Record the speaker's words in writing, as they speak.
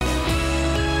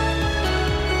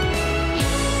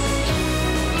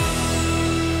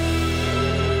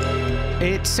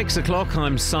It's 6 o'clock.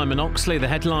 I'm Simon Oxley. The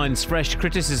headlines: fresh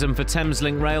criticism for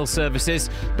Thameslink rail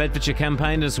services. Bedfordshire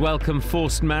campaigners welcome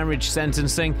forced marriage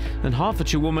sentencing. And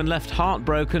Hertfordshire woman left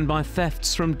heartbroken by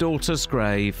thefts from daughter's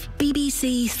grave.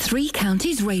 BBC Three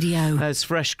Counties Radio. There's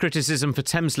fresh criticism for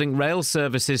Thameslink rail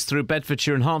services through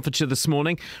Bedfordshire and Hertfordshire this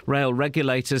morning. Rail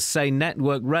regulators say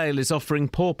Network Rail is offering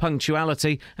poor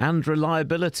punctuality and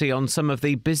reliability on some of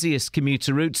the busiest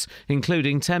commuter routes,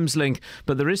 including Thameslink.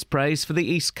 But there is praise for the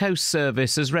East Coast service,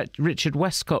 as Richard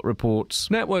Westcott reports.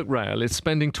 Network Rail is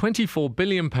spending £24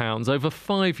 billion over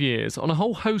 5 years on a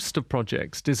whole host of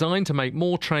projects designed to make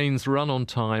more trains run on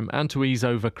time and to ease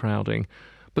overcrowding.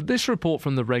 But this report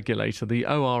from the regulator, the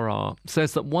ORR,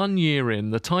 says that 1 year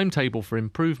in, the timetable for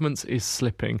improvements is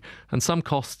slipping and some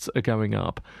costs are going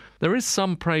up. There is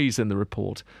some praise in the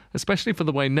report, especially for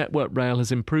the way Network Rail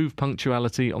has improved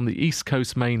punctuality on the East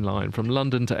Coast Main Line from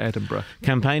London to Edinburgh.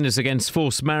 Campaigners against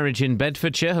forced marriage in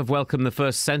Bedfordshire have welcomed the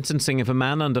first sentencing of a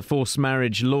man under forced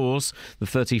marriage laws. The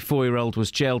 34-year-old was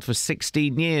jailed for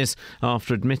 16 years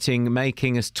after admitting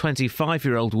making a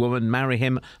 25-year-old woman marry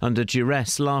him under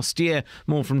duress last year.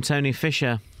 More from Tony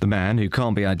Fisher. The man, who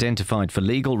can't be identified for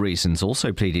legal reasons,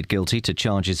 also pleaded guilty to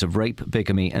charges of rape,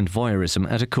 bigamy and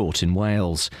voyeurism at a court in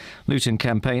Wales. Luton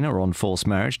campaigner on forced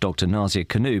marriage, Dr Nazia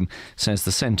Kanoum, says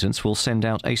the sentence will send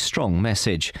out a strong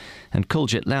message. And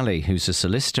Kuljit Lally, who's a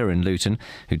solicitor in Luton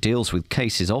who deals with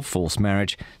cases of forced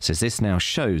marriage, says this now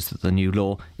shows that the new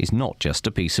law is not just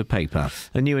a piece of paper.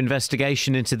 A new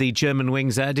investigation into the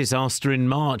Germanwings air disaster in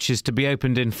March is to be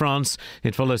opened in France.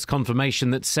 It follows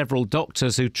confirmation that several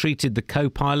doctors who treated the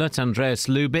co-pilot, Andreas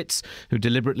Lubitz, who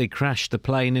deliberately crashed the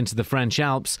plane into the French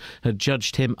Alps, had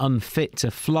judged him unfit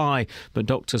to fly. But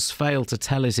doctors failed to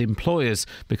tell his employers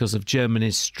because of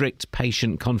Germany's strict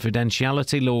patient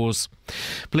confidentiality laws.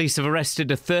 Police have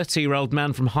arrested a 30-year-old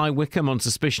man from High Wycombe on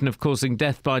suspicion of causing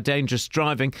death by dangerous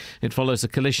driving. It follows a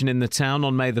collision in the town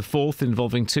on May the 4th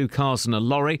involving 2 cars and a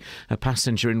lorry. A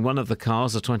passenger in one of the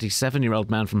cars, a 27-year-old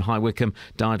man from High Wycombe,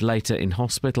 died later in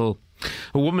hospital.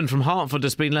 A woman from Hertford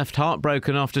has been left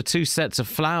heartbroken after 2 sets of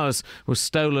flowers were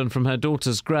stolen from her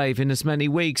daughter's grave in as many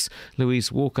weeks.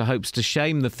 Louise Walker hopes to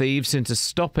shame the thieves into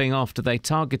stopping after they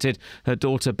targeted her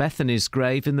daughter Bethany's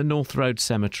grave in the North Road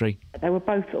Cemetery. They were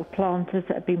both sort of planters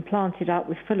that had been planted up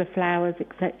with full of flowers,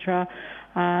 etc.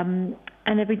 And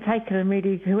they've been taken, and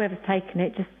really whoever's taken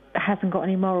it just hasn't got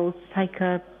any morals to take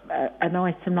an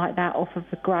item like that off of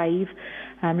the grave.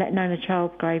 Let alone a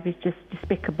child's grave is just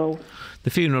despicable. The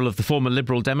funeral of the former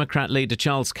Liberal Democrat leader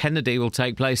Charles Kennedy will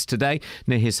take place today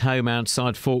near his home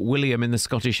outside Fort William in the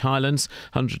Scottish Highlands.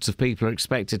 Hundreds of people are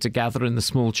expected to gather in the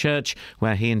small church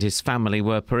where he and his family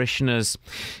were parishioners.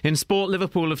 In sport,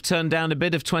 Liverpool have turned down a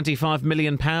bid of £25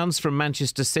 million from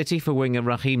Manchester City for winger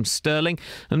Raheem Sterling,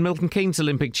 and Milton Keynes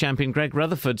Olympic champion Greg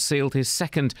Rutherford sealed his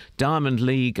second Diamond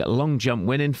League long jump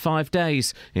win in 5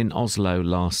 days in Oslo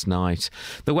last night.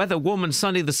 The weather warm and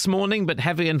sunny this morning, but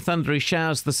heavy and thundery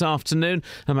showers this afternoon.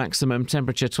 A maximum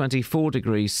temperature 24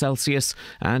 degrees Celsius.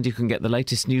 And you can get the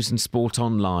latest news and sport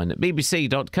online at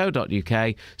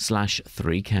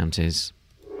bbc.co.uk/3 counties.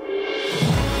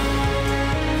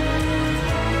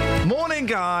 Morning,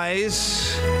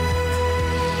 guys.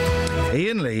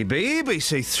 Iain Lee,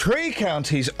 BBC Three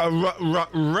Counties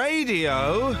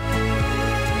Radio.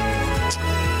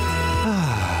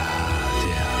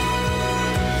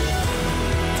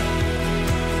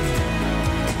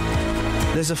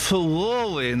 There's a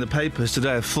furore in the papers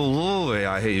today, a furore,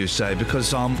 I hear you say,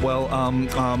 because,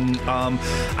 Amazon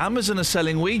are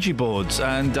selling Ouija boards,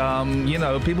 and,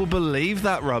 people believe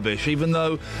that rubbish, even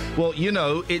though,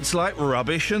 it's like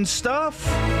rubbish and stuff.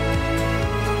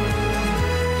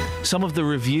 Some of the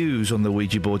reviews on the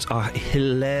Ouija boards are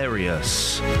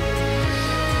hilarious.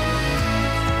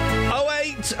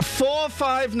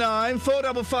 08459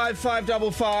 455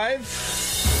 555.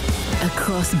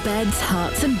 Across beds,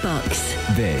 hearts and bucks.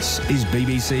 This is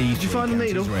BBC Did you find the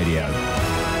needle? Radio.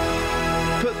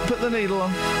 Put the needle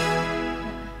on.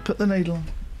 Put the needle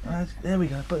on. There we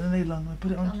go. Put the needle on.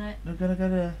 Put it on. We're going to go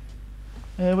there.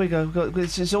 There we go.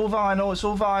 It's all vinyl. It's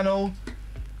all vinyl.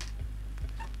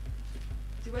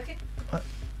 Is it working?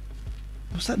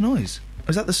 What's that noise? Oh,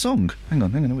 is that the song? Hang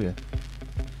on. Here we go.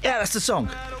 Yeah, that's the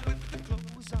song.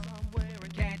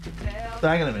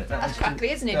 Hang on a minute. That's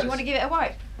crackly, isn't it? Do you want to give it a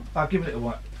wipe? I've given it a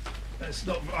wipe. It's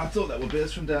not. I thought that would be.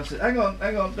 That's from downstairs. Hang on.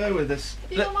 Bear with us.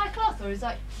 Do you want my cloth, or is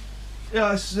that?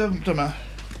 Yeah, it's don't matter.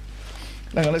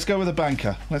 Hang on. Let's go with a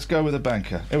banker.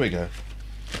 Here we go.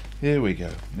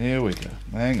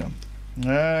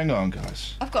 Hang on,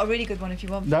 guys. I've got a really good one if you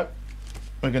want. No,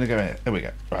 we're going to go in. Here we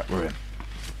go. Right, we're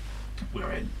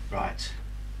in. Right.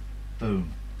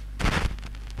 Boom.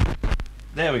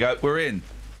 There we go. We're in.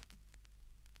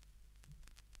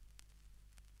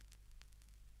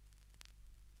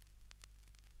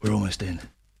 We're almost in.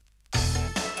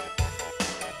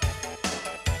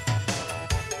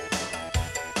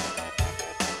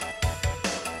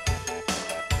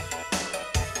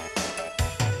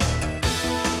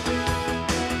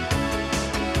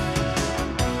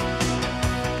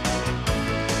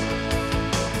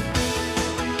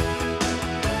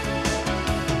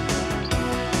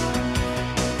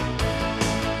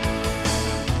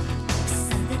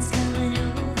 Something's coming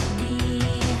over me.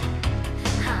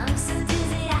 I'm so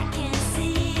dizzy I can't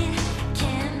see.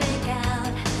 Can't make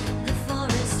out the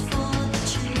forest for the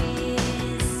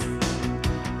trees.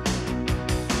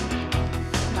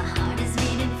 My heart is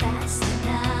beating faster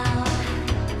now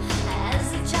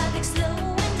as the traffic's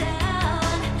slowing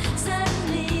down.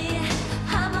 Suddenly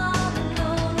I'm all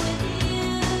alone with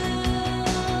you.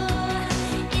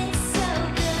 It's so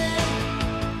good,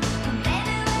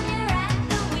 baby, when you're at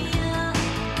the wheel.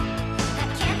 I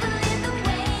can't believe the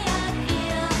way I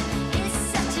feel. It's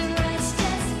such a rush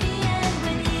just being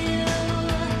with you.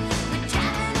 We're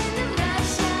driving in the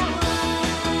rush hour.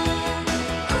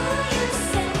 Ooh, you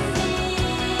send me.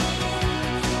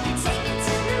 You take me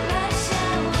to the rush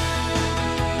hour.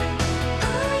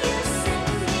 Ooh, you send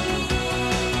me.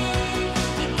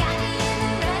 You got me in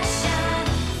the rush hour.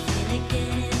 Feel it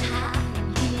getting hot in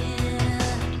here.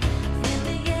 Feel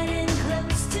me getting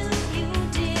close to you,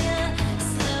 dear.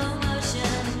 Slow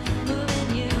motion, moving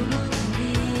you, moving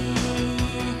me.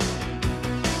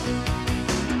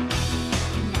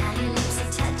 Now your lips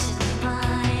are touching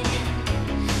mine,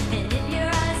 and in your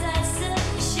eyes that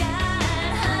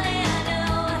sunshine. Honey, I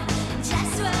know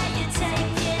just where you're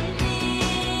taking me.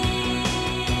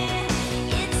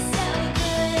 It's so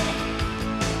good,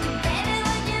 baby,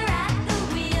 when you're at the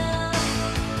wheel.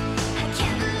 I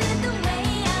can't believe the way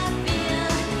I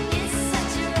feel. It's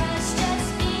such a rush just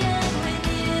being with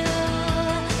you.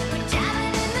 We're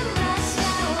driving in the rush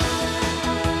hour.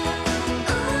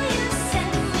 Ooh, you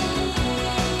send me.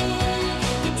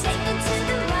 You take me to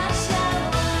the rush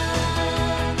hour.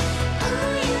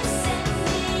 Ooh, you send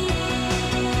me.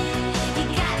 You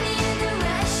got me in the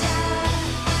rush hour.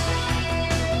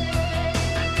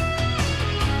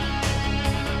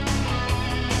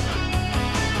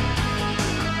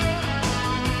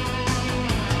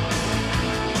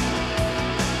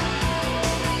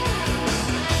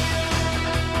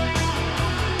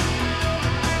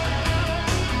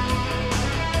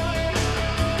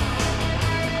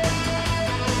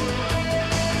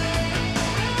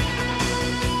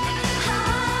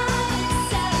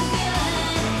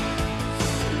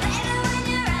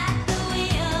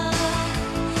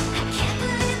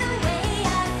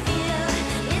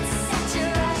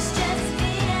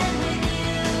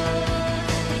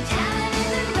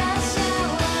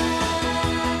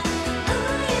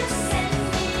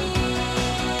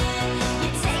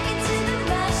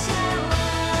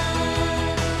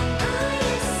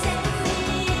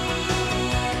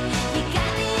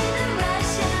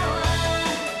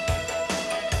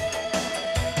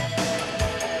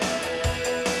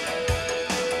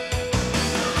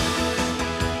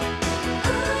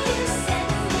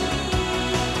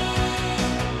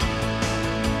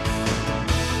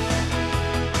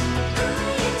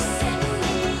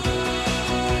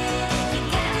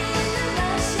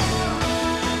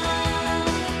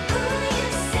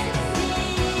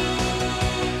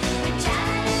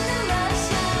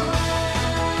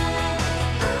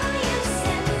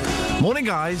 Morning,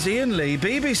 guys. Iain Lee,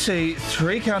 BBC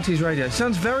Three Counties Radio. It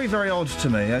sounds very, very odd to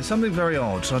me. It's something very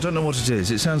odd. I don't know what it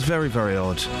is. It sounds very, very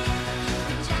odd.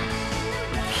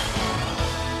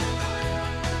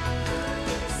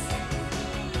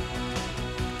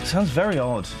 It sounds very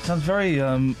odd. It sounds very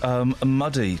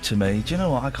muddy to me. Do you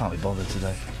know what? I can't be bothered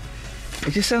today.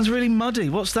 It just sounds really muddy.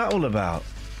 What's that all about?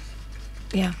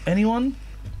 Yeah. Anyone?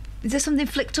 Is there something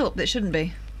flicked up that shouldn't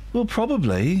be? Well,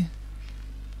 probably.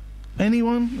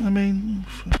 Anyone? I mean,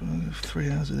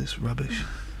 3 hours of this rubbish.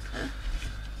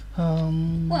 Well,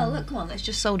 look, come on, let's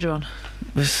just soldier on.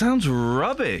 It sounds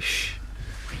rubbish.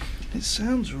 It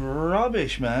sounds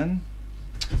rubbish, man.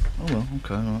 Oh, well,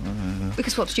 okay. We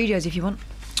can swap studios if you want.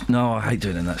 No, I hate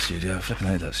doing it in that studio. I flipping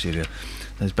hate that studio.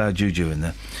 There's bad juju in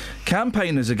there.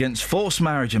 Campaigners against forced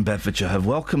marriage in Bedfordshire have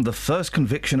welcomed the first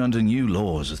conviction under new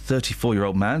laws. A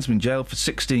 34-year-old man's been jailed for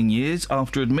 16 years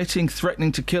after admitting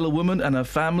threatening to kill a woman and her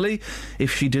family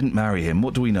if she didn't marry him.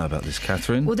 What do we know about this,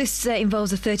 Catherine? Well, this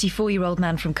involves a 34-year-old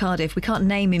man from Cardiff. We can't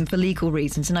name him for legal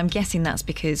reasons, and I'm guessing that's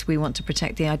because we want to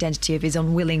protect the identity of his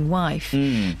unwilling wife.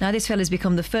 Now, this fella's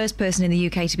become the first person in the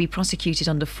UK to be prosecuted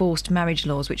under forced marriage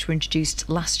laws, which were introduced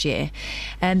last year.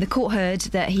 The court heard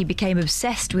that he became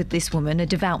obsessed with this woman, a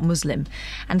devout Muslim,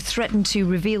 and threatened to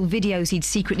reveal videos he'd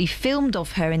secretly filmed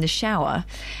of her in the shower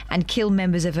and kill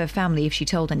members of her family if she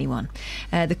told anyone.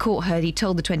 The court heard he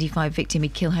told the 25 victim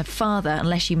he'd kill her father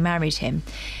unless she married him.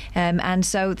 And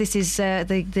so this is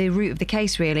the root of the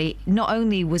case, really. Not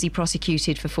only was he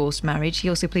prosecuted for forced marriage, he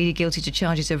also pleaded guilty to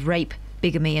charges of rape,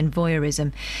 bigamy and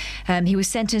voyeurism. He was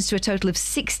sentenced to a total of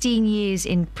 16 years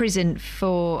in prison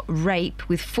for rape,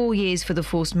 with 4 years for the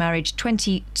forced marriage,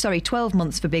 12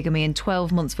 months for bigamy and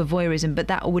 12 months for voyeurism, but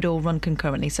that would all run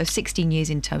concurrently, so 16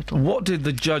 years in total. What did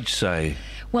the judge say?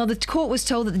 Well, the court was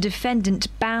told that the defendant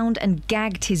bound and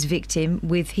gagged his victim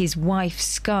with his wife's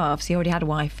scarves. He already had a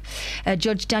wife.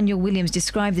 Judge Daniel Williams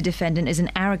described the defendant as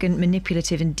an arrogant,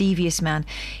 manipulative and devious man.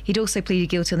 He'd also pleaded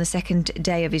guilty on the second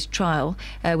day of his trial,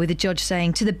 with the judge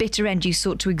saying, to the bitter end you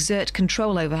sought to exert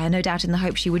control over her, no doubt in the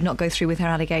hope she would not go through with her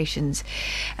allegations.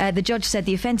 The judge said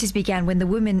the offences began when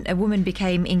a woman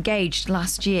became engaged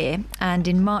last year, and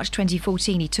in March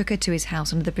 2014 he took her to his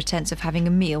house under the pretence of having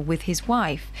a meal with his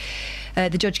wife.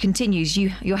 The judge continues,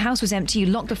 your house was empty, you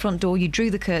locked the front door, you drew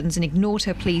the curtains and ignored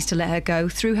her pleas to let her go,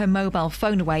 threw her mobile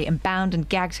phone away and bound and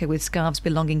gagged her with scarves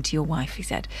belonging to your wife, he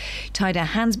said. Tied her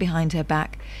hands behind her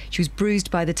back. She was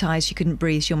bruised by the ties, she couldn't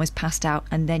breathe, she almost passed out,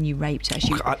 and then you raped her.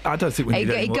 I don't think we need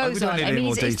any more, goes we don't on. need I any mean,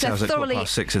 more it's details at thoroughly,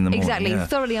 6:15 in the morning. exactly, yeah.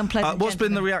 thoroughly unpleasant. What's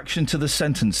been the reaction to the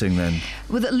sentencing then?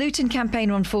 Well, the Luton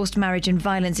campaigner on forced marriage and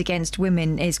violence against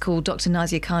women is called Dr.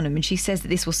 Nazia Khanum, and she says that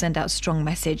this will send out a strong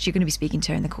message. You're going to be speaking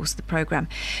to her in the course of the programme.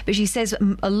 But she says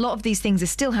a lot of these things are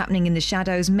still happening in the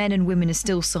shadows. Men and women are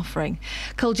still suffering.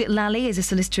 Kuljit Lally is a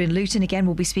solicitor in Luton. Again,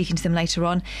 we'll be speaking to them later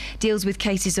on. Deals with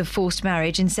cases of forced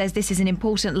marriage and says this is an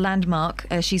important landmark.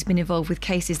 She's been involved with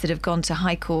cases that have gone to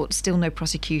High Court, still no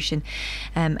prosecution.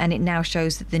 And it now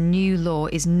shows that the new law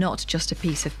is not just a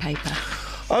piece of paper.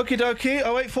 Okie dokie,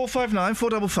 08459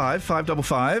 455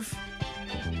 555.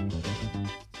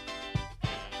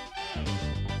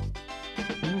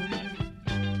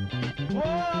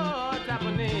 What's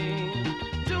happening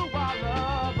to our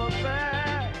love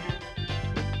affair?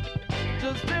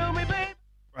 Just tell me, babe.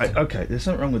 Right, OK, there's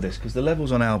something wrong with this because the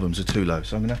levels on albums are too low,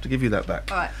 so I'm going to have to give you that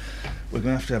back. All right. We're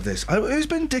going to have this. Who's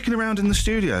been dicking around in the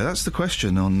studio? That's the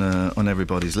question on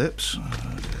everybody's lips.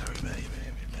 Oh, dear me.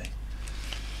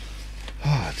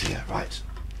 Oh, dear, right.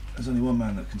 There's only one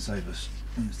man that can save us.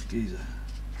 And it's the geezer.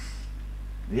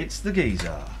 It's the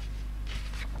geezer.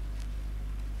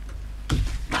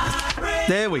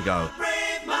 There we go.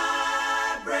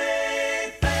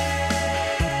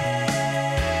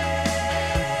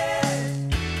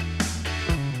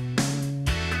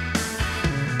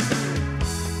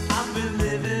 I've been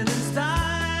living in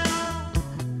style,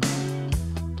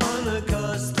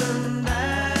 unaccustomed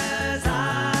as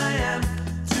I am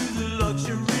to the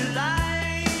luxury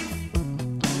life.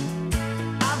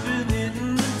 I've been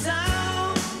hitting the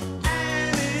town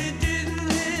and it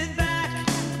didn't hit back.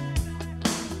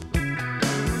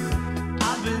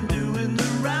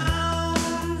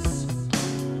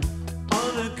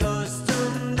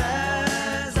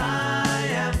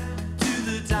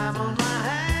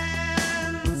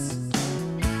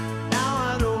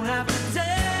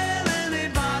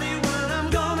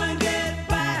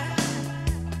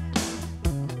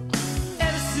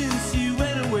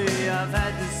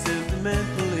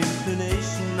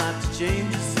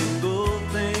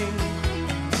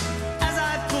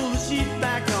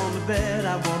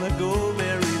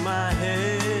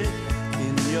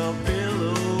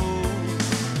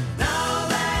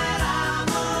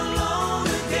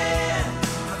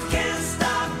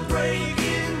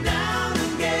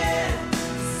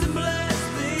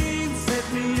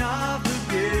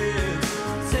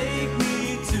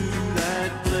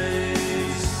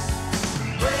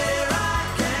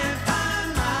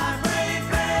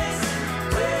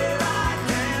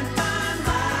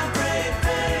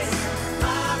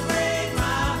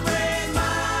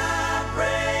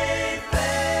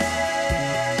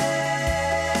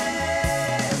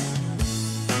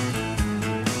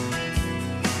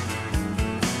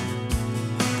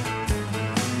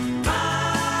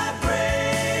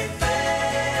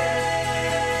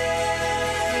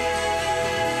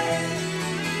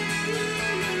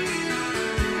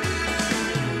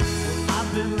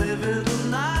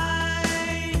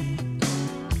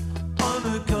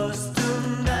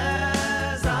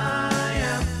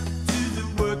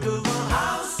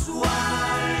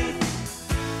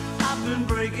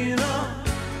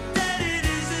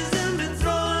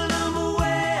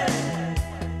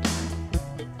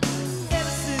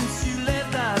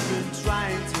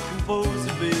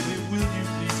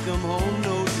 come home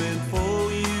note meant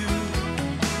for you.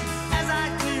 As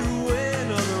I clear away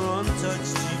another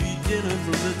untouched TV dinner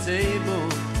from the table,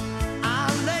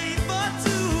 I'm late for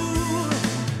two.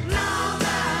 Now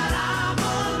that I'm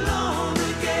alone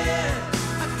again,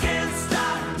 I can't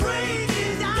stop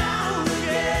breaking down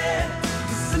again.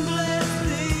 The simplest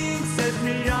thing set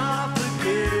me off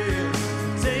again.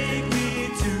 Take me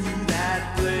to that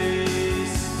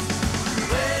place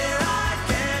where I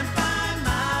can find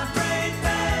my brave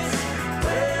face,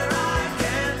 where I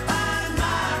can find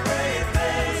my brave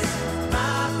face,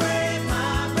 my brave,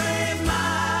 my brave,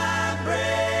 my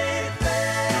brave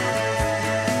face,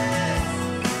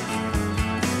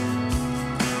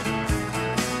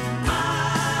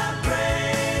 my brave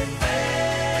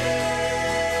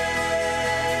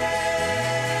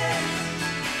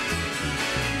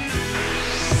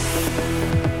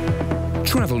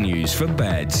Travel news for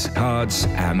beds, cards,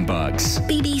 and bugs.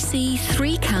 BBC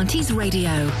Three Counties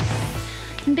Radio.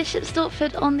 In Bishop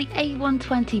Stortford on the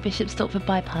A120 Bishop Stortford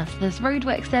bypass, there's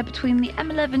roadworks there between the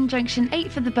M11 junction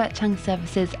 8 for the Birchang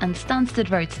services and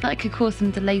Stansted Road, so that could cause some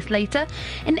delays later.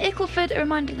 In Ickleford, a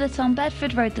reminder that on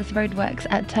Bedford Road there's roadworks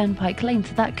at Turnpike Lane,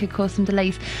 so that could cause some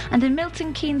delays. And in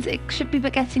Milton Keynes, it should be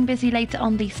getting busy later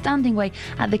on the Standing Way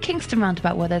at the Kingston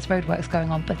roundabout where there's roadworks going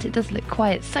on, but it does look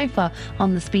quiet so far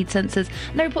on the speed sensors.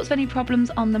 No reports of any problems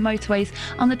on the motorways.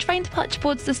 On the train departure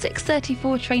boards, the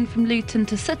 6:34 train from Luton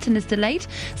to Sutton is delayed.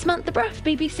 Samantha Bruff,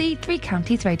 BBC Three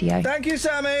Counties Radio. Thank you,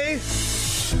 Sammy.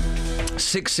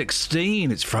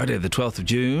 6:16. It's Friday the 12th of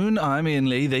June. I'm Iain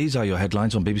Lee. These are your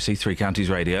headlines on BBC Three Counties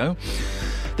Radio.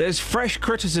 There's fresh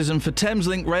criticism for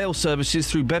Thameslink rail services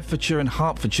through Bedfordshire and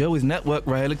Hertfordshire, with Network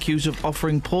Rail accused of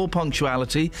offering poor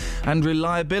punctuality and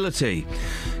reliability.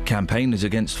 Campaigners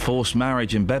against forced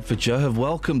marriage in Bedfordshire have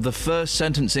welcomed the first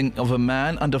sentencing of a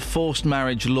man under forced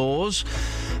marriage laws.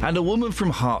 And a woman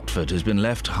from Hertford has been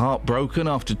left heartbroken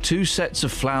after 2 sets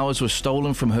of flowers were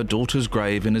stolen from her daughter's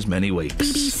grave in as many weeks.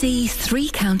 BBC Three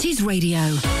Counties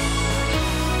Radio.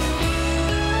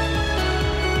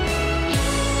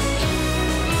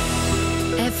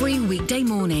 Every weekday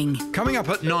morning. Coming up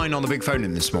at 9 on the Big Phone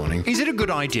In this morning, is it a good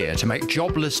idea to make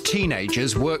jobless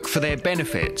teenagers work for their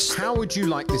benefits? How would you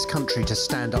like this country to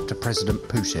stand up to President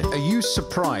Putin? Are you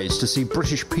surprised to see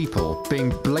British people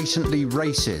being blatantly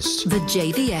racist? The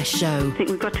JVS Show. I think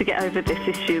we've got to get over this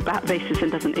issue about racism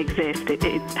doesn't exist.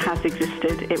 It has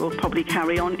existed. It will probably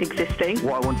carry on existing.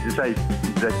 What I wanted to say is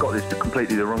they've got this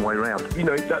completely the wrong way around. You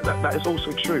know, that is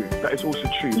also true. That is also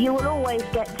true. You will always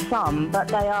get some, but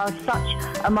they are such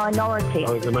a minority. I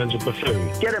think the man's a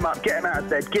buffoon. Get him up, get him out of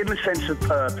bed, give him a sense of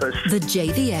purpose. The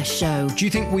JVS Show. Do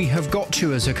you think we have got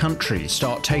to, as a country,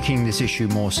 start taking this issue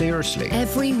more seriously?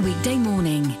 Every weekday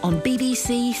morning on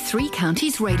BBC Three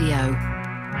Counties Radio.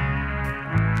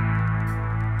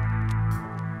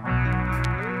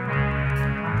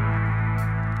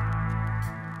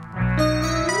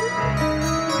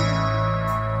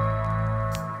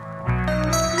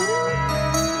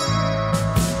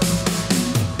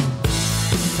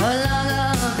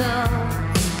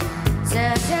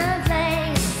 Certain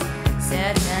place,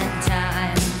 certain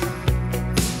time.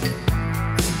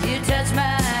 You touch my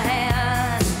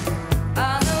hand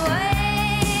on the way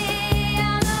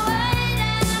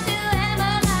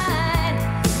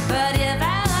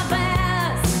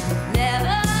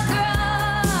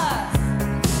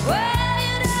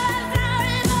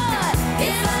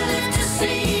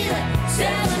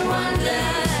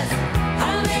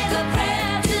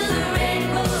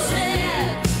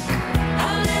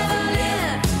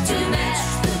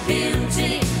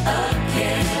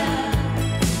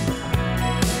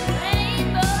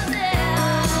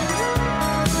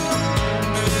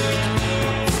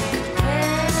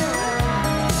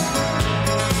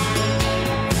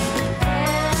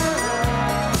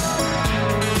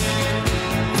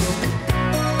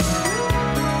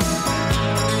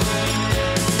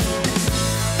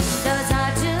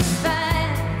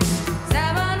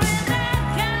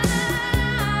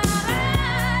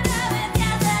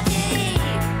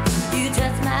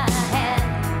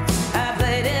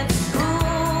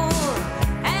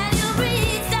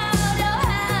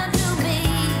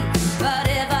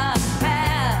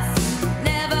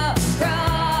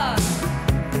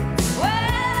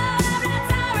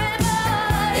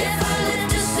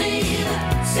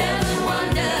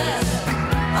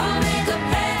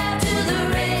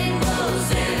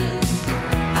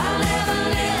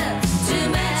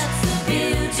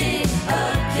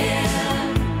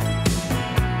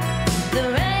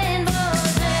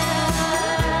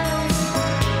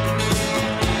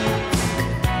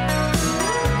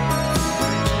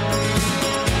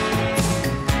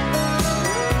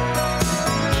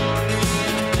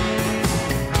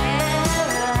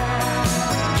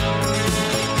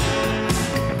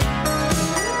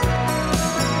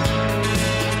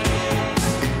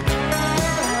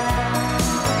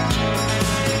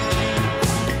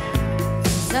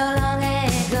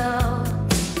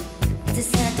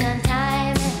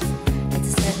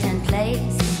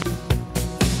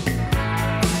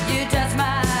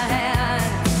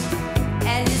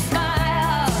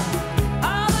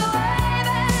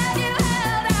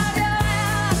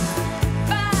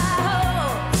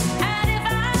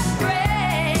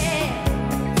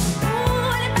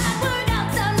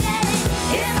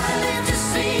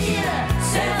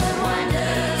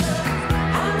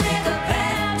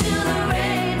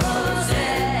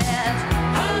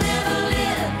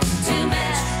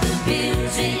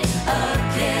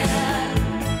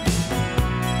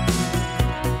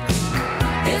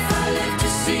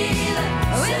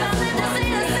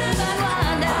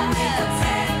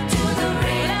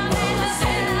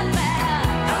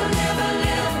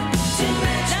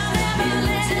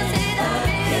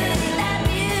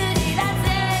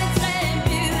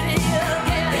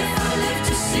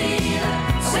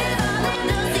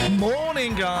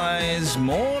guys.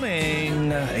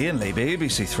 Morning. Iain Lee,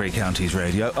 BBC Three Counties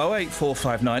Radio,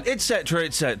 08459, etc.,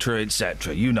 etc.,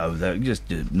 etc. You know, they're just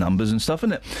numbers and stuff,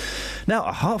 isn't it? Now,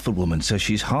 a Hertford woman says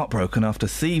she's heartbroken after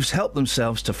thieves helped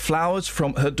themselves to flowers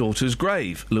from her daughter's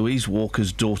grave. Louise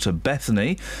Walker's daughter,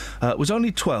 Bethany, was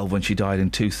only 12 when she died in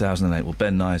 2008. Well,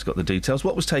 Ben Nye's got the details.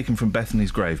 What was taken from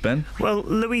Bethany's grave, Ben? Well,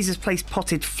 Louise has placed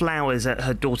potted flowers at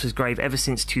her daughter's grave ever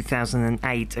since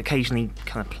 2008, occasionally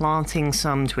kind of planting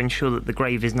some to ensure that the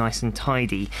grave is nice and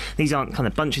tidy. These aren't kind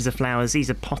of bunches of flowers, these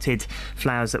are potted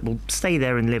flowers that will stay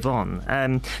there and live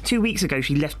on. 2 weeks ago,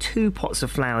 she left 2 pots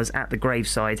of flowers at the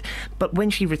graveside, but when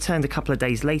she returned a couple of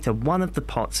days later, one of the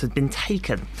pots had been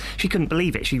taken. She couldn't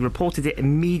believe it. She reported it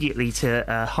immediately to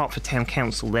Hertford Town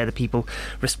Council. They're the people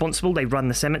responsible, they run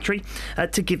the cemetery,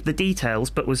 to give the details,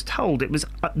 but was told it was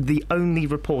the only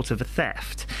report of a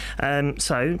theft.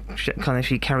 So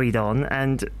she carried on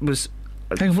and was...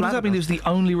 Hang on, what does that mean? It was the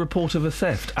only report of a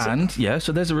theft?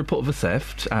 So there's a report of a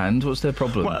theft, and what's their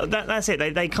problem? Well, that's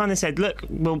it. They kind of said, look,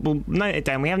 we'll note it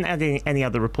down. We haven't had any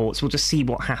other reports. We'll just see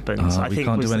what happens. We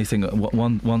can't do anything.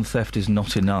 One theft is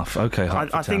not enough. Okay,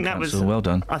 I think that was well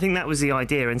done. I think that was the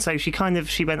idea, and so she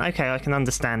went, okay, I can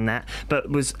understand that, but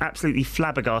was absolutely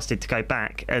flabbergasted to go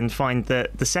back and find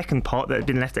that the second pot that had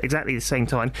been left at exactly the same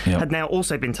time had now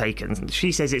also been taken.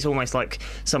 She says it's almost like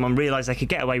someone realised they could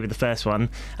get away with the first one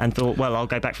and thought, well, I'll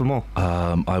go back for more.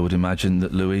 I would imagine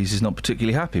that Louise is not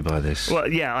particularly happy by this.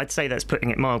 Well, yeah, I'd say that's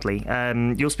putting it mildly.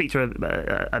 You'll speak to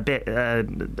her a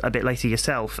bit later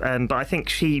yourself, but I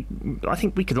think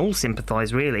we can all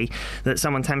sympathise, really, that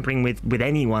someone tampering with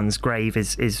anyone's grave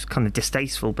is kind of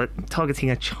distasteful, but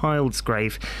targeting a child's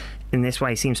grave in this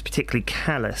way seems particularly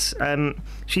callous.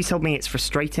 She's told me it's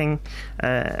frustrating,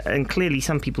 and clearly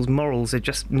some people's morals are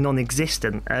just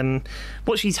non-existent.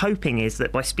 What she's hoping is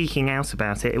that by speaking out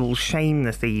about it, it will shame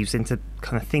the thieves into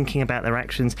kind of thinking about their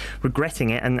actions, regretting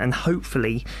it, and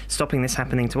hopefully stopping this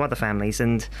happening to other families.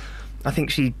 And I think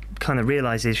she kind of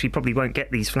realises she probably won't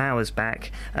get these flowers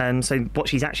back, so what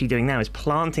she's actually doing now is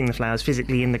planting the flowers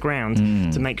physically in the ground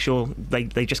to make sure they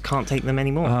just can't take them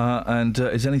anymore. And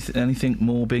is anything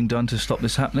more being done to stop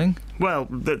this happening? Well,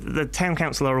 the town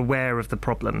council are aware of the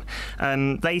problem.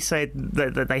 They said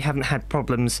that they haven't had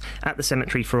problems at the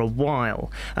cemetery for a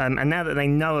while, and now that they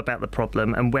know about the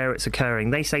problem and where it's occurring,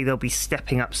 they say they'll be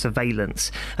stepping up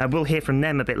surveillance. We'll hear from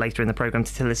them a bit later in the programme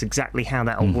to tell us exactly how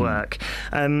that'll work.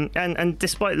 And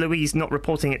despite Louise not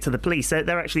reporting it to the police,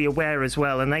 they're actually aware as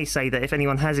well, and they say that if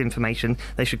anyone has information,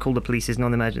 they should call the police's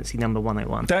non-emergency number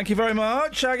 101. Thank you very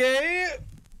much, Shaggy.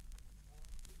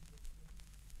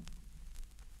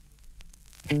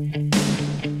 Take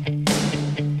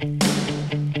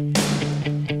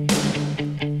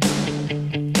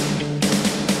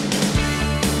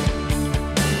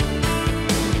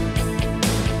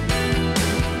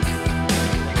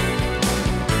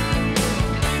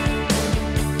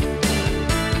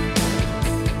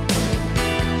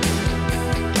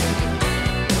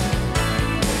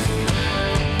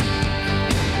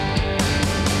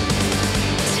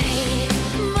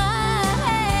my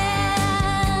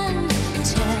hand,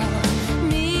 tell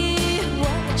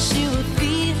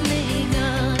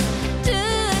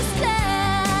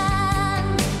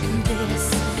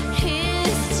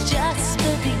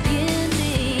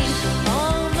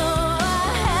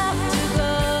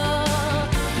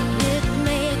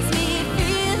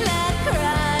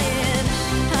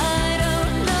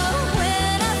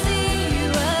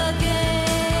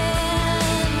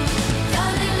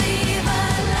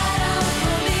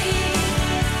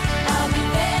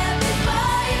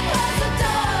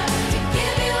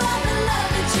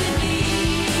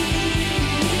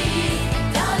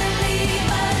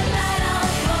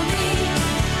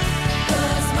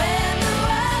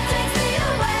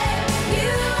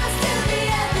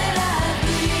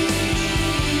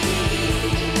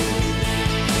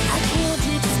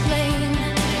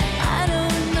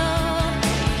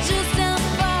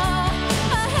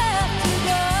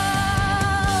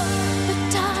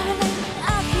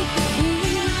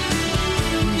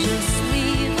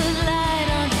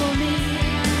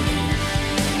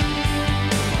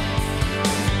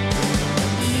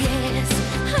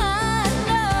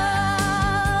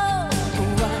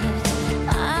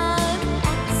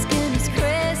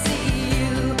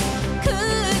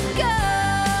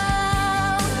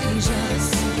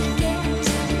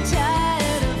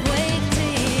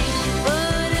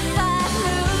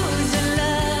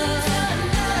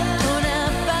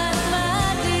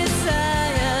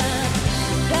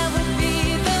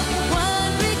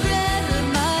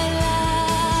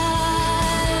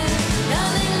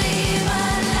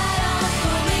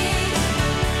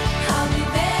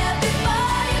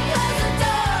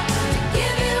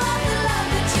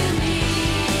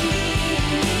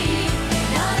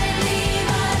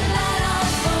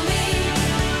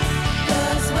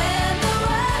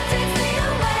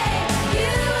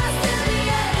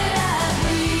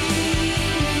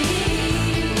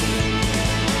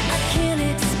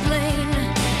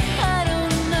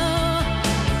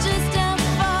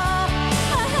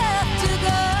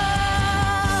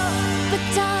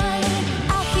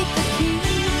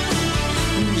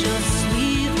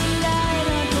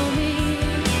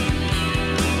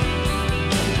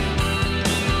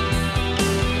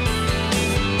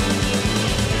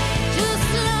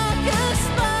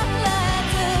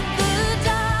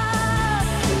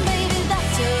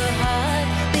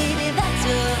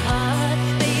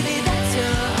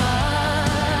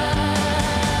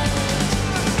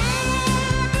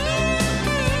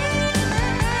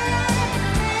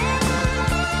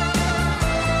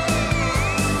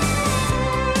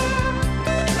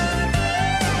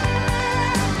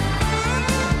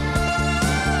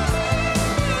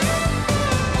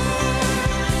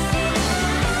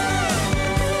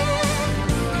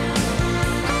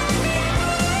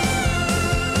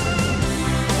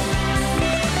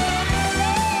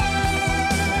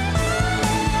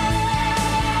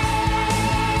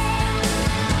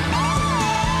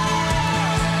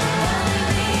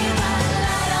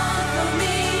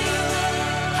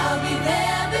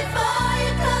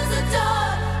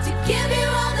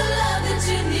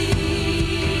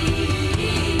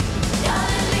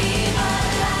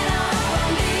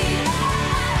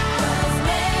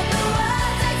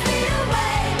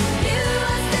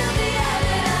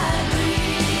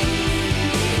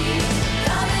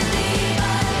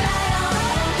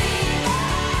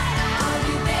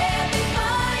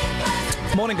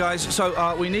Morning, guys.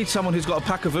 So we need someone who's got a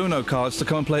pack of Uno cards to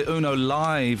come and play Uno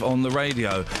live on the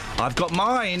radio. I've got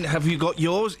mine. Have you got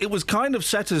yours? It was kind of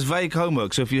set as vague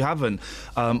homework, so if you haven't,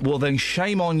 well, then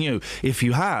shame on you. If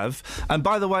you have, and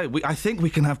by the way, I think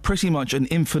we can have pretty much an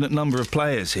infinite number of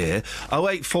players here.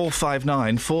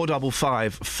 08459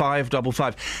 455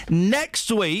 555. Next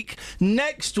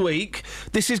week,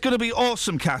 this is going to be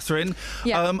awesome, Catherine.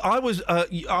 Yeah.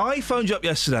 I phoned you up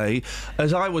yesterday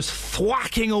as I was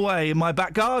thwacking away in my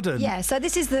back garden. Yeah, so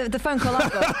this is the phone call I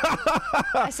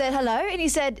got. I said hello, and he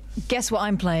said, "Guess what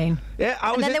I'm playing?" Yeah,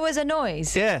 and then there was a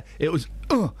noise. Yeah, it was.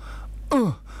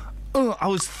 I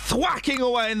was thwacking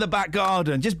away in the back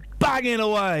garden, just banging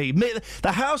away.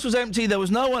 The house was empty, there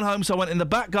was no one home, so I went in the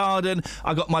back garden,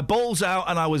 I got my balls out,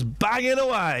 and I was banging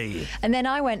away. And then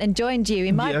I went and joined you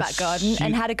in my back garden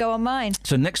and had a go on mine.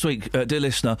 So next week, dear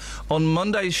listener, on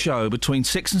Monday's show, between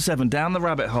 6 and 7, down the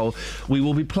rabbit hole, we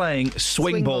will be playing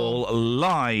Swing Ball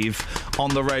live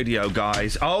on the radio,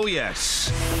 guys. Oh, yes.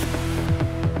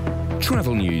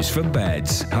 Travel news for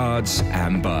beds, cards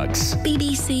and bugs.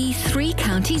 BBC Three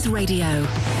Counties Radio.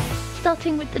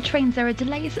 Starting with the trains, there are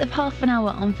delays of half an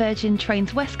hour on Virgin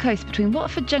Trains West Coast between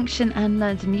Watford Junction and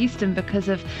London Euston because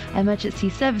of emergency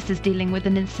services dealing with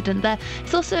an incident there.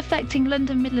 It's also affecting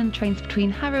London Midland trains between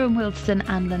Harrow and Wealdstone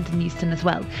and London Euston as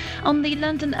well. On the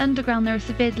London Underground, there are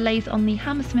severe delays on the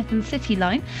Hammersmith and City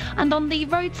line, and on the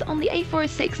roads on the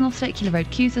A406 North Circular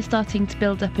Road, queues are starting to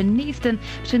build up in Neaston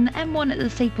between the M1 at the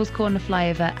Staples Corner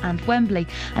flyover and Wembley,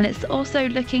 and it's also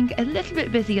looking a little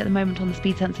bit busy at the moment on the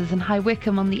speed sensors in High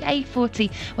Wycombe on the A40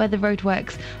 where the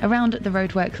roadworks around the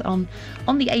roadworks on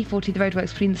the A40, the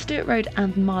roadworks between the Stewart Road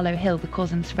and Marlow Hill, the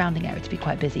causing the surrounding area to be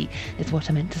quite busy, is what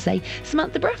I meant to say.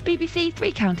 Samantha Bruff, BBC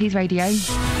Three Counties Radio.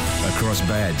 Across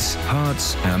beds,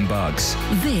 hearts and bugs.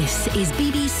 This is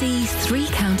BBC Three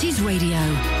Counties Radio.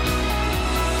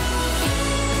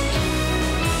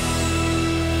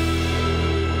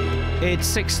 It's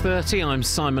 6:30. I'm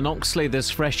Simon Oxley.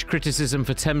 There's fresh criticism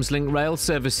for Thameslink rail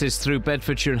services through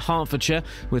Bedfordshire and Hertfordshire,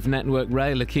 with Network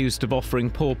Rail accused of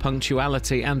offering poor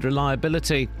punctuality and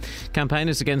reliability.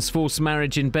 Campaigners against forced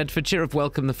marriage in Bedfordshire have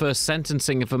welcomed the first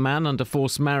sentencing of a man under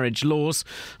forced marriage laws,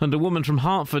 and a woman from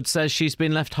Hertford says she's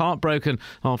been left heartbroken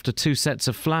after 2 sets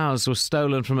of flowers were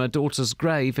stolen from her daughter's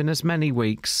grave in as many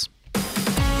weeks.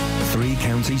 Three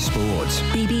Counties Sports.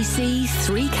 BBC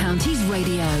Three Counties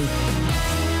Radio.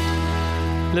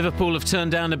 Liverpool have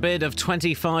turned down a bid of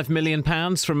 £25 million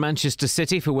from Manchester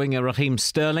City for winger Raheem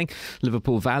Sterling.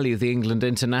 Liverpool value the England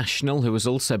international, who has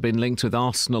also been linked with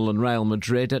Arsenal and Real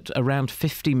Madrid, at around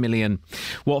 £50 million.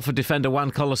 Watford defender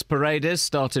Juan Carlos Paredes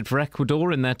started for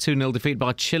Ecuador in their 2-0 defeat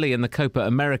by Chile in the Copa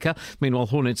America. Meanwhile,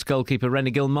 Hornets goalkeeper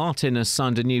Rennie Gilmartin has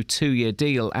signed a new 2-year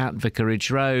deal at Vicarage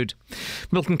Road.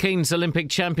 Milton Keynes Olympic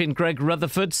champion Greg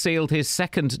Rutherford sealed his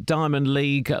second Diamond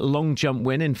League long jump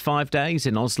win in 5 days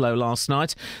in Oslo last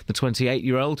night. The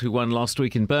 28-year-old, who won last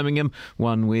week in Birmingham,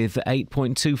 won with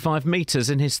 8.25 metres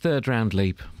in his third round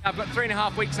leap. I've got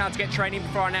 3.5 weeks now to get training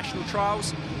before our national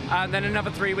trials, and then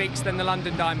another 3 weeks, then the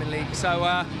London Diamond League. So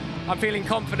I'm feeling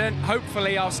confident.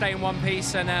 Hopefully I'll stay in one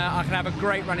piece and I can have a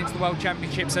great run into the World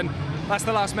Championships, and that's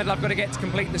the last medal I've got to get to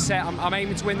complete the set. I'm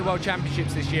aiming to win the World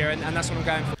Championships this year, and that's what I'm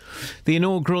going for. The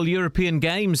inaugural European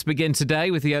Games begin today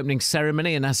with the opening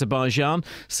ceremony in Azerbaijan.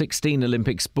 16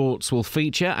 Olympic sports will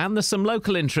feature, and there's some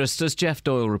local interest, as Jeff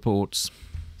Doyle reports.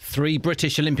 3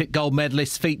 British Olympic gold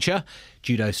medalists feature: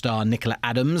 judo star Nicola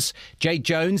Adams, Jade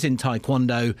Jones in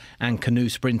taekwondo, and canoe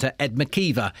sprinter Ed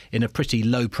McKeever in a pretty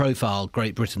low-profile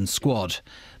Great Britain squad.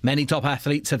 Many top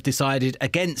athletes have decided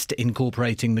against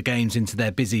incorporating the Games into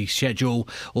their busy schedule,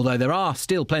 although there are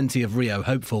still plenty of Rio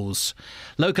hopefuls.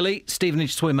 Locally,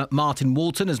 Stevenage swimmer Martin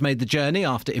Walton has made the journey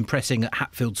after impressing at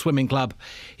Hatfield Swimming Club.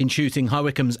 In shooting, High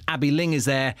Wycombe's Abby Ling is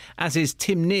there, as is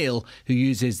Tim Neal, who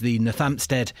uses the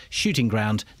Northampstead shooting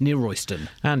ground near Royston.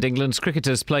 And England's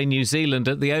cricketers play New Zealand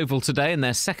at the Oval today in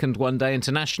their second one-day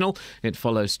international. It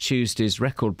follows Tuesday's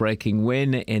record-breaking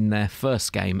win in their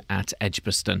first game at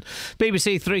Edgbaston.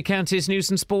 BBC Three Counties News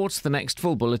and Sports. The next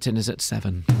full bulletin is at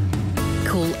 7.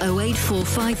 Call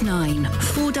 08459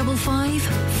 455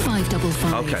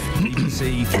 555. OK.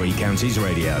 BBC Three Counties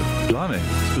Radio. Blimey.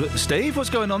 Steve, what's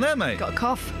going on there, mate? Got a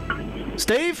cough.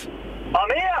 Steve? I'm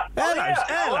here.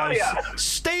 Hello.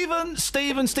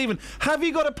 Stephen. Have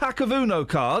you got a pack of Uno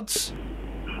cards?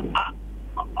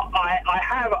 I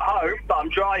have at home, but I'm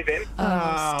driving.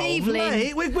 Steve Lynn.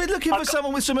 Mate, we're looking for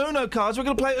someone with some Uno cards. We're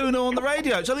going to play Uno on the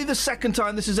radio. It's only the second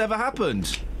time this has ever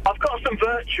happened. I've got some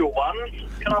virtual ones.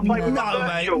 Can I play with No,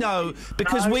 mate, virtual? no.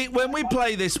 Because when we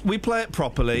play this, we play it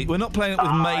properly. We're not playing it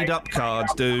with made-up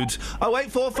cards, dudes.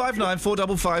 08459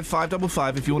 455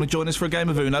 555 if you want to join us for a game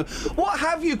of Uno. What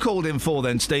have you called in for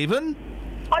then, Stephen?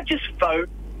 I just phone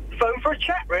for a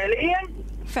chat, really, Ian.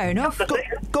 Fair enough.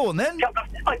 Go on then.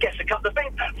 I guess a couple of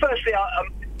things. Firstly, I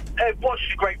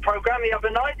watched a great programme the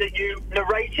other night that you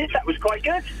narrated. That was quite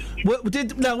good.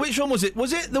 Which one was it?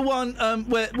 Was it the one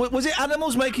where was it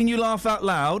animals making you laugh out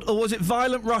loud, or was it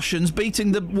violent Russians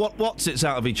beating the whatsits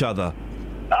out of each other?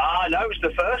 No, it was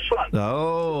the first one.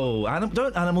 Oh,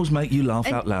 don't animals make you laugh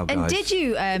out loud, guys? And did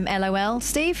you LOL,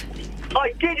 Steve?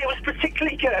 I did. It was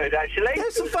particularly good, actually.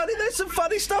 There's some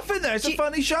funny stuff in there. It's a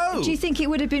funny show. Do you think it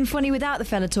would have been funny without the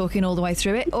fella talking all the way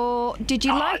through it, or did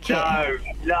you like it?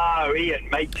 No, Ian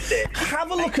makes it.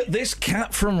 Have a look at this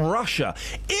cat from Russia.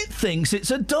 It thinks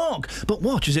it's a dog, but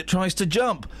watch as it tries to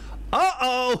jump.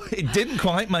 Uh-oh! It didn't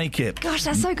quite make it. Gosh,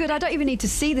 that's so good. I don't even need to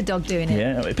see the dog doing it.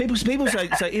 Yeah, people say,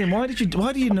 Ian, why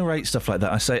do you narrate stuff like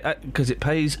that? I say, because it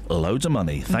pays loads of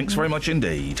money. Thanks very much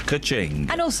indeed. Ka-ching.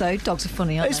 And also, dogs are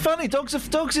funny, aren't It's they? funny. Dogs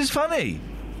is funny.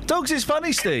 Dogs is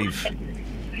funny, Steve.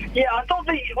 Yeah, I thought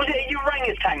was it a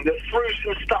orangutan that threw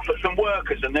some stuff at some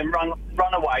workers and then run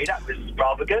away? That was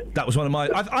rather good. That was one of my...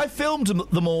 I filmed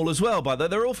them all as well, by the way.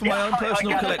 They're all from my own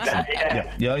personal collection.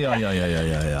 That, Yeah.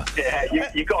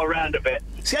 Yeah, you got around a bit.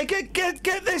 See,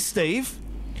 get this, Steve.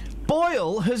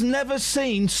 Boyle has never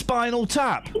seen Spinal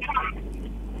Tap.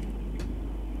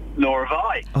 Nor have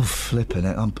I. Oh, flipping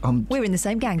it. I'm... We're in the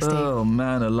same gang, Steve. Oh,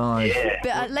 man alive. Yeah.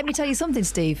 But let me tell you something,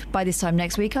 Steve. By this time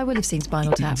next week, I will have seen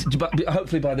Spinal Tap. But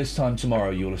hopefully by this time tomorrow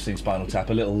you'll have seen Spinal Tap.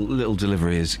 A little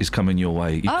delivery is coming your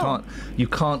way. You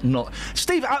can't not...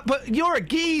 Steve, but you're a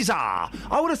geezer. I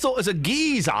would have thought as a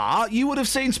geezer you would have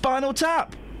seen Spinal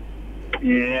Tap.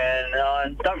 Yeah, no,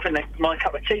 I don't think that's my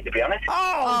cup of tea, to be honest.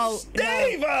 Oh,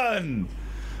 Stephen!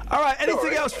 All right,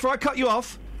 anything else before I cut you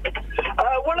off?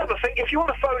 One other thing, if you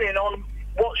want to phone in on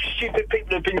what stupid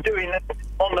people have been doing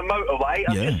on the motorway,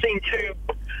 I've just seen two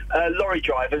lorry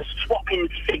drivers swapping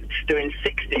seats doing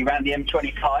 60 around the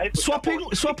M25.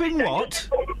 Swapping what?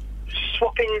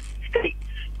 Swapping seats.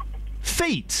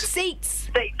 Feet? Seats.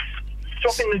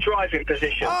 Swapping the driving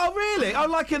position. Oh, really? Oh,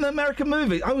 like in an American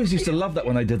movie. I always used to love that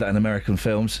when they did that in American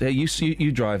films. Yeah,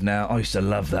 you drive now. I used to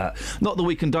love that. Not that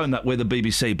we condone that with the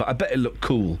BBC, but I bet it looked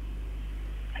cool.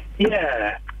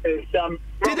 Yeah.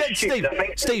 It's,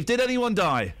 Steve, did anyone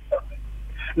die?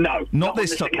 No. Not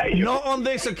this time. Not on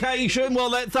this occasion.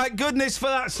 Well, thank goodness for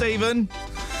that, Stephen.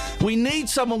 We need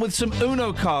someone with some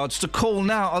Uno cards to call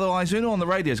now, otherwise Uno on the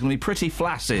radio is going to be pretty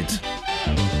flaccid.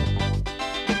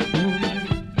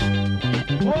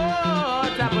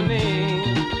 What's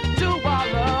happening to our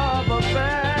love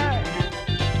affair?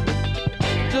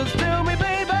 Just tell me,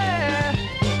 baby,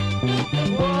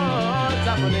 what's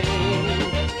happening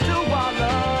to our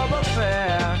love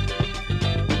affair?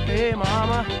 Hey,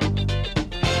 mama,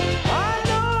 I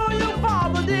know your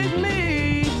father did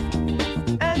me,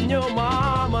 and your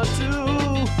mama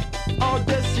too. Oh,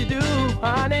 yes, you do,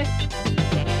 honey.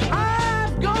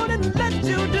 I'm gonna let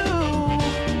you do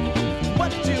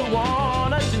what you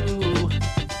wanna do,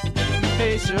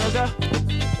 hey sugar,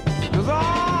 'cause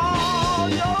all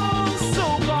your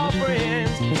so-called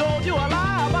friends told you a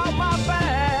lie about my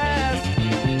past.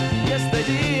 Yes, they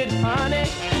did, honey.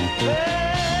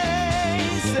 They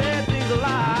said things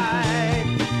like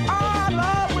our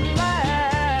love would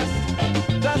last.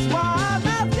 That's why I'm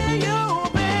asking you,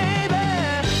 baby,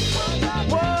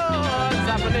 what's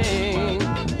happening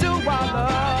to our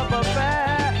love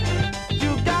affair?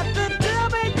 You got to tell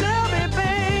me,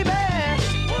 baby,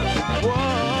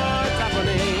 what's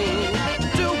happening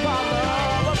to our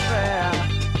love affair?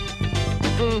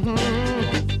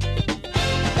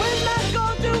 When I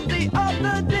called you the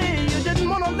other day, you didn't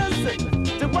want to listen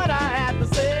to what I had to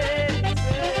say.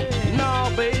 No,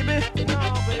 baby.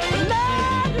 But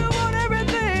now you want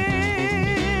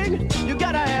everything. You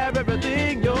gotta have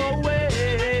everything your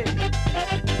way.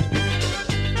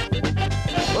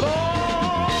 But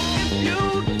oh, if you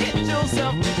get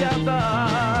yourself together,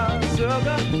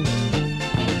 sugar,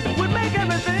 we'll make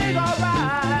everything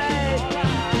alright.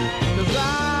 'Cause I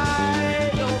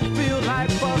don't feel like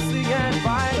fussing and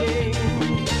fighting.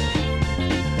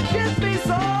 Kiss me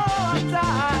so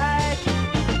tight.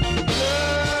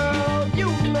 Girl, you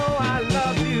know I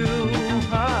love you,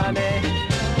 honey.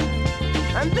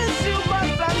 And this you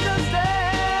must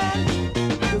understand.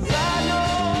 'Cause I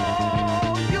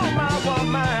know you're my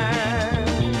woman.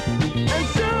 And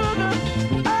sugar,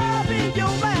 I'll be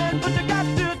your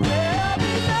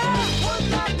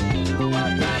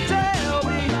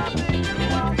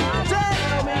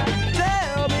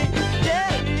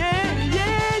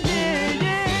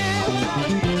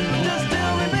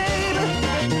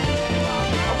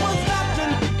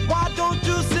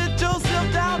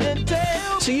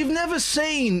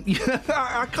seen...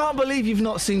 I can't believe you've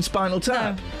not seen Spinal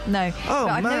Tap. No. Oh,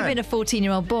 But I've never man. been a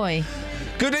 14-year-old boy.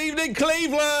 Good evening,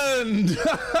 Cleveland!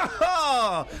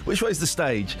 Which way's the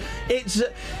stage? It's...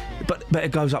 but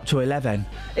it goes up to 11.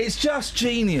 It's just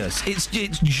genius. It's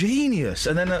genius.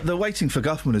 And then the Waiting for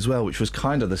Guffman as well, which was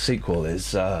kind of the sequel,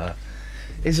 is a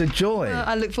joy.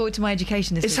 I look forward to my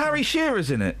education this It's weekend. Harry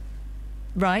Shearer's in it.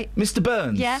 Right. Mr.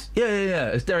 Burns. Yeah. Yeah.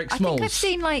 It's Derek Smalls. I think I've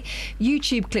seen, like,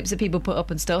 YouTube clips that people put up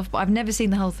and stuff, but I've never seen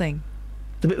the whole thing.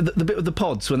 The bit with the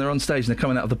pods, when they're on stage and they're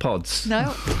coming out of the pods.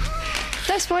 No.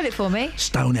 Don't spoil it for me.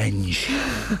 Stonehenge.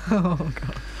 Oh,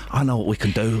 God. I know what we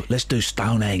can do. Let's do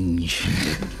Stonehenge.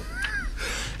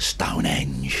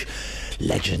 Stonehenge.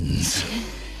 Legends.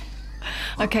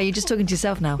 Okay, you're just talking to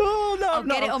yourself now. Oh, no, I'll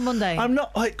get it on Monday. I'm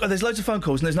not... there's loads of phone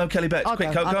calls and there's no Kelly Betts. I'll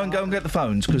Quick, go. go and get the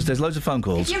phones, because there's loads of phone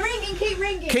calls. You're ringing, keep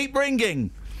ringing. Keep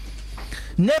ringing.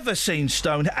 Never seen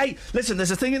Stone... Hey, listen,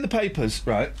 there's a thing in the papers,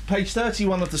 right? Page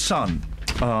 31 of The Sun.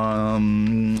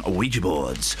 Ouija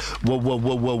boards.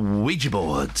 Ouija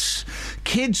boards.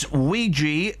 Kids'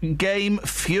 Ouija game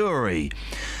fury.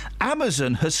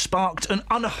 Amazon has sparked an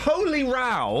unholy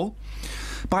row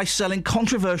by selling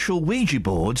controversial Ouija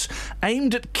boards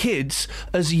aimed at kids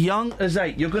as young as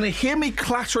 8. You're going to hear me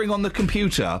clattering on the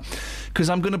computer because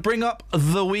I'm going to bring up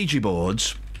the Ouija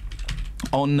boards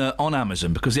on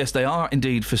Amazon, because yes, they are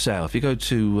indeed for sale. If you go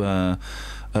to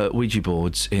Ouija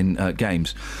boards in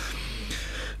games,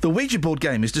 the Ouija board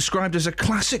game is described as a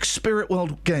classic spirit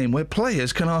world game where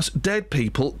players can ask dead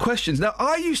people questions. Now,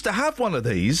 I used to have one of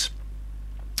these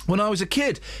when I was a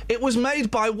kid. It was made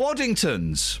by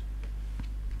Waddingtons.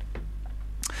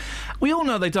 We all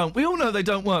know they don't. We all know they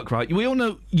don't work, right? We all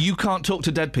know you can't talk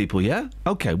to dead people, yeah?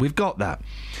 OK, we've got that.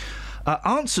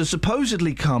 Answers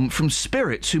supposedly come from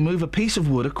spirits who move a piece of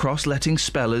wood across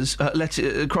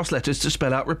across letters to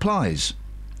spell out replies.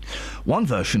 One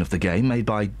version of the game, made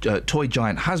by toy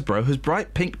giant Hasbro, has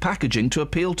bright pink packaging to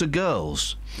appeal to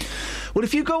girls. Well,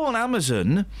 if you go on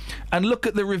Amazon and look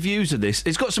at the reviews of this,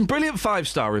 it's got some brilliant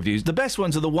 5-star reviews. The best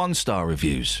ones are the 1-star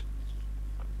reviews.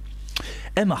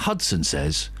 Emma Hudson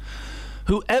says,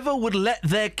 "Whoever would let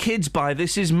their kids buy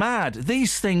this is mad.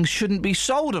 These things shouldn't be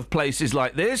sold of places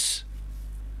like this."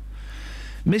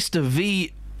 Mr.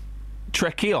 V.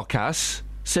 Trekiokas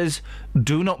says,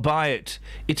 "Do not buy it.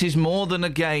 It is more than a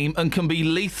game and can be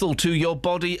lethal to your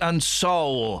body and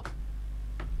soul."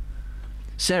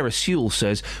 Sarah Sewell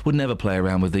says, "Would never play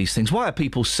around with these things. Why are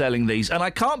people selling these? And I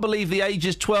can't believe the age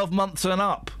is 12 months and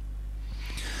up."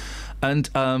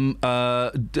 And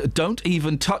don't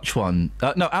even touch one.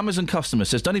 No, Amazon customer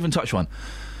says, "Don't even touch one."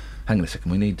 Hang on a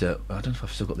second, we need... I don't know if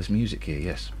I've still got this music here,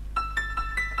 yes.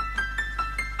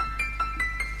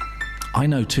 I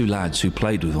know 2 lads who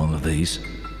played with one of these.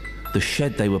 The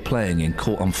shed they were playing in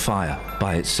caught on fire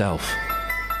by itself.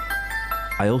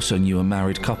 I also knew a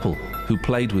married couple who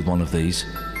played with one of these.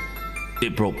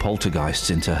 It brought poltergeists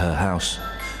into her house,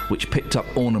 which picked up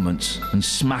ornaments and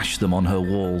smashed them on her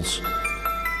walls.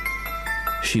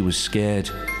 She was scared.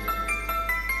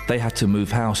 They had to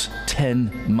move house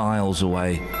 10 miles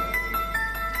away.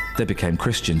 They became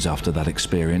Christians after that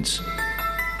experience.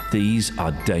 These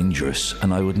are dangerous,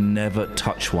 and I would never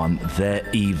touch one. They're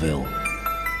evil.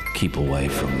 Keep away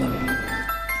from them.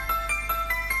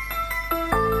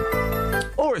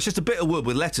 Or it's just a bit of wood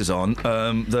with letters on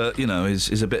that, you know,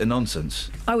 is a bit of nonsense.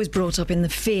 I was brought up in the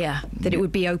fear that it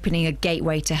would be opening a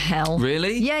gateway to hell.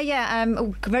 Really? Yeah.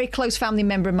 A very close family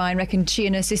member of mine reckoned she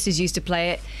and her sisters used to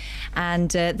play it, and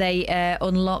they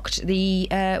unlocked the,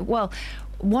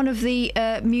 one of the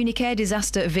Munich air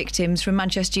disaster victims from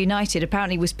Manchester United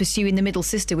apparently was pursuing the middle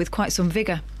sister with quite some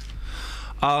vigour.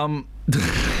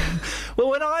 Well,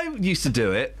 when I used to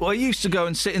do it, I used to go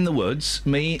and sit in the woods,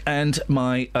 me and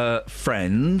my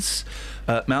friends,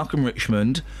 Malcolm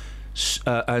Richmond,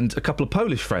 and a couple of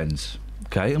Polish friends,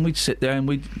 OK? And we'd sit there and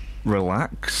we'd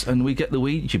relax and we'd get the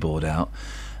Ouija board out.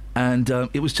 And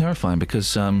it was terrifying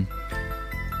because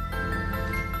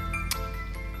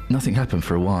nothing happened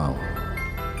for a while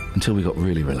until we got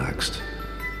really relaxed.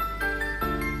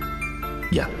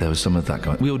 Yeah, there was some of that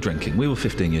going. We were drinking. We were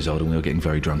 15 years old and we were getting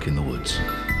very drunk in the woods.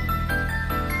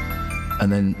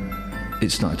 And then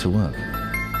it started to work.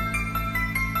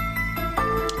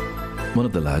 One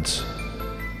of the lads,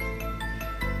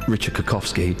 Richard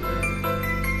Kokowski,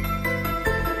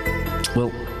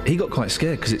 well, he got quite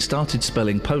scared because it started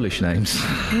spelling Polish names.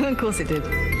 Of course it did.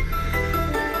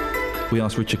 We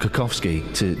asked Richard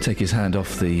Kokowski to take his hand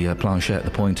off the planchette,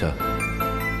 the pointer.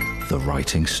 The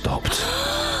writing stopped.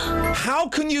 How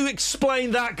can you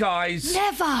explain that, guys?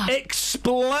 Never!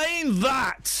 Explain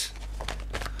that!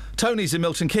 Tony's in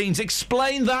Milton Keynes.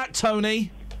 Explain that,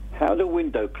 Tony. How do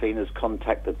window cleaners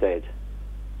contact the dead?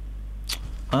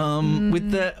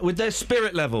 With their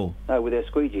spirit level. No, with their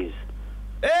squeegees.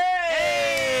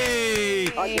 Hey!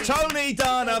 Tony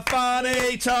done a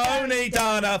funny, Tony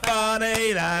done a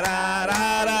funny, la da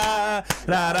da da,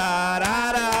 la da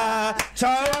da da.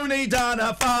 Tony done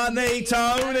a funny,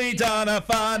 Tony done a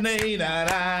funny, la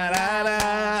da da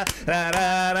da, la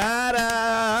da da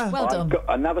da. Well done. I've got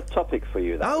another topic for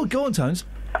you. Oh, go on, Tones.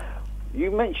 You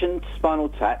mentioned Spinal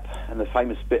Tap and the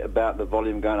famous bit about the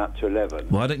volume going up to 11.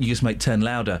 Why don't you just make 10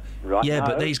 louder? Right, Yeah, no,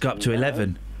 but these go up to no.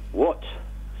 11. What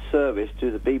service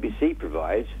do the BBC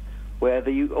provide where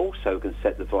you also can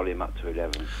set the volume up to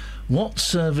 11? What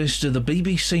service do the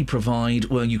BBC provide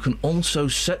where you can also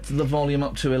set the volume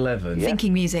up to 11?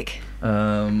 Thinking music.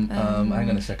 Hang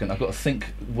on a second. I've got to think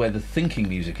where the thinking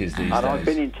music is these days. And I've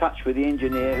been in touch with the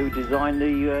engineer who designed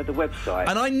the website.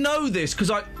 And I know this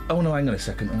because I... Oh, no, hang on a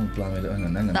second. Oh, blimey, hang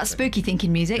on a That's second. spooky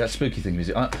thinking music. That's spooky thinking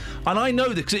music. And I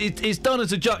know this because it's done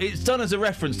as it's done as a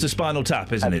reference to Spinal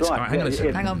Tap, isn't That's it? right, All right, hang on a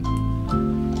second. Hang on.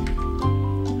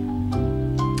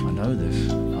 I know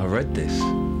this. I read this.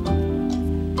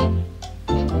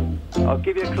 I'll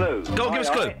give you a clue. Go on, give us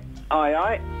a clue. Aye,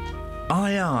 aye.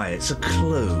 Aye, aye, it's a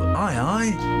clue. Aye,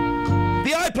 aye.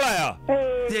 The iPlayer!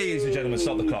 Ladies and gentlemen,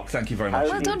 stop the clock. Thank you very much.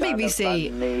 Well done,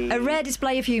 BBC. A rare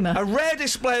display of humour. A rare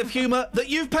display of humour that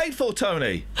you've paid for,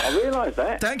 Tony. I realise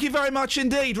that. Thank you very much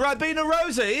indeed. Ribena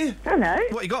Rosie. Hello.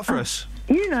 What you got for us?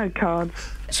 Uno cards.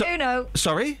 Uno.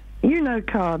 Sorry? Uno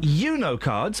cards. You know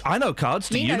cards. I know cards.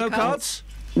 Do you know cards?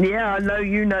 Yeah, I know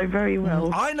you know very well.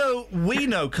 I know we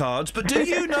know cards, but do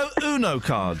you know Uno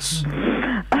cards?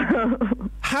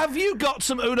 Have you got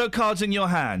some Uno cards in your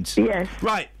hand? Yes.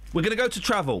 Right. We're going to go to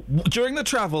travel. During the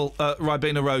travel,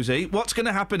 Ribena Rosie, what's going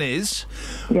to happen is...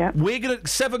 Yeah. We're going to...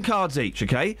 7 cards each,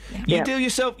 OK? You Yep. deal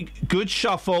yourself... Good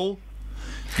shuffle.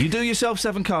 You do yourself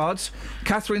 7 cards.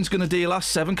 Catherine's going to deal us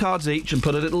 7 cards each and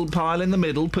put a little pile in the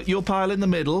middle. Put your pile in the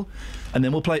middle. And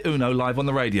then we'll play Uno live on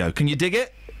the radio. Can you dig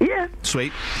it? Yeah.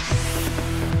 Sweet.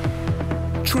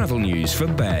 Travel news for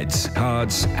beds,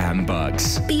 cards, and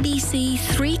bugs. BBC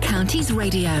Three Counties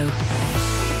Radio.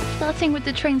 Starting with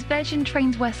the trains, Virgin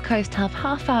Trains West Coast have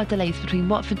half-hour delays between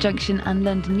Watford Junction and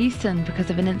London Euston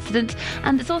because of an incident,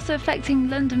 and it's also affecting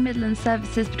London Midland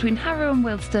services between Harrow and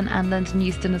Wealdstone and London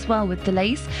Euston as well with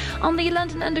delays. On the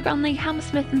London Underground, the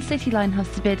Hammersmith and City Line have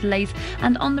severe delays,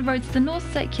 and on the roads, the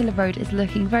North Circular Road is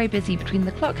looking very busy between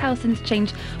the Clockhouse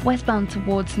Interchange westbound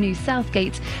towards New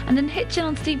Southgate, and in Hitchin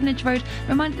on Stevenage Road,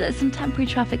 reminded that there's some temporary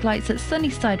traffic lights at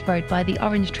Sunnyside Road by the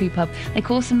Orange Tree Pub. They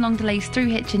caused some long delays through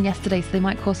Hitchin yesterday, so they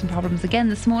might cause some problems again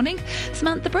this morning.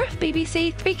 Samantha Bruff,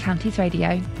 BBC Three Counties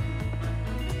Radio.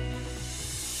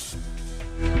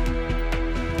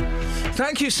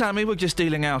 Thank you, Sammy. We're just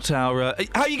dealing out our...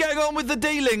 how are you getting on with the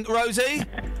dealing, Rosie?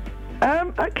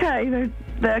 Okay,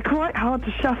 they're quite hard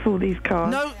to shuffle, these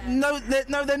cards. No,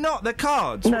 they're not. They're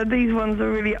cards. No, these ones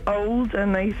are really old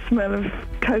and they smell of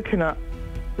coconut.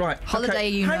 Right. Holiday, okay.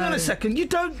 you Hang on know. a second. You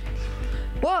don't...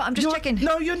 What? I'm just checking.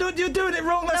 No, you're not. You're doing it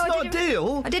wrong. That's No, not a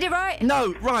deal. I did it right.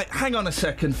 No, right. Hang on a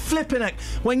second. Flipping heck.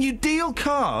 When you deal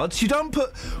cards, you don't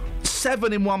put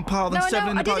 7 in one pile, then No, 7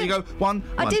 in I the pile. You go didn't. 1,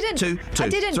 I 1, didn't. 2, I 2,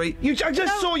 didn't. 3. I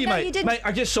just saw you, No, mate. you didn't. Mate,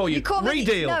 I just saw you. caught me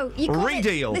Redeal. you caught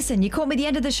Redeal. Me, listen, you caught me at the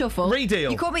end of the shuffle.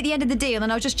 Redeal. You caught me at the end of the deal,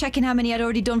 and I was just checking how many I'd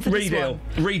already done for this Redeal.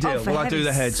 one. Redeal. Oh, for Well, I do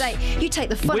the heaven's heads. sake. You take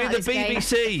the fun We're out the of this game.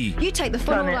 BBC. You take the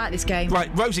fun all out of this game.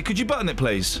 Right, Rosie, could you button it,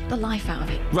 please? The life out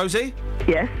of it. Rosie?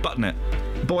 Yes. Button it.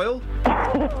 Boyle?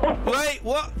 Wait,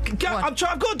 what? I've got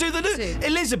to do the news.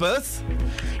 Elizabeth?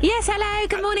 Yes, hello.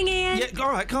 Good morning, Ian. Yeah, all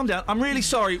right, calm down. I'm really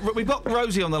sorry. We've got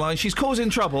Rosie on the line. She's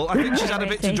causing trouble. I think she's had a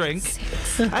bit to drink.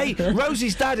 Hey,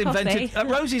 Rosie's dad invented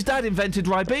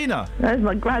Ribena. That's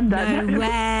my granddad. No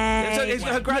way. It's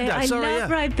her granddad. Yeah, Sorry, I love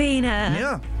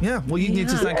Ribena. Yeah. Well, you need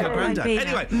to thank her granddad.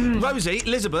 Ribena. Anyway, Rosie,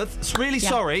 Elizabeth, really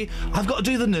sorry. I've got to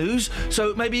do the news,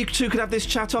 so maybe you two could have this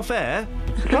chat off air.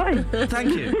 Fine.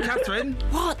 Thank you, Catherine.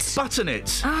 What? Button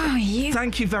it. Oh, you.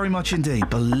 Thank you very much indeed.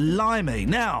 Blimey.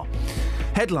 Now.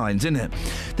 Headlines, innit?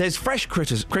 There's fresh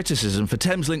criticism for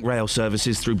Thameslink rail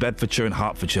services through Bedfordshire and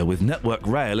Hertfordshire, with Network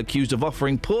Rail accused of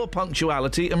offering poor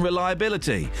punctuality and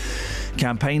reliability.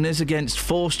 Campaigners against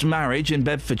forced marriage in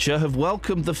Bedfordshire have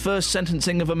welcomed the first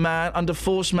sentencing of a man under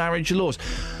forced marriage laws.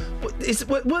 Is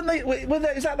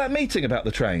that meeting about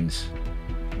the trains?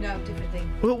 No, different thing.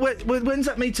 Well, when's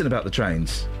that meeting about the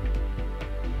trains?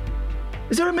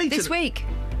 Is there a meeting? This week.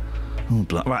 Oh,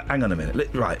 right, hang on a minute.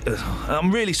 Right,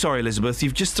 I'm really sorry, Elizabeth.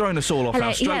 You've just thrown us all off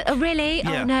our stroke. Yeah, oh, really?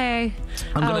 Yeah.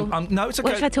 Oh, no. No, it's okay.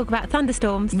 What should I talk about?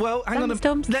 Thunderstorms? Well, hang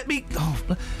Thunderstorms? on.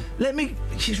 Let me.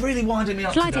 She's really winding me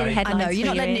up Shall I do today. the headlines? I know, you're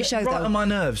not letting it show, right though. on my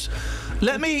nerves.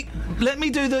 Let me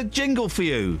do the jingle for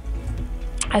you.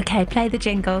 OK, play the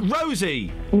jingle.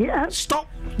 Rosie! Yeah?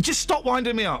 Just stop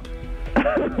winding me up.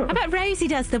 How about Rosie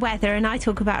does the weather and I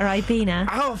talk about Ribena?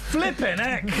 Oh, flippin'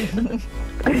 heck!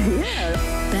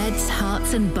 Beds,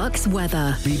 hearts and bucks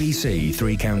weather. BBC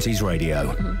Three Counties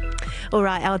Radio. All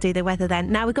right, I'll do the weather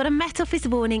then. Now, we've got a Met Office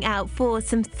warning out for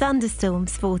some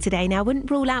thunderstorms for today. Now, I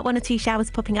wouldn't rule out 1 or 2 showers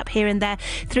popping up here and there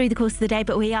through the course of the day,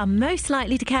 but we are most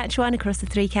likely to catch one across the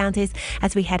 3 counties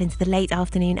as we head into the late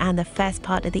afternoon and the first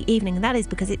part of the evening. And that is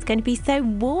because it's going to be so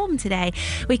warm today.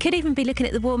 We could even be looking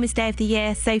at the warmest day of the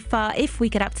year so far if we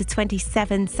get up to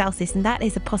 27 Celsius, and that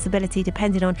is a possibility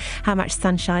depending on how much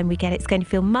sunshine we get. It's going to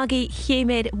feel muggy,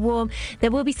 humid, warm.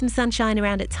 There will be some sunshine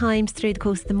around at times through the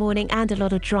course of the morning and a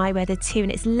lot of dry weather too,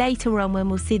 and it's later on when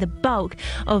we'll see the bulk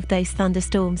of those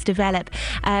thunderstorms develop.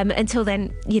 Until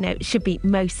then, it should be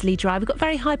mostly dry. We've got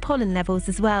very high pollen levels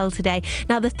as well today.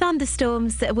 Now, the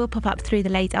thunderstorms will pop up through the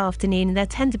late afternoon, and they'll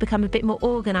tend to become a bit more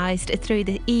organised through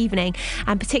the evening,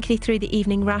 and particularly through the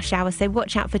evening rush hour. So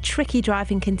watch out for tricky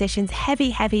driving conditions,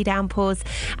 heavy downpours,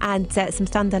 and some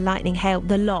thunder, lightning, hail,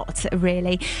 the lot,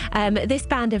 really. This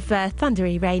band of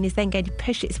thundery rain is then going to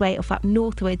push its way up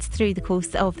northwards through the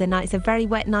course of the night. It's a very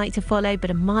wet night to follow, but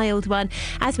a mild one.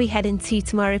 As we head into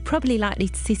tomorrow, probably likely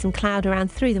to see some cloud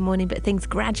around through the morning, but things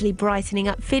gradually brightening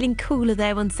up. Feeling cooler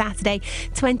though on Saturday,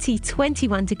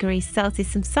 21 degrees Celsius.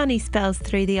 Some sunny spells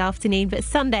through the afternoon, but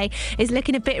Sunday is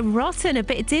looking a bit rotten, a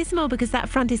bit dismal, because that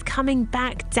front is coming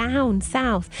back down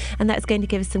south, and that's going to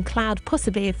give us some cloud,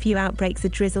 possibly a few outbreaks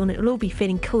of drizzle, and it will all be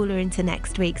feeling cooler into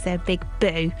next week. So a big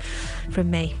boo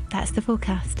from me. That's the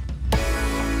forecast.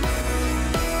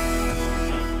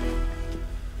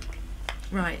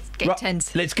 Right, get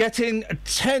tense. Let's get in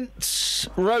tense,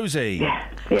 Rosie. Yeah.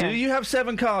 Do you have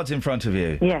 7 cards in front of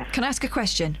you? Yeah. Can I ask a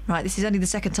question? Right, this is only the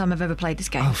second time I've ever played this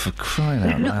game. Oh, for crying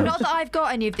out loud. Not that I've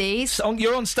got any of these.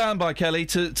 You're on standby, Kelly,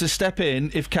 to step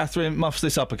in if Catherine muffs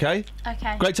this up, OK?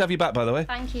 OK. Great to have you back, by the way.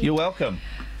 Thank you. You're welcome.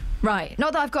 Right,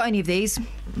 not that I've got any of these,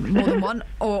 more than one,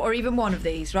 or even one of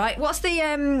these, right? What's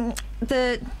the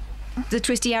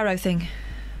twisty arrow thing?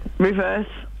 Reverse.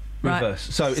 Right. Reverse.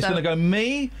 So it's going to go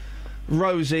me,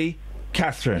 Rosie,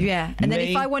 Catherine. Yeah, and then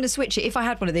Me- if I want to switch it, if I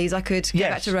had one of these, I could go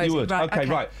back to Rosie. you would. Right, Okay,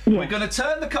 right. We're going to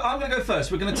turn the card. I'm going to go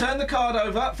first. We're going to turn the card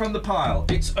over from the pile.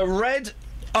 It's a red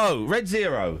red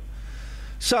 0.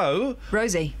 So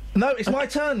Rosie. No, it's my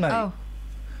turn, mate. Oh.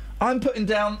 I'm putting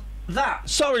down that.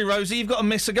 Sorry, Rosie, you've got to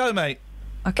miss a go, mate.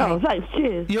 Okay. Oh, thanks.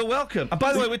 Cheers. You're welcome. And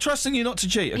by the way, we're trusting you not to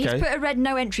cheat, okay? He's put a red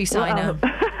no entry sign up,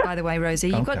 by the way, Rosie.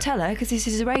 You've got to tell her, because this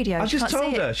is a radio. I She just can't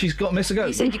told see her. it. She's got to miss a go.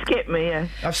 You said you skipped me, yeah.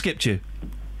 I've skipped you.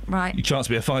 Right. You chance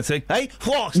to be a fine thing. Hey,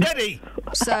 steady!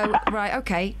 So, right,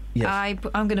 okay. Yes.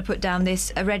 I'm going to put down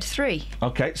a red 3.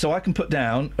 Okay, so I can put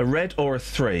down a red or a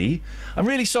 3. I'm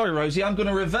really sorry, Rosie. I'm going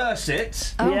to reverse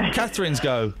it. Oh. Yeah. Catherine's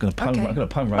go. I'm going to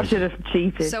pun Rosie. I should have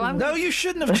cheated. So I'm No, you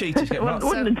shouldn't have cheated. Get right.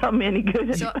 Wouldn't have done me any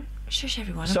good. So, shush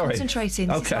everyone, I'm Sorry. concentrating.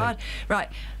 This is Okay. hard. Right,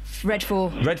 red 4.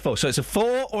 Red 4. So it's a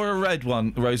 4 or a red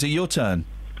one, Rosie. Your turn.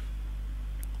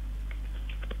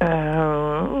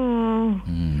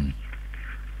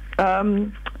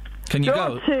 Can you draw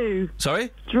go? 2. Sorry?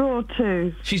 Draw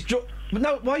 2. She's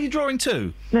No, why are you drawing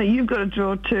 2? No, you've got to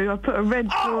draw 2. I put a red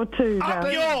draw 2 down.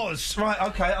 Up yours! Right,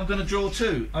 OK, I'm going to draw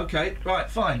 2. OK,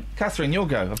 right, fine. Catherine, your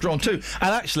go. I've drawn 2. And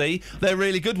actually, they're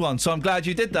really good ones, so I'm glad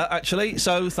you did that, actually,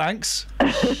 so thanks.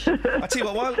 I tell you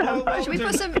what, while Should we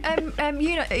put some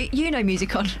Uno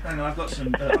music on? Hang on, I've got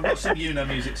some Uno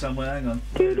music somewhere, hang on.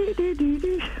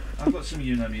 I've got some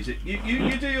Uno music.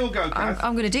 You do your go, Kath.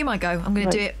 I'm going to do my go. I'm going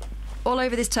to do it all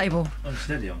over this table. Oh,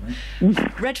 steady on me.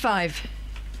 Red 5.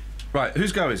 Right,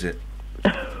 whose go is it?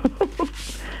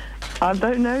 I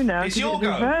don't know now. It's 'cause your it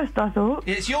go. reversed, I thought.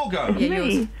 It's your go. Yeah,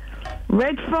 Me? yours.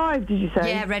 Red 5, did you say?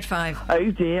 Yeah, red 5.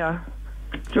 Oh dear.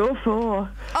 Draw 4.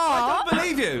 I don't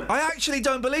believe you. I actually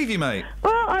don't believe you, mate.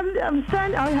 Well, I'm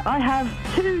saying I have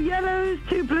 2 yellows,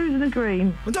 2 blues and a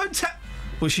green. Well, don't tell...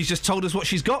 Well, she's just told us what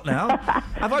she's got now.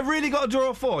 Have I really got to draw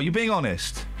a 4? You being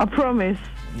honest? I promise.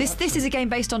 This is a game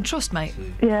based on trust, mate.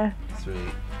 Yeah. 3,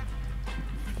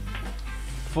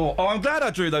 4. Oh, I'm glad I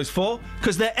drew those 4,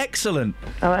 because they're excellent.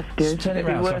 Oh, that's good. Just turn it It'll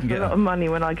be round so I worth can get a lot her. of money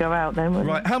when I go out then. won't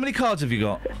Right, how many cards have you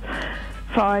got? it?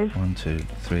 5. 1, 2,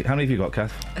 3. How many have you got,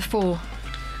 Kath? 4.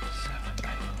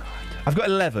 I've got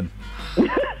 11.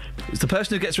 It's the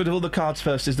person who gets rid of all the cards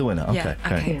first is the winner. Yeah,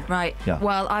 okay. Right. Yeah.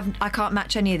 Well, I can't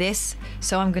match any of this,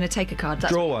 so I'm going to take a card.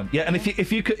 That's Draw one. Yeah, and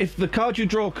if the card you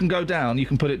draw can go down, you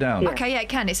can put it down. Okay, yeah, it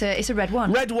can. It's a red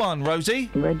 1. Red 1, Rosie.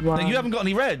 Red 1. No, you haven't got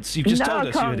any reds. You've just no, told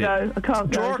us I can't you go. did. I can't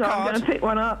Draw go. a So I'm card. going to pick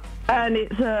one up, and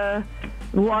it's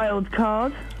Wild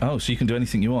card. Oh, so you can do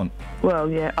anything you want. Well,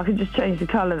 yeah, I can just change the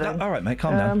colour then. All right, mate,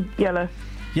 calm down. Yellow.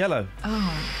 Yellow.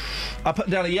 Oh. I'll put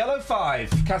down a yellow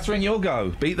 5. Catherine, you'll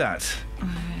go. Beat that.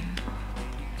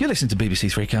 You're listening to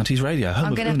BBC Three Counties Radio,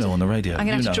 home of Uno on the radio. I'm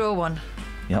going to have to draw one.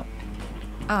 Yep.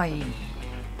 Aye.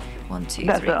 1, 2,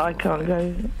 That's 3, it, I 4, can't 5.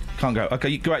 go. Can't go.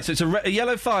 Okay, great. So it's a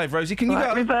yellow 5, Rosie. Can you Right,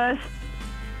 go? reverse.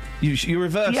 You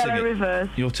reversing Yellow it. reverse.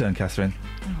 Your turn, Catherine.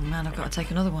 Oh, man, I've got to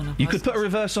take another one. You could put a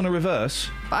reverse on a reverse.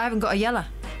 But I haven't got a yellow.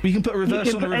 You can put a reverse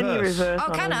You can on a put any reverse. reverse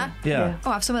Oh, on can it. I? Yeah.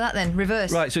 Oh, have some of that then.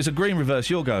 Reverse. Right, so it's a green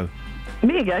reverse. You'll go.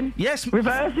 Me again? Yes.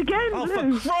 Reverse again? Oh,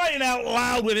 Blue. for crying out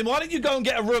loud with him. Why don't you go and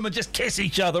get a room and just kiss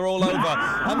each other all over?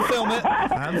 And film it.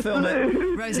 And film it.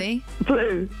 Blue. Rosie.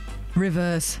 Blue.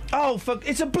 Reverse. Oh, fuck.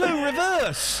 It's a blue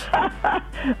reverse.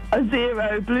 A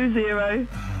 0. Blue 0.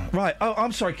 Right. Oh,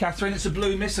 I'm sorry, Catherine. It's a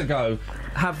blue miss ago.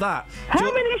 Have that.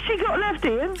 How many has she got left,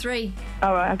 Ian? 3.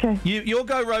 All right, okay. You'll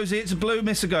go, Rosie. It's a blue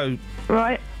miss ago.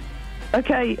 Right.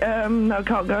 Okay, no, I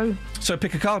can't go. So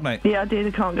pick a card, mate. Yeah, I did.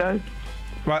 I can't go.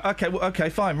 Right, okay, okay,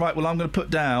 fine. Right, well, I'm going to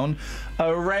put down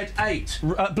a red 8.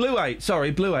 Blue 8, sorry,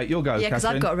 blue 8. You'll go, Yeah, because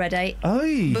Catherine. I've got a red 8.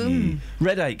 Oi. Boom.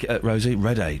 Red 8, Rosie,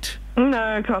 red 8.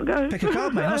 No, I can't go. Pick a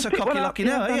card, mate. Not so Pick cocky one up, lucky yeah,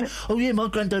 now, I've are done you? it. Oh, yeah, my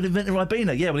granddad invented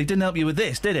Ribena. Yeah, well, he didn't help you with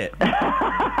this, did it?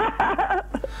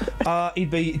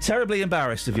 He'd be terribly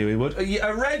embarrassed of you, he would.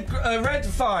 A red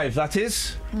 5, that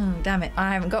is. Damn it,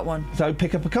 I haven't got one. So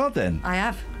pick up a card then. I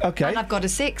have. Okay. And I've got a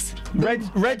 6.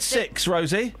 Red 6,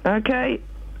 Rosie. Okay.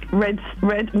 Red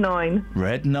 9.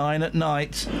 Red 9 at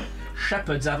night.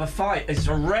 Shepherds have a fight. It's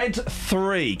a red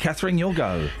 3. Catherine, you'll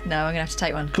go. No, I'm going to have to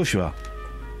take one. Of course you are.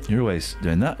 You're always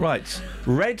doing that. Right.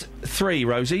 Red 3,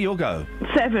 Rosie, you'll go.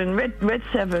 7. Red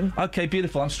 7. Okay,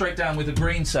 beautiful. I'm straight down with a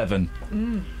green 7.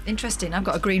 Interesting. I've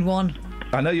got a green 1.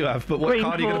 I know you have, but what Green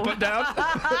card are you going to 4. put down?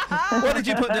 What did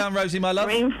you put down, Rosie, my love?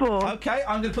 Green 4. Okay,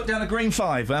 I'm going to put down a green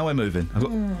 5. Now we're moving. I've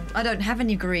got... I don't have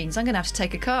any greens. I'm going to have to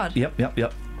take a card. Yep.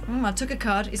 I took a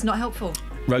card. It's not helpful.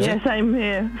 Rosie? Yeah, same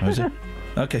here. Rosie?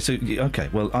 Okay,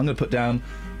 well, I'm going to put down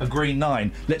a green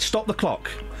 9. Let's stop the clock.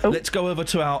 Oh. Let's go over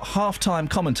to our half-time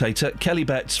commentator, Kelly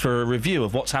Betts, for a review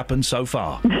of what's happened so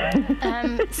far.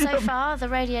 So far, the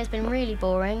radio's been really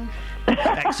boring.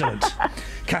 Excellent.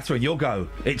 Catherine, you'll go.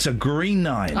 It's a green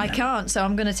 9. I can't, so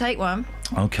I'm going to take one.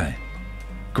 Okay.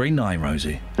 Green 9,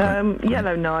 Rosie.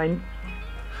 Yellow 9.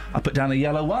 I put down a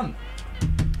yellow 1.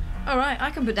 All right, I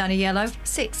can put down a yellow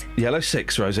 6. Yellow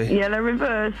 6, Rosie. Yellow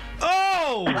reverse.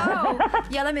 Oh! Oh,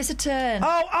 yellow miss a turn.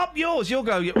 Oh, up yours. You'll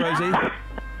go, Rosie.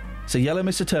 So yellow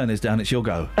Mr. Turner's down. It's your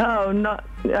go. Oh, not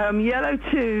yellow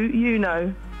 2, you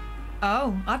know.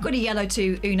 Oh, I've got a yellow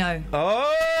 2, Uno.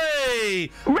 Oi!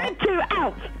 Red 2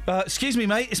 out. Excuse me,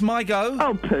 mate. It's my go.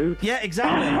 Oh, poo. Yeah,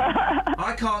 exactly.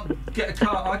 I can't get a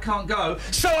card. I can't go.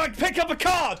 So I pick up a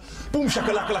card. Boom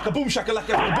shakalaka laka. Boom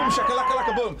shakalaka laka. Boom shakalaka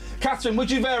laka. Boom. Catherine, would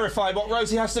you verify what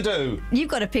Rosie has to do? You've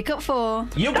got to pick up 4.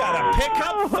 You gotta pick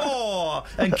up 4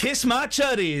 and kiss my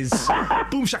chuddies.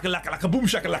 Boom shakalaka laka. Boom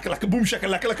shakalaka laka. Boom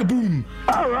shakalaka laka. Boom.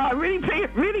 Oh, I'm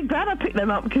really glad I picked them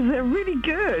up because they're really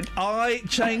good. I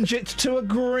change it to a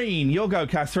green. You'll go,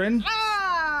 Catherine.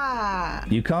 Ah!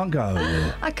 You can't go.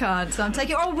 I can't, so I'm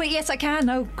taking... Oh, wait, yes, I can.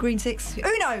 No, green 6.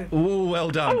 Uno! Oh, well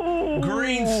done. Ooh.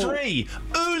 Green 3.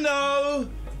 Uno!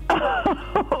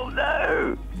 Oh,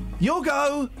 no. You'll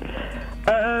go.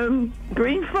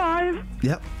 Green 5.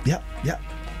 Yep.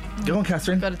 Go on,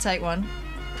 Catherine. Got to take one.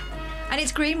 And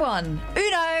it's green 1.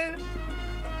 Uno!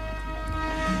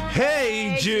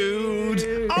 Hey,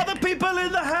 Jude. Other people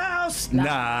in the house?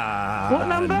 Nah. What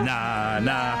number?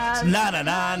 Nah. A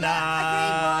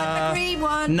green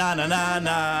one.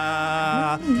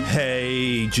 Nah.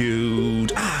 Hey,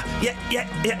 Jude.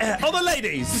 Yeah. All the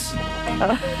ladies.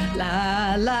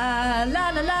 La, la, la, la,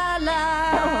 la,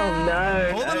 la. Oh,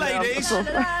 no. All the ladies. La,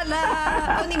 la,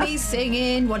 la. Only me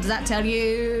singing. What does that tell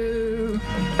you?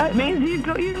 That means you've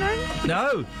got you know.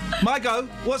 No. My go.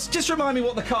 Just remind me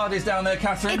what the card is down there,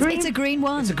 Catherine. It's a green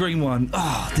 1. It's a green 1.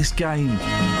 Oh, this game.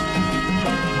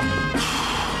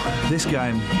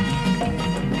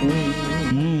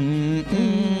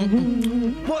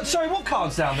 What? Sorry, what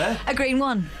card's down there? A green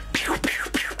 1.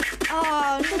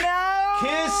 Oh, no!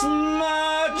 Kiss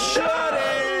my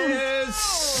chutties.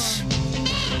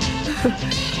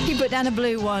 You put down a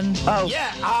blue 1. Oh.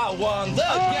 Yeah, I won the game.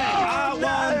 I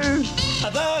won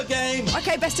the game.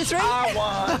 Okay, best of 3. I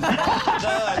won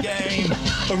the game.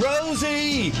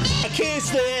 Rosie, kiss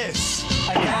this.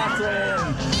 And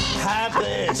Catherine, have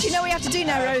this. Do you know what you have to do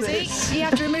now, Have Rosie? this. You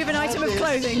have to remove an item of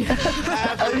clothing.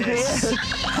 Have this.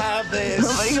 Have this.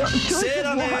 Oh, my God. Sit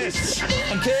on this.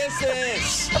 And kiss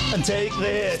this. And take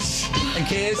this. And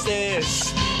kiss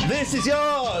this. This is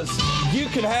yours. You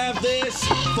can have this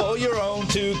for your own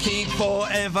to keep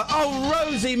forever. Oh,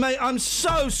 Rosie, mate, I'm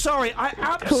so sorry. I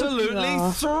absolutely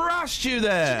thrashed you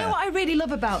there. Do you know what I really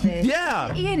love about this?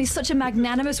 Yeah. Iain is such a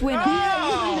magnanimous winner.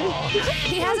 Oh.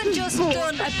 He hasn't just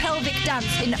done a pelvic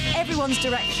dance in everyone's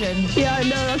direction. Yeah, I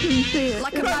know, I can see it.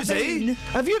 Like a Rosie, baboon.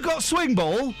 have you got swing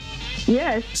ball?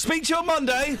 Yes. Speak to you on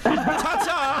Monday.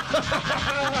 Ta-ta.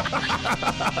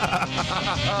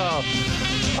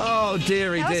 Oh,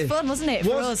 dearie That was dear. fun, wasn't it,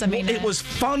 for us? I mean, it was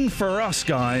fun for us,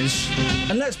 guys.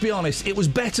 And let's be honest, it was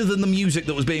better than the music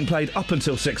that was being played up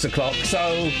until 6 o'clock,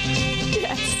 so...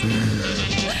 Yes.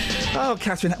 Oh,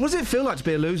 Catherine, what does it feel like to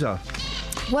be a loser?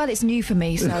 Well, it's new for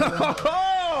me, so...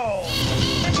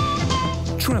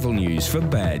 Travel news for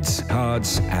beds,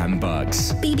 cards, and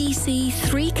bugs. BBC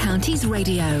Three Counties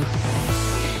Radio.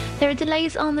 There are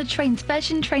delays on the trains.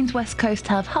 Virgin Trains West Coast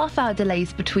have half-hour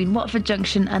delays between Watford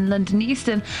Junction and London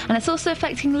Euston, and it's also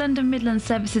affecting London Midland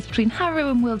services between Harrow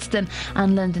and Willesden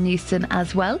and London Euston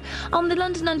as well. On the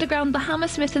London Underground, the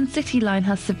Hammersmith and City line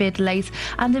has severe delays,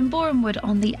 and in Borehamwood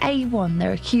on the A1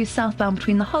 there are queues southbound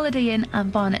between the Holiday Inn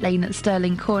and Barnet Lane at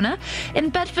Stirling Corner. In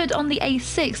Bedford on the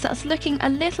A6, that's looking a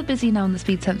little busy now on the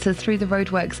speed sensors through the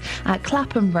roadworks at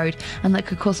Clapham Road, and that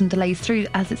could cause some delays through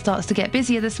as it starts to get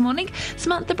busier this morning.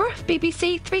 Samantha Bruff,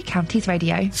 BBC Three Counties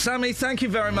Radio. Sammy, thank you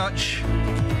very much.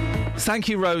 Thank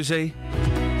you, Rosie.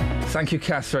 Thank you,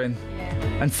 Catherine.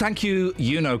 And thank you,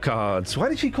 Cards. Why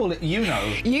did she call it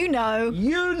Uno? You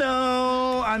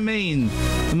know. I mean,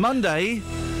 Monday,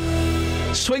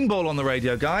 swing ball on the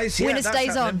radio, guys. Yeah, Winner that's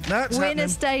stays on. happening. That's Winner happening.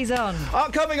 stays on.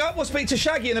 Coming up, we'll speak to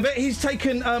Shaggy in a bit. He's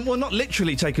taken, well, not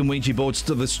literally taken Ouija boards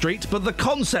to the street, but the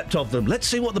concept of them. Let's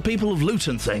see what the people of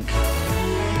Luton think.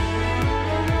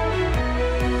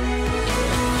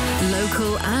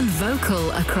 Local and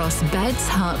vocal across beds,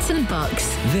 hearts and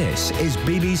bucks. This is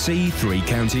BBC Three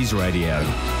Counties Radio.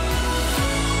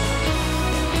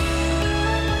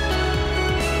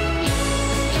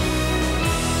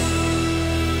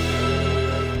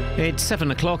 It's 7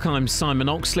 o'clock. I'm Simon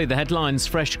Oxley. The headlines: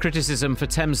 fresh criticism for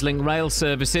Thameslink rail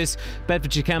services.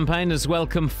 Bedfordshire campaigners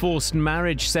welcome forced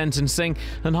marriage sentencing,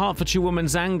 and Hertfordshire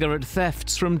woman's anger at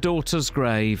thefts from daughter's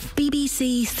grave.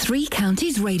 BBC Three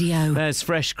Counties Radio. There's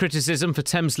fresh criticism for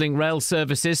Thameslink rail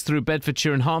services through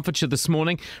Bedfordshire and Hertfordshire this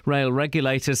morning. Rail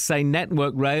regulators say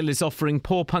Network Rail is offering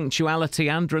poor punctuality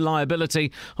and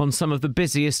reliability on some of the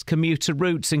busiest commuter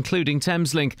routes, including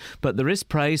Thameslink. But there is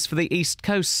praise for the East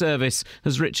Coast service,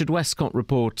 as Richard Westcott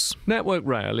reports. Network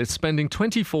Rail is spending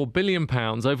 £24 billion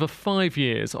over 5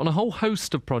 years on a whole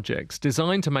host of projects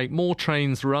designed to make more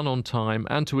trains run on time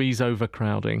and to ease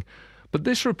overcrowding. But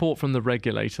this report from the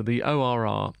regulator, the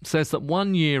ORR, says that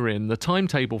 1 year in, the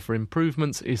timetable for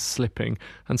improvements is slipping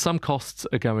and some costs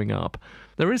are going up.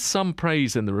 There is some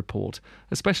praise in the report,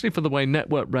 especially for the way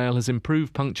Network Rail has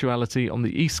improved punctuality on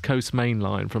the East Coast Main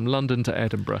Line from London to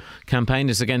Edinburgh.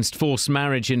 Campaigners against forced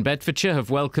marriage in Bedfordshire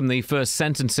have welcomed the first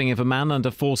sentencing of a man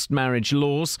under forced marriage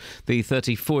laws. The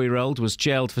 34-year-old was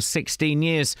jailed for 16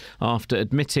 years after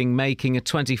admitting making a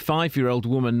 25-year-old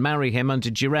woman marry him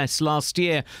under duress last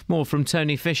year. More from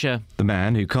Tony Fisher. The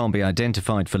man, who can't be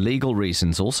identified for legal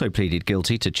reasons, also pleaded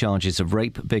guilty to charges of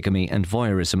rape, bigamy and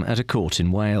voyeurism at a court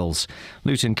in Wales.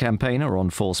 Luton campaigner on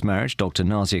forced marriage, Dr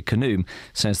Nazia Kanoum,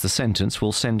 says the sentence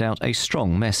will send out a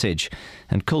strong message.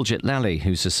 And Kuljit Lally,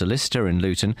 who's a solicitor in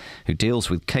Luton who deals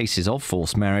with cases of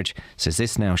forced marriage, says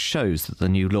this now shows that the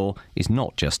new law is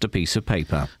not just a piece of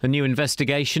paper. A new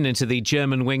investigation into the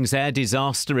Germanwings air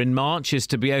disaster in March is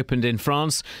to be opened in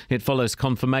France. It follows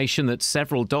confirmation that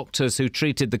several doctors who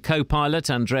treated the co-pilot,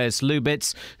 Andreas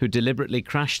Lubitz, who deliberately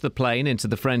crashed the plane into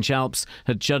the French Alps,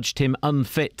 had judged him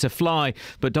unfit to fly.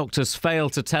 But doctors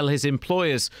failed to tell his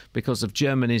employers because of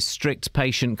Germany's strict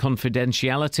patient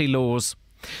confidentiality laws.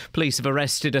 Police have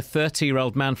arrested a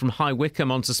 30-year-old man from High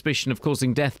Wycombe on suspicion of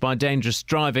causing death by dangerous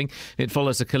driving. It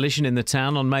follows a collision in the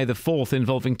town on May the 4th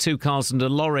involving 2 cars and a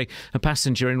lorry. A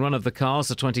passenger in one of the cars,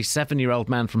 a 27-year-old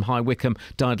man from High Wycombe,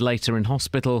 died later in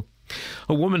hospital.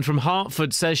 A woman from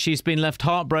Hertford says she's been left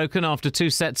heartbroken after 2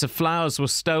 sets of flowers were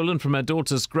stolen from her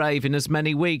daughter's grave in as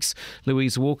many weeks.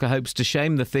 Louise Walker hopes to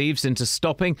shame the thieves into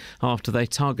stopping after they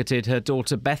targeted her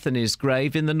daughter Bethany's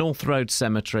grave in the North Road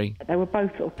Cemetery. They were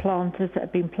both sort of planters that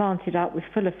had been planted up with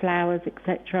full of flowers,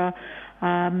 etc.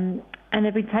 And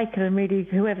they've been taken, and really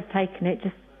whoever's taken it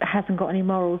just hasn't got any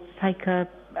morals to take a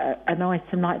an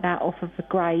item like that off of the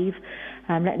grave,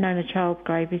 let alone a child's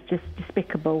grave, is just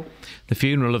despicable. The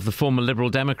funeral of the former Liberal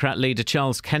Democrat leader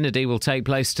Charles Kennedy will take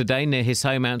place today near his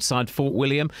home outside Fort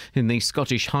William in the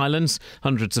Scottish Highlands.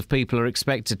 Hundreds of people are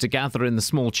expected to gather in the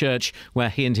small church where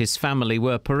he and his family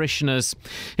were parishioners.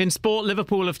 In sport,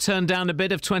 Liverpool have turned down a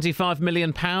bid of £25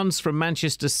 million from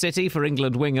Manchester City for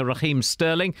England winger Raheem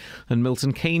Sterling, and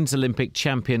Milton Keynes Olympic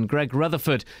champion Greg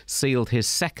Rutherford sealed his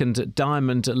second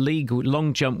Diamond League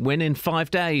long jump win in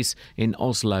 5 days in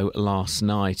Oslo last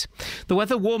night. The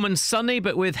weather warm and sunny,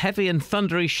 but with heavy and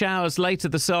thundery showers later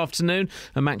this afternoon.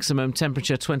 A maximum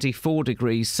temperature 24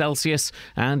 degrees Celsius.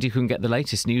 And you can get the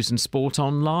latest news and sport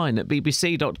online at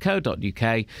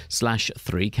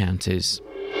bbc.co.uk/3 counties.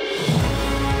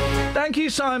 Thank you,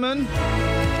 Simon.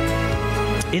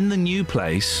 In the new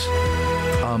place,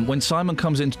 when Simon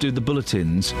comes in to do the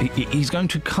bulletins, he's going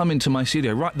to come into my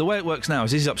studio. Right, the way it works now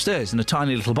is he's upstairs in a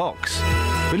tiny little box.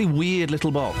 Really weird little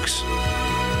box.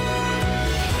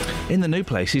 In the new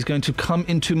place, he's going to come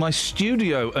into my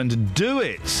studio and do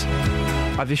it.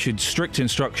 I've issued strict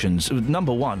instructions.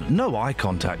 Number 1, no eye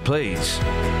contact, please.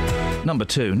 Number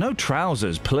 2, no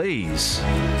trousers, please.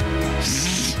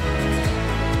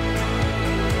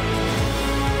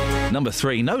 Number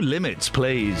 3, no limits,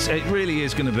 please. It really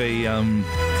is going to be,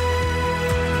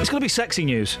 it's going to be sexy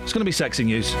news. It's going to be sexy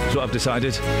news, is what I've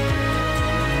decided.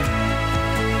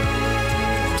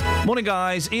 Morning,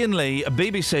 guys. Iain Lee,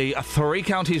 BBC 3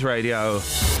 Counties Radio.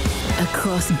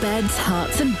 Across beds,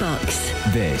 hearts and bucks.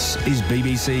 This is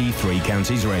BBC 3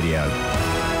 Counties Radio.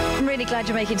 I'm really glad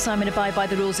you're making Simon abide by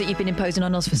the rules that you've been imposing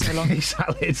on us for so long.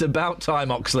 Exactly. It's about time,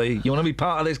 Oxley. You want to be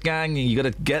part of this gang, you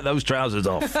got to get those trousers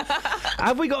off.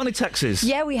 Have we got any texts?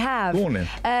 Yeah, we have. Go on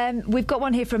then. We've got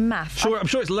one here from Math. I'm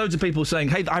sure it's loads of people saying,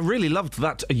 hey, I really loved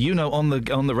that,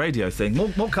 on the radio thing.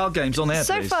 More card games on air,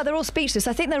 So please. far, they're all speechless.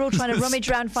 I think they're all trying to rummage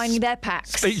around finding their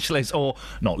packs. Speechless or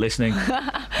not listening.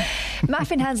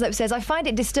 Matt in Hanslope says, I find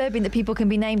it disturbing that people can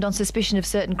be named on suspicion of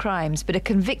certain crimes, but a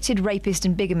convicted rapist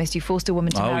and bigamist who forced a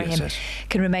woman to marry him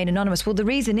can remain anonymous. Well, the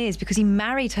reason is because he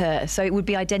married her, so it would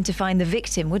be identifying the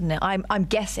victim, wouldn't it? I'm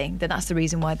guessing that that's the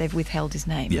reason why they've withheld his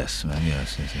name. Yes.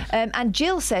 And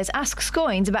Jill says, ask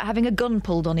Scoins about having a gun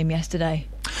pulled on him yesterday.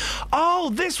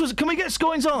 Oh, can we get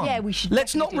Scoins on? Yeah, we should.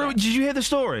 Let's not ruin. Did you hear the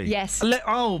story? Yes.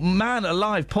 Oh, man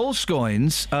alive. Paul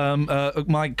Scoins,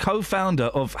 my co-founder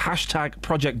of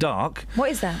 #Project Dark.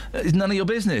 What is that? It's none of your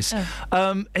business.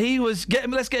 Oh. Let's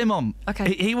get him on.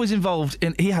 Okay. He was involved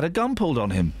he had a gun pulled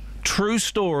on him. True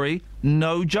story,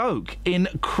 no joke.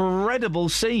 Incredible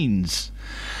scenes.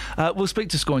 We'll speak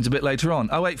to Scoins a bit later on.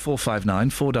 08459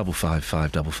 455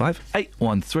 555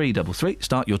 81333.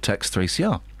 Start your text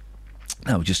 3CR.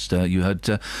 Now, you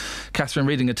heard Catherine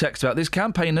reading a text about this.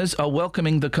 Campaigners are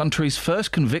welcoming the country's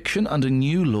first conviction under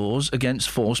new laws against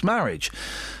forced marriage.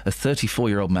 A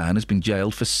 34-year-old man has been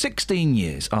jailed for 16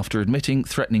 years after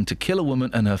threatening to kill a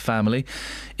woman and her family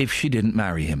if she didn't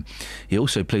marry him. He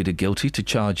also pleaded guilty to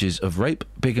charges of rape,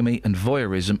 bigamy and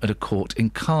voyeurism at a court in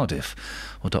Cardiff.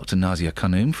 Well, Dr. Nazia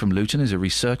Khanum from Luton is a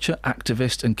researcher,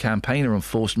 activist and campaigner on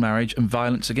forced marriage and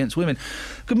violence against women.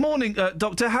 Good morning,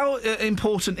 Doctor. How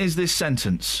important is this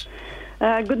sentence?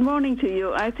 Good morning to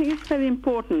you. I think it's very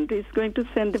important. It's going to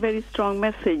send a very strong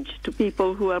message to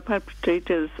people who are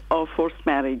perpetrators of forced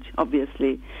marriage,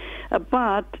 obviously.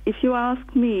 But if you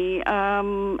ask me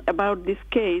about this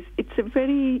case, it's a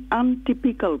very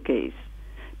untypical case,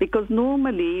 because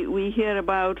normally we hear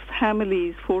about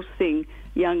families forcing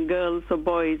young girls or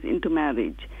boys into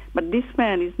marriage. But this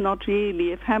man is not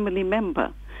really a family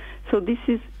member. So this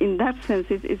is, in that sense,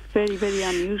 it's very, very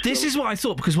unusual. This is what I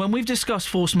thought, because when we've discussed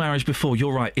forced marriage before,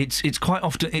 you're right, it's quite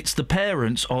often, it's the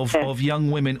parents of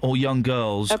young women or young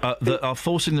girls that are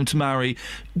forcing them to marry,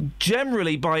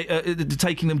 generally by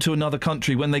taking them to another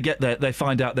country. When they get there, they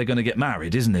find out they're going to get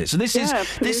married, isn't it? So this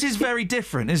is very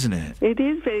different, isn't it? It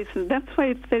is very, that's why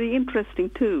it's very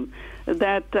interesting too.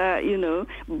 That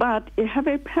but have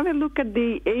a look at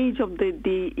the age of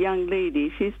the young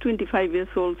lady. She's 25 years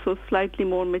old, so slightly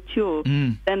more mature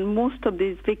than most of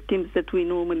these victims that we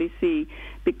normally see,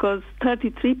 because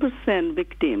 33%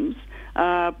 victims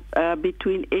are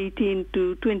between 18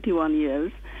 to 21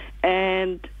 years,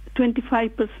 and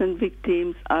 25%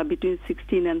 victims are between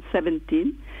 16 and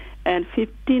 17, and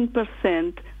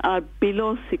 15% are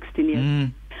below 16 years.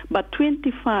 But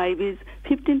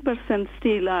 15%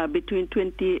 still are between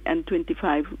 20 and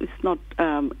 25. It's not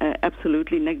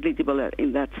absolutely negligible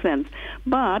in that sense.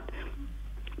 But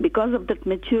because of that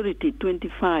maturity,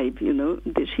 25,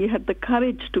 she had the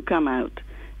courage to come out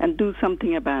and do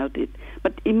something about it.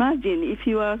 But imagine if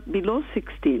you are below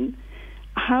 16,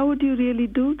 how would you really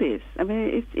do this? I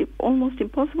mean, it's almost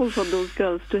impossible for those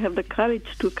girls to have the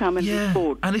courage to come and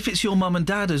report. And if it's your mum and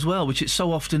dad as well, which it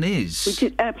so often is. Which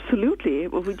is absolutely,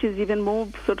 which is even more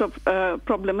sort of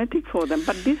problematic for them.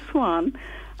 But this one,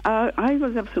 I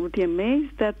was absolutely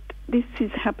amazed that this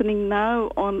is happening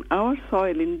now on our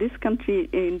soil in this country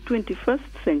in 21st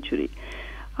century.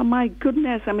 Oh, my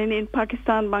goodness, I mean, in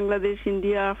Pakistan, Bangladesh,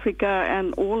 India, Africa,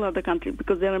 and all other countries,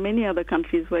 because there are many other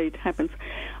countries where it happens.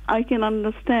 I can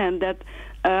understand that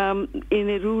in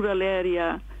a rural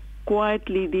area,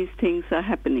 quietly these things are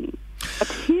happening. But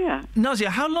here... Nazia,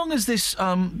 how long has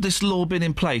this law been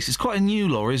in place? It's quite a new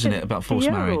law, isn't it, about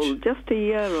forced marriage? Just a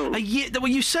year old.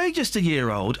 Well, you say just a year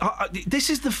old. This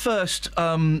is the first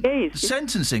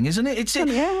sentencing, isn't it?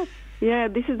 Yeah,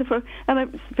 this is the first, and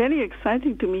it's very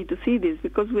exciting to me to see this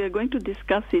because we are going to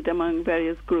discuss it among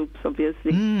various groups,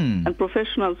 obviously, and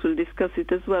professionals will discuss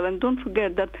it as well. And don't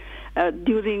forget that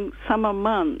during summer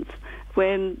months,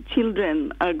 when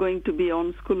children are going to be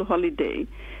on school holiday,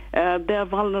 they are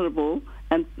vulnerable,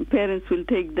 and parents will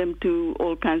take them to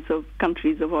all kinds of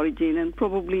countries of origin, and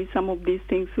probably some of these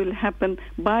things will happen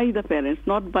by the parents,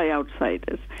 not by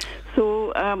outsiders.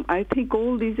 So I think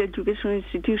all these educational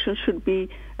institutions should be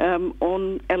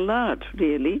on alert,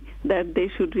 really, that they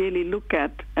should really look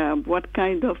at what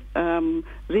kind of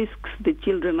risks the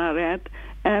children are at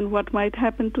and what might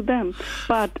happen to them.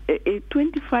 But a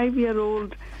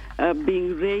 25-year-old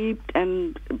being raped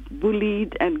and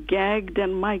bullied and gagged,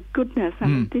 and my goodness, I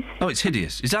mean, this... Oh, it's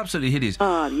hideous. It's absolutely hideous.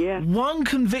 Yeah. One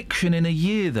conviction in a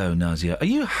year, though, Nazia. Are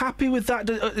you happy with that?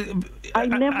 I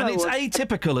never And it's was.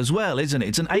 atypical as well, isn't it?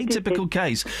 It's an atypical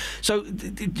case. So,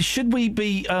 should we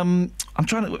be... how am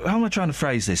I trying to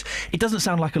phrase this? It doesn't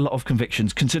sound like a lot of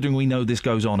convictions, considering we know this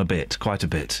goes on quite a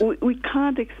bit. We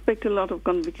can't expect a lot of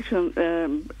conviction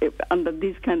under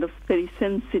these kind of very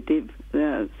sensitive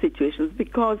situations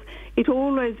because it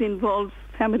always involves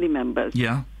family members.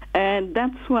 Yeah. And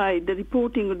that's why the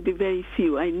reporting would be very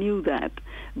few. I knew that.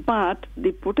 But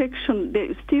the protection, there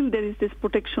is this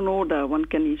protection order one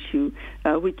can issue,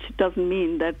 which doesn't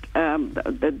mean that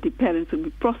the parents will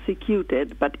be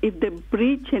prosecuted. But if they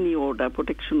breach any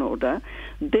protection order,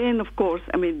 then, of course,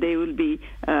 I mean, they will be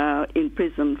in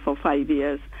prison for 5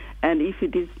 years. And if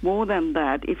it is more than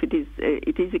that, if it is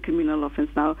a criminal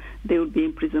offence now, they will be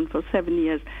in prison for 7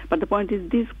 years. But the point is,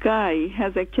 this guy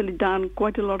has actually done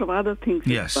quite a lot of other things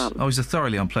Yes. as well. Oh, he's a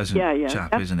thoroughly unpleasant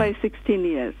chap, That's isn't by he? 16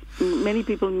 years. Many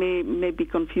people may be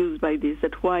confused by this,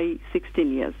 that why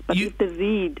 16 years. But if they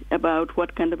read about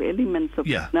what kind of elements of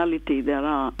personality there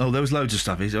are... Oh, there was loads of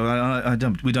stuff. We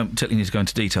don't particularly need to go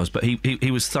into details, but he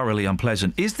was thoroughly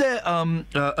unpleasant. Is there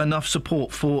enough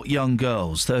support for young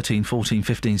girls, 13, 14,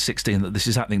 15, 16, that this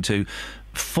is happening to,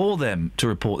 for them to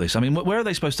report this? I mean, where are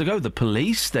they supposed to go? The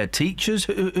police? Their teachers?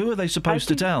 Who are they supposed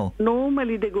to tell?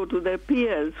 Normally they go to their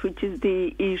peers, which is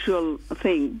the usual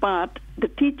thing, but the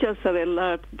teachers are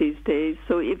alert these days,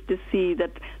 so if they see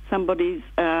that somebody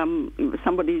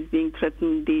is being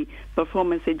threatened, the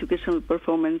educational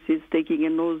performance is taking a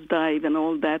nosedive and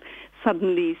all that,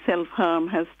 suddenly self-harm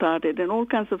has started and all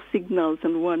kinds of signals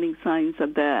and warning signs are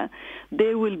there.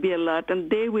 They will be alert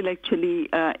and they will actually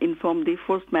inform the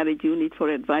forced marriage unit for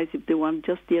advice if they want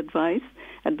just the advice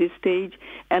at this stage.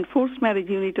 And forced marriage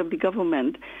unit of the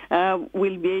government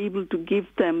will be able to give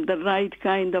them the right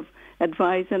kind of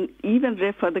advice and even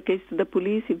refer the case to the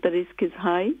police if the risk is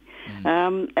high.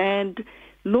 And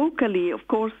locally, of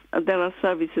course, there are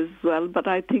services as well, but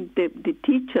I think the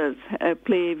teachers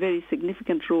play a very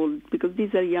significant role because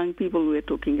these are young people we're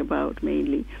talking about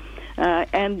mainly.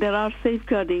 And there are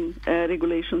safeguarding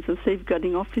regulations and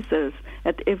safeguarding officers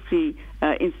at every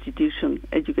institution,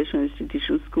 educational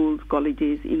institution, schools,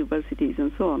 colleges, universities,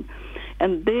 and so on.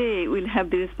 And they will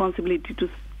have the responsibility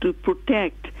to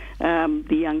protect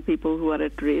the young people who are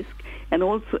at risk and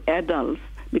also adults,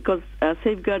 because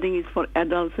safeguarding is for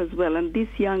adults as well. And this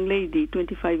young lady,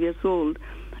 25 years old,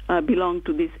 belonged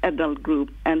to this adult group,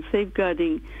 and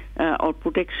safeguarding or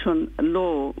protection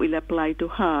law will apply to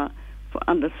her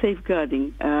under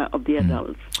safeguarding of the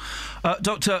adults.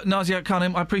 Dr. Nazia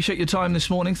Khanim, I appreciate your time this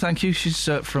morning. Thank you. She's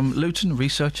from Luton,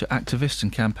 researcher, activist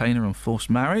and campaigner on forced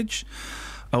marriage.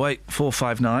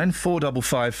 08459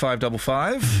 455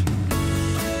 555.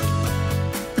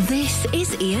 This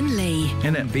is Iain Lee.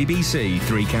 In it. BBC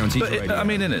Three Counties Radio. I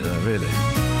mean, in it, though, really.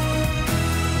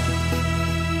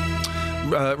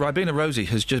 Ribena Rosie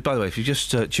has just... By the way, if you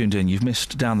just tuned in, you've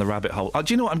missed Down the Rabbit Hole.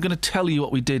 Do you know what? I'm going to tell you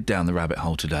what we did down the rabbit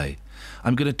hole today.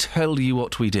 I'm going to tell you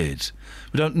what we did.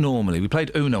 We don't normally. We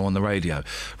played Uno on the radio.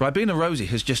 Ribena Rosie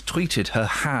has just tweeted her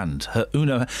hand, her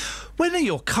Uno. When are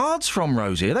your cards from,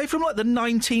 Rosie? Are they from, like, the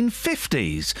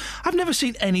 1950s? I've never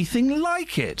seen anything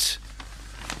like it.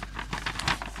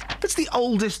 It's the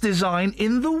oldest design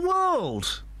in the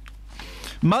world.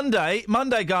 Monday,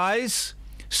 guys.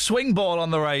 Swing ball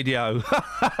on the radio.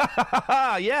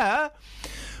 Yeah.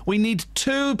 We need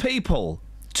two people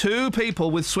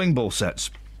with swing ball sets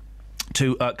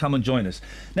to come and join us.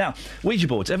 Now, Ouija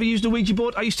boards. Ever used a Ouija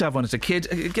board? I used to have one as a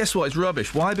kid. Guess what? It's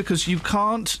rubbish. Why? Because you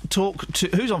can't talk to...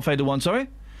 Who's on Fader 1, sorry?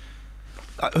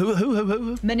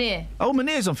 Who? Munir. Oh,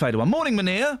 Munir's on Fader 1. Morning,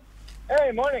 Munir.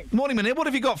 Hey, morning. Morning, Munir. What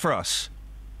have you got for us?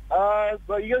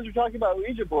 Well, you guys were talking about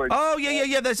Ouija boards. Oh,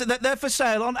 yeah. They're for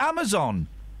sale on Amazon.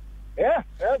 Yeah,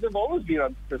 they've always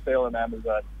been for sale on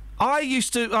Amazon. I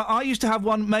used to have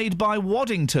one made by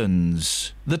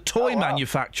Waddington's, the toy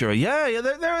manufacturer. Yeah,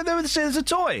 they're there's a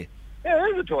toy. Yeah,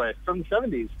 there's a toy from the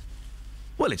 70s.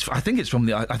 Well, I think it's from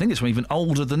even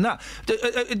older than that.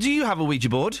 Do you have a Ouija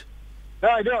board? No,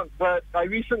 I don't. But I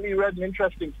recently read an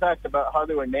interesting fact about how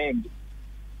they were named.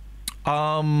 Go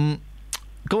on.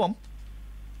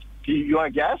 Do you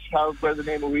want to guess where the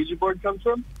name of Ouija board comes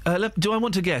from? Do I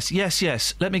want to guess?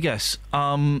 Yes. Let me guess.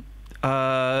 Yes.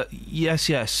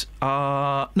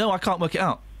 No, I can't work it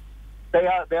out. They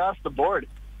asked the board.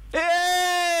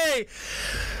 Hey!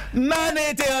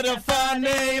 Money down the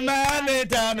funny, money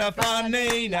down the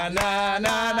funny, na na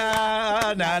na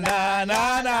na na na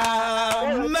na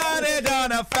na. Money down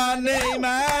the funny,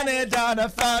 money down the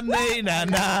funny, na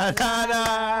na na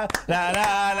na na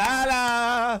na na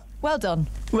na. Well done.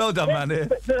 Well done, Manny.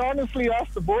 They honestly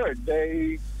asked the board.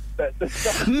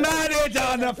 Money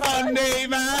down the funny,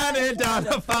 money down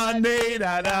the funny,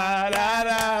 na na na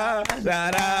na na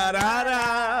na na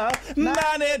na.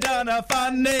 Money down the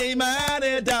funny,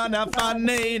 money down the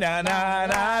funny, na na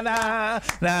na na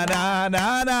na na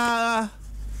na na.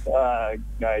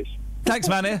 Nice. Thanks,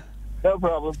 Manny. No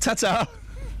problem. Ta-ta.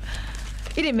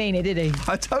 He didn't mean it, did he?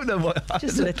 I don't know what...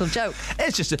 Just a little joke.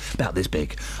 It's just about this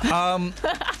big. I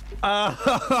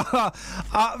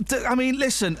mean,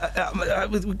 listen,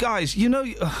 guys, you know,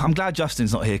 I'm glad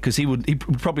Justin's not here because he would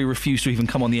probably refuse to even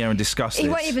come on the air and discuss this. He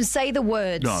won't even say the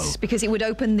words because it would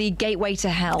open the gateway to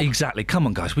hell. Exactly. Come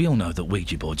on, guys. We all know that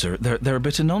Ouija boards they're a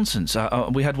bit of nonsense.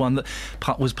 We had one that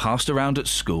was passed around at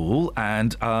school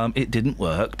and it didn't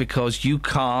work because you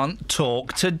can't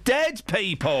talk to dead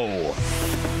people.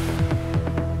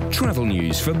 Travel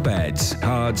news for beds,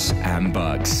 cards and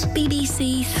bugs.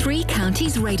 BBC Three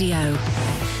Counties Radio.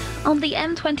 On the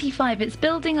M25, it's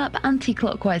building up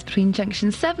anti-clockwise between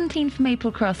junction 17 for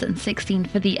Maple Cross and 16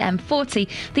 for the M40.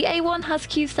 The A1 has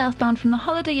queues southbound from the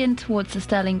Holiday Inn towards the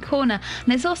Stirling Corner,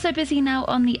 and it's also busy now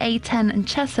on the A10 and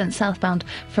Cheshunt southbound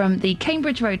from the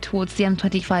Cambridge Road towards the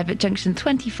M25 at junction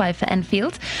 25 for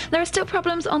Enfield. There are still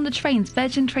problems on the trains.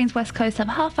 Virgin Trains West Coast have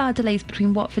half-hour delays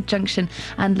between Watford Junction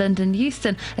and London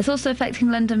Euston. It's also affecting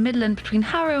London Midland between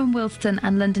Harrow and Wilston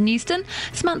and London Euston.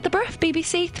 Samantha Bruff,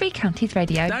 BBC Three Counties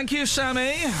Radio. Thank you,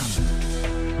 Sammy.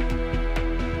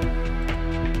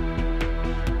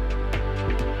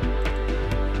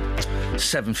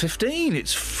 7:15.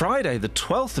 It's Friday, the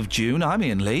 12th of June. I'm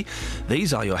Iain Lee.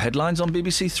 These are your headlines on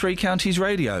BBC Three Counties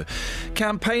Radio.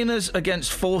 Campaigners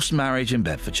against forced marriage in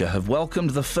Bedfordshire have welcomed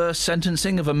the first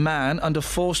sentencing of a man under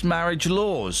forced marriage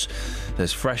laws.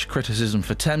 There's fresh criticism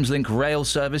for Thameslink rail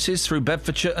services through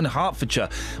Bedfordshire and Hertfordshire,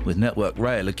 with Network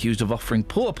Rail accused of offering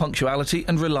poor punctuality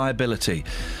and reliability.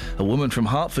 A woman from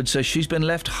Hertford says she's been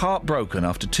left heartbroken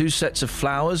after 2 sets of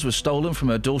flowers were stolen from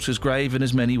her daughter's grave in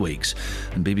as many weeks.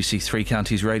 And BBC Three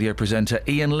Counties radio presenter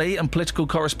Iain Lee and political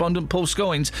correspondent Paul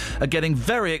Scoins are getting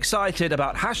very excited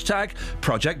about hashtag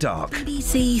Project Dark.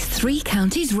 BBC Three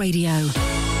Counties Radio.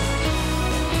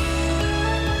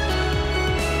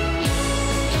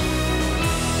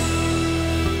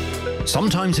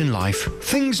 Sometimes in life,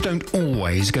 things don't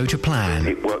always go to plan.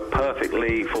 It worked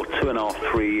perfectly for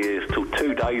 2.5, 3 years till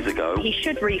 2 days ago. He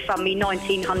should refund me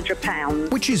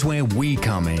 £1,900. Which is where we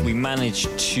come in. We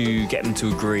managed to get them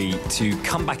to agree to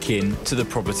come back in to the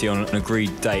property on an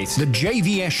agreed date. The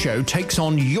JVS show takes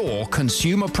on your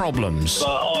consumer problems.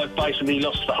 But I've basically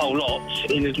lost the whole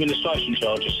lot in administration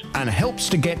charges. And helps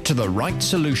to get to the right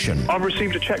solution. I've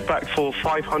received a cheque back for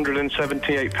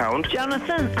 £578.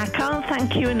 Jonathan, I can't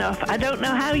thank you enough. I don't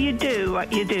know how you do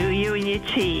what you do, you and your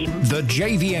team. The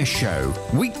JVS show,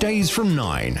 weekdays from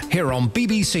 9, here on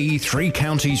BBC Three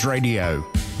Counties Radio.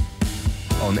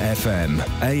 on FM,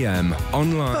 AM,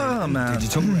 online, and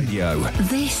digital radio.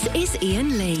 This is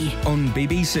Iain Lee On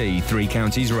BBC Three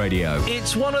Counties Radio.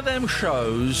 It's one of them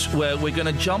shows where we're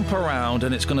going to jump around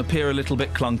and it's going to appear a little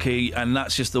bit clunky, and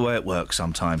that's just the way it works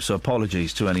sometimes. So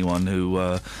apologies to anyone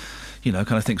who...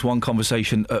 kind of thinks one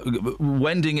conversation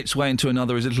wending its way into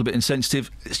another is a little bit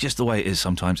insensitive. It's just the way it is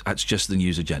sometimes. That's just the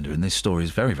news agenda. And this story is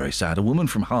very, very sad. A woman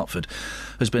from Hertford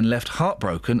has been left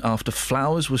heartbroken after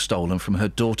flowers were stolen from her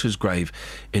daughter's grave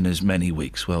in as many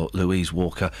weeks. Well, Louise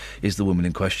Walker is the woman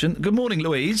in question. Good morning,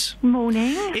 Louise.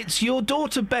 Morning. It's your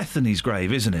daughter Bethany's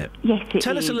grave, isn't it? Yes, it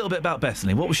Tell is. us a little bit about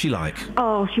Bethany. What was she like?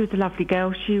 Oh, she was a lovely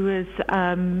girl. She was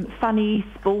funny,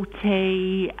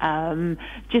 sporty,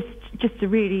 just a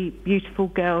really beautiful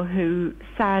girl who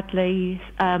sadly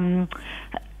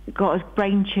got a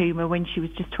brain tumour when she was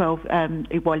just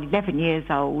 11 years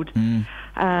old.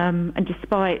 And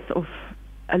despite sort of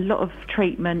a lot of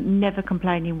treatment, never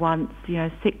complaining once,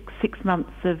 6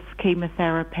 months of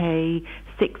chemotherapy,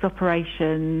 6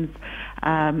 operations,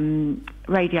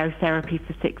 radiotherapy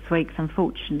for 6 weeks.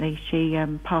 Unfortunately, she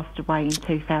passed away in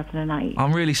 2008.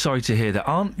 I'm really sorry to hear that.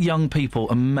 Aren't young people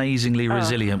amazingly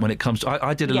resilient when it comes to...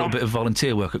 I did a little bit of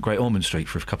volunteer work at Great Ormond Street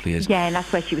for a couple of years. Yeah, and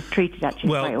that's where she was treated, actually,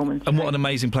 Great Ormond Street. And what an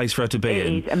amazing place for her to be in.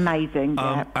 It is amazing,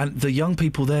 yeah. And the young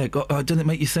people there, doesn't it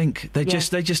make you think? They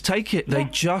just take it. They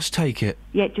just take it.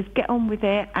 Yeah, just get on with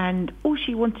it, and all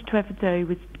she wanted to ever do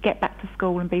was get back to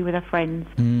school and be with her friends,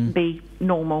 and be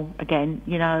normal again,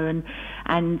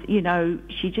 and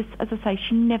she just, as I say,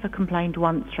 she never complained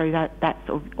once through that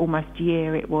sort of almost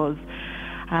year it was.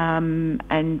 And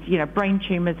brain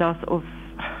tumours are sort of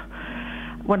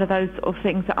one of those sort of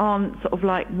things that aren't sort of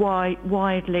like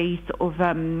widely sort of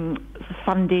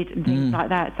funded and things like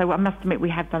that. So I must admit we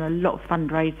have done a lot of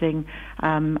fundraising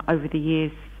over the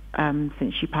years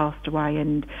since she passed away,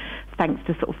 and thanks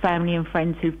to sort of family and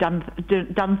friends who've done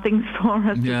things for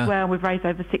us as well. We've raised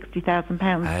over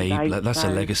 £60,000 Hey, today, that's a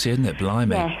legacy, isn't it?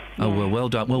 Blimey. Yes, Oh, well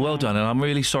done. Well done, and I'm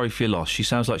really sorry for your loss. She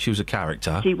sounds like she was a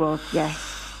character. She was, yes.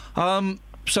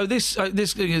 So this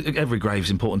every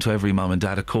grave's important to every mum and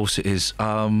dad, of course it is.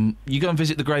 You go and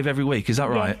visit the grave every week, is that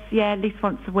right? Yes, yeah, at least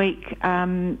once a week.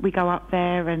 We go up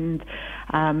there and,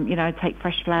 take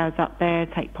fresh flowers up there,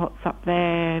 take pots up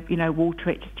there, water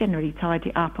it, just generally tidy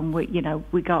it up, and we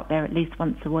go up there at least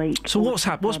once a week. So what's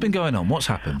happened? What's been going on? What's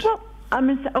happened? Well,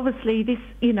 obviously this,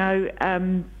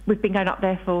 we've been going up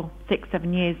there for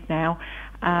 6-7 years now.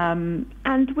 And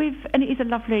it is a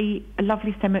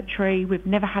lovely cemetery. We've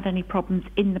never had any problems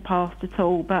in the past at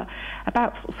all. But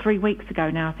about 3 weeks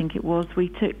ago now, I think it was, we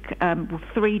took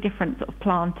 3 different sort of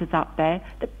planters up there.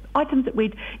 The items that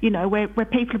we'd, where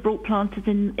people have brought planters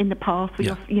in the past, we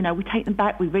take them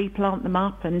back, we replant them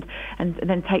up, and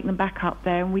then take them back up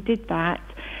there. And we did that.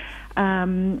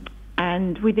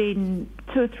 And within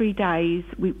 2 or 3 days,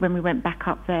 when we went back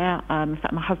up there, in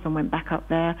fact, my husband went back up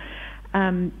there.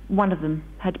 One of them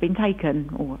had been taken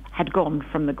or had gone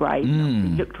from the grave.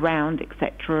 We looked round,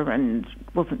 etc., and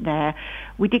wasn't there.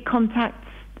 We did contact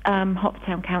Hertford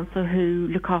Town Council, who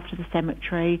look after the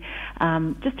cemetery,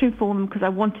 just to inform them, because I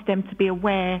wanted them to be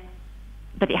aware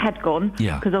that it had gone.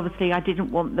 Because obviously I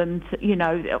didn't want them to,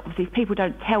 obviously if people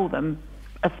don't tell them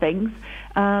of things,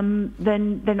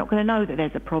 then they're not going to know that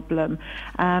there's a problem.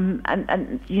 And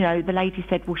the lady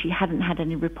said, well, she hadn't had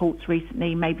any reports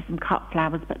recently, maybe some cut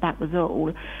flowers, but that was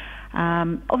all.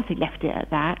 Obviously left it at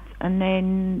that. And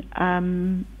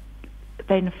then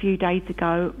a few days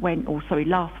ago,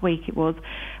 last week it was,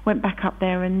 went back up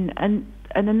there and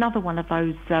another one of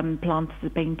those planters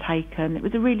had been taken. It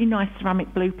was a really nice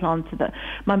ceramic blue planter that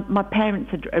my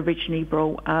parents had originally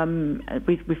brought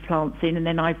with plants in, and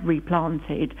then I've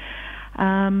replanted.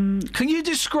 Can you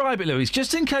describe it, Louise,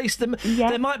 just in case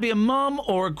there might be a mum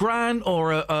or a gran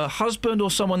or a husband or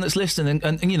someone that's listening,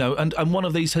 and one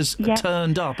of these has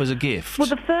turned up as a gift? Well,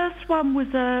 the first one was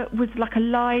like a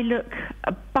lilac,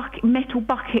 metal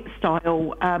bucket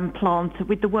style planter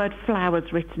with the word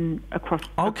flowers written across.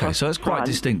 Okay, so that's quite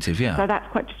distinctive, yeah. So that's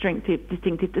quite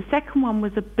distinctive. The second one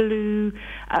was a blue,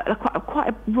 quite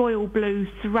a royal blue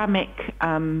ceramic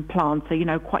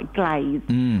planter, quite glazed,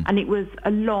 and it was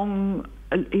a long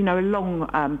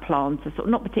planter, sort of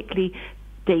not particularly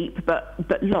deep,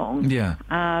 but long. Yeah.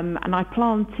 And I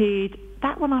planted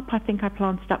that one up. I think I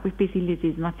planted up with busy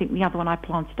lizzies, and I think the other one I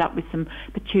planted up with some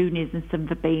petunias and some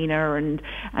verbena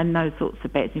and those sorts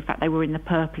of bits. In fact, they were in the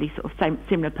purpley sort of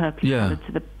similar purpley colour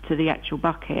to the actual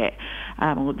bucket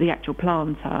or the actual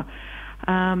planter.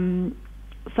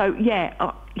 So yeah,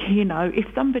 if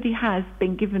somebody has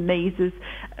been given these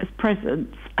as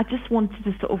presents, I just wanted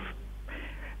to sort of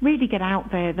really get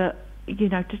out there that you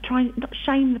know, to try and not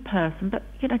shame the person, but,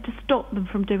 you know, to stop them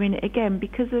from doing it again,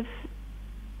 because of,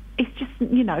 it's just,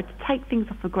 you know, to take things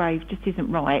off a grave just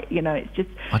isn't right, you know, it's just...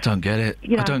 I don't get it.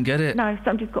 You know, I don't get it. No,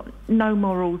 somebody's got no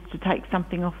morals to take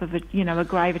something off of a, you know, a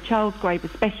grave, a child's grave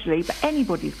especially, but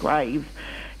anybody's grave.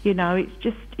 You know, it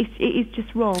is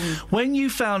just wrong. When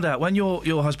you found out, when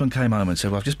your husband came home and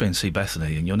said, well, I've just been to see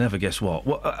Bethany and you'll never guess what,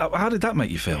 how did that make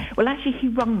you feel? Well, actually, he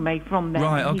rung me from there.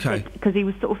 Right, okay. Because he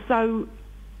was sort of so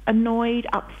annoyed,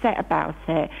 upset about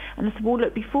it. And I said, well,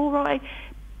 look, before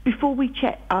we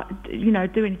check, you know,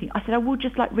 do anything, I said, I will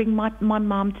just, like, ring my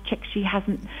mum to check she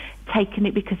hasn't taken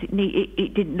it because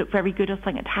it didn't look very good or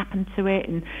something had happened to it.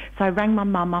 And so I rang my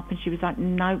mum up and she was like,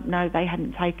 no, they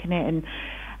hadn't taken it. And...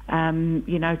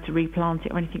 you know, to replant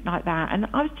it or anything like that. And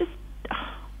I was just,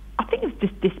 I think it was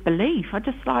just disbelief. I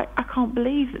can't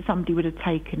believe that somebody would have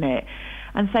taken it.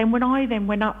 And so when I then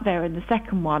went up there and the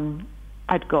second one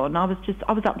had gone, I was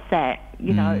upset.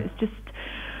 You know, it's just,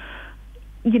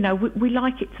 you know, we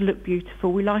like it to look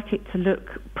beautiful. We like it to look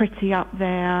pretty up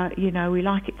there. You know, we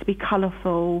like it to be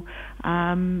colourful.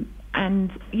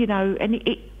 And, you know,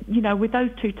 you know, with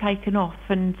those two taken off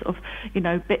and sort of, you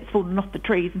know, bits falling off the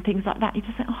trees and things like that, you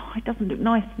just think, oh, it doesn't look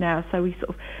nice now. So we sort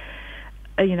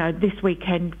of, you know, this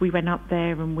weekend we went up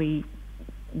there and we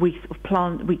sort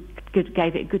of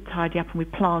gave it a good tidy up and we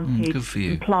planted good for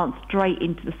you. Plants straight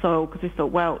into the soil because we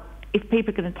thought, well, if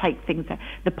people are going to take things,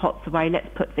 the pots away, let's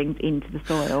put things into the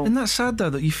soil. Isn't that sad, though,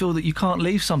 that you feel that you can't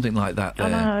leave something like that there?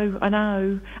 I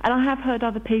know. And I have heard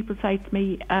other people say to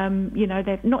me, you know,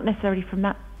 they're not necessarily from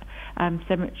that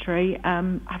cemetery.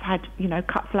 I've had, you know,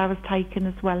 cut flowers taken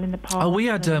as well in the past. Oh, we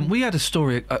had a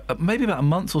story maybe about a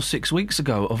month or 6 weeks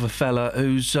ago of a fella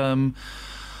who's...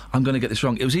 I'm going to get this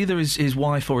wrong. It was either his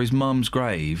wife or his mum's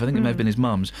grave. I think it may have been his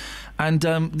mum's. And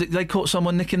they caught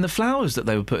someone nicking the flowers that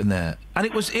they were putting there. And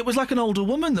it was like an older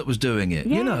woman that was doing it.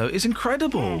 Yeah. You know, it's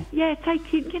incredible. Yeah,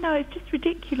 you know, it's just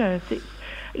ridiculous. It's,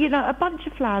 you know, a bunch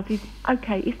of flowers is,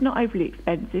 okay, it's not overly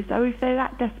expensive. So if they're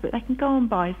that desperate, they can go and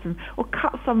buy some or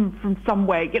cut some from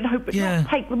somewhere, you know, but not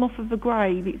take them off of the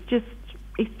grave.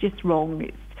 It's just wrong.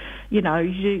 It's, you know,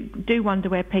 you do wonder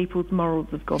where people's morals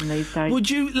have gone these days. Would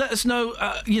you let us know,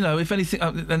 you know, if anything...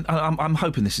 and I'm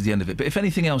hoping this is the end of it, but if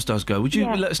anything else does go, would you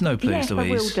let us know, please,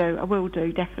 Louise? I will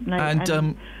do, definitely.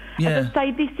 And, as I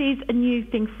say, this is a new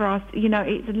thing for us. You know,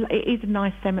 it is a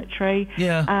nice cemetery.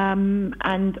 Yeah.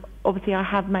 And obviously I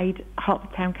have made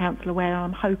Hertford Town Council aware.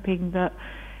 I'm hoping that,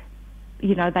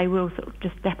 you know, they will sort of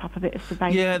just step up a bit of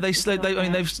surveillance. Yeah, they've said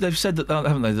that,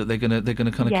 haven't they, that they're going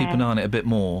to kind of keep an eye on it a bit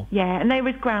more. Yeah, and there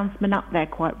is groundsmen up there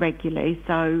quite regularly,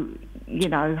 so, you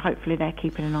know, hopefully they're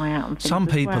keeping an eye out on things. Some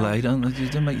people, don't they?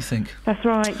 Don't make you think. That's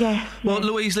right. Yes. Well,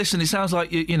 Louise, listen, it sounds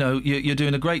like you're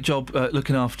doing a great job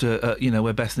looking after you know,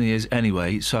 where Bethany is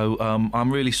anyway. So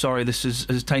I'm really sorry this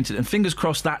has tainted, and fingers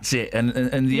crossed that's it,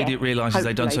 and the idiot realises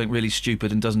they've done something really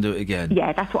stupid and doesn't do it again.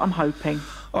 Yeah, that's what I'm hoping.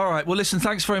 All right, well, listen,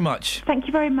 thanks very much. Thank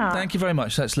you very much. Thank you very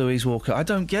much. That's Louise Walker. I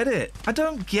don't get it.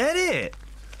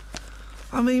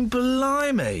 I mean,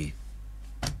 blimey.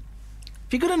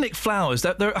 If you're going to nick flowers,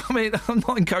 I mean, I'm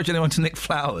not encouraging anyone to nick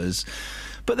flowers,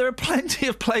 but there are plenty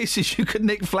of places you could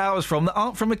nick flowers from that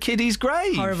aren't from a kiddie's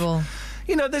grave. Horrible.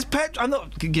 You know, I'm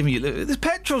not giving you... There's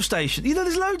petrol stations. You know,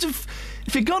 there's loads of...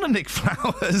 If you're going to nick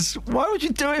flowers, why would you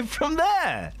do it from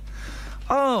there?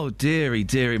 Oh, dearie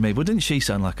me. Well, didn't she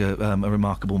sound like a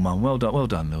remarkable mum? Well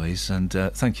done, Louise, and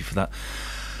thank you for that.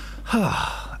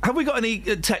 Have we got any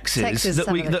texts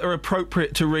that are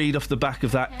appropriate to read off the back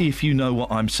of that, if you know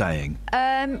what I'm saying?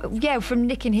 Yeah, from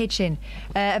Nick in Hitchin.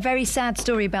 A very sad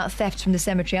story about theft from the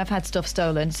cemetery. I've had stuff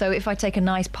stolen, so if I take a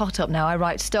nice pot up now, I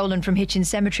write "stolen from Hitchin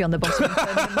Cemetery" on the bottom and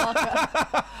turn the marker.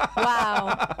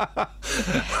 Wow.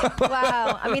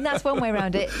 I mean, that's one way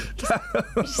around it.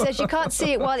 She says you can't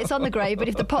see it while it's on the grave, but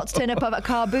if the pots turn up at a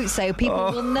car boot sale,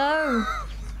 people will know.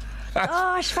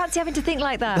 I should fancy having to think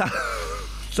like that.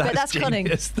 That's cunning.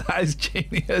 That is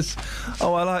genius.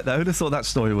 Oh, I like that. Who'd have thought that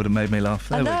story would have made me laugh?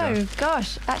 There I know. We go.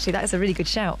 Gosh, actually, that is a really good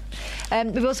shout.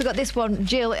 We've also got this one,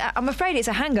 Jill. I'm afraid it's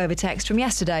a hangover text from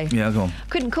yesterday. Yeah, go on.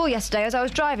 Couldn't call yesterday as I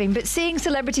was driving, but seeing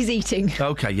celebrities eating.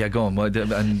 Okay, yeah, go on. Well,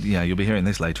 and yeah, you'll be hearing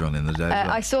this later on in the day.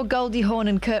 I saw Goldie Hawn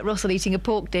and Kurt Russell eating a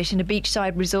pork dish in a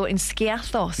beachside resort in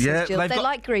Skiathos. Yeah, Jill. They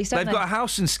like Greece, don't they? They've got a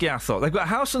house in Skiathos. They've got a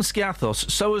house in Skiathos.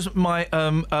 So has my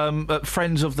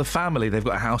friends of the family. They've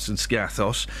got a house in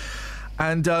Skiathos.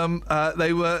 And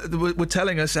they were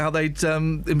telling us how they'd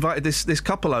invited this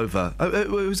couple over. It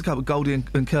was a couple, Goldie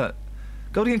and Kurt.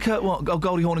 Goldie and Kurt what? Oh,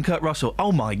 Goldie Hawn and Kurt Russell.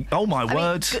 Oh my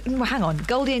word! Hang on,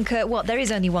 Goldie and Kurt what? There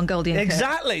is only one Goldie and Kurt.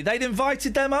 Exactly. They'd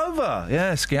invited them over.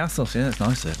 Yeah, Skiathos. Yeah, it's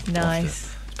nice there.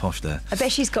 Nice. It's posh there. I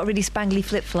bet she's got really spangly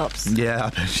flip-flops. Yeah, I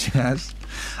bet she has.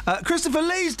 Christopher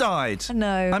Lee's died.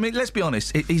 No. I mean, let's be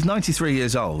honest. He's 93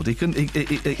 years old.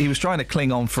 He was trying to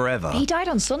cling on forever. He died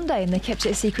on Sunday and they kept it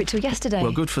a secret till yesterday.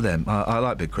 Well, good for them. I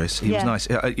like Big Chris. He was nice.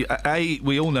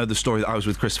 We all know the story that I was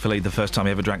with Christopher Lee the first time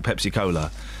he ever drank Pepsi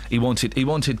Cola. He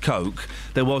wanted Coke.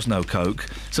 There was no Coke.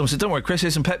 Someone said, "Don't worry, Chris,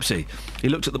 here's some Pepsi." He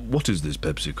looked at what is this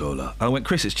Pepsi Cola? I went,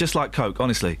 "Chris, it's just like Coke,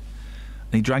 honestly."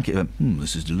 And he drank it and went,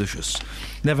 this is delicious.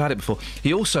 Never had it before.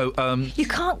 He also... You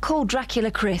can't call Dracula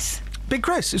Chris. Big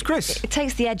Chris, it's Chris. It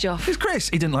takes the edge off. It's Chris.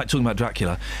 He didn't like talking about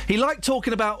Dracula. He liked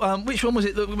talking about, which one was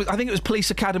it? I think it was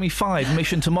Police Academy 5,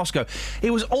 Mission to Moscow. He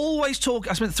was always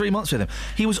talking... I spent 3 months with him.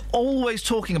 He was always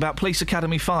talking about Police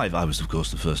Academy 5. I was, of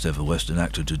course, the first ever Western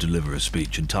actor to deliver a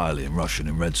speech entirely in Russian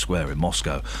in Red Square in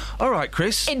Moscow. All right,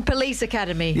 Chris. In Police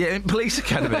Academy. Yeah, in Police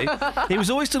Academy. He was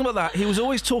always talking about that. He was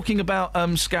always talking about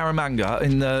Scaramanga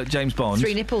in James Bond.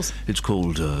 3 nipples. It's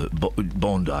called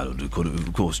Bond Island.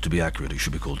 Of course, to be accurate, it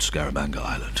should be called Scaramanga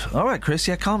Island. All right, Chris,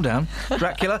 yeah, calm down.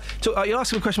 Dracula. You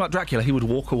ask him a question about Dracula, he would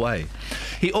walk away.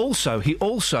 He also,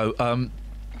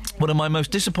 one of my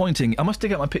most disappointing... I must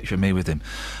dig out my picture of me with him.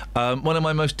 One of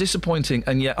my most disappointing,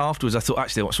 and yet afterwards I thought,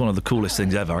 actually, that's one of the coolest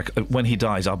things ever. When he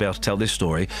dies, I'll be able to tell this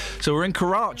story. So we're in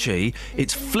Karachi.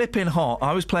 It's flipping hot.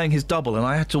 I was playing his double, and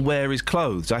I had to wear his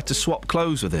clothes. I had to swap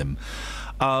clothes with him.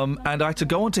 And I had to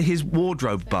go onto his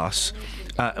wardrobe bus.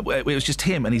 It was just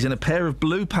him, and he's in a pair of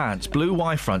blue pants, blue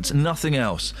Y-fronts, nothing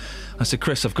else. I said,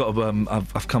 "Chris, I've got to,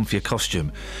 I've come for your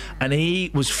costume," and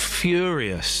he was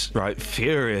furious, right?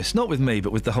 Furious, not with me,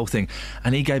 but with the whole thing.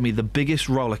 And he gave me the biggest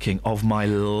rollicking of my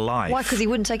life. Why? Because he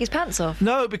wouldn't take his pants off?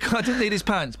 No, because I didn't need his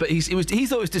pants. But he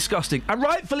thought it was disgusting, and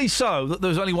rightfully so. That there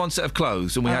was only one set of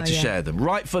clothes, and we had to share them.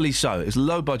 Rightfully so. It was a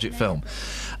low-budget film,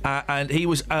 and he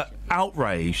was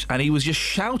outraged, and he was just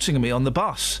shouting at me on the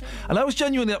bus, and I was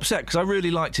genuinely upset because I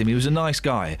really liked him. He was a nice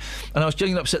guy, and I was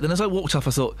genuinely upset. Then as I walked off,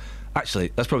 I thought,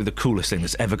 actually, that's probably the coolest thing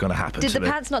that's ever going to happen to me. Did the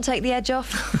pants not take the edge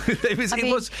off?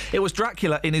 It was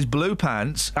Dracula in his blue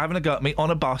pants having a go at me on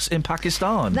a bus in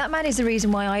Pakistan. That man is the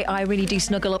reason why I really do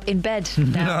snuggle up in bed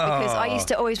now, because I used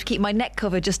to always keep my neck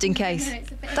covered just in case.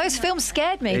 Those films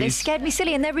scared me. They scared me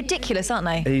silly, and they're ridiculous, aren't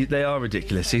they? They are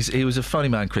ridiculous. He was a funny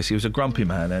man, Chris. He was a grumpy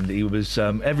man, and he was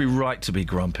every right to be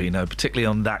grumpy, particularly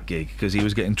on that gig, because he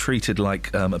was getting treated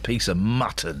like a piece of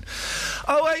mutton.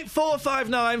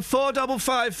 08459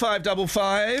 455 555.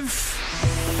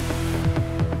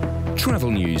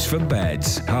 Travel news for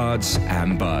beds, cards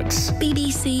and bugs.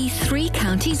 BBC Three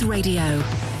Counties Radio.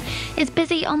 It's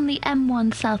busy on the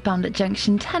M1 southbound at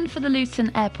junction 10 for the Luton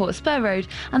Airport Spur Road,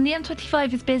 and the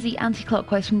M25 is busy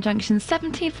anti-clockwise from junction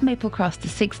 17 for Maple Cross to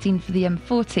 16 for the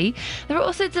M40. There are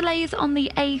also delays on the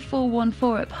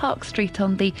A414 at Park Street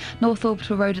on the North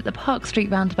Orbital Road at the Park Street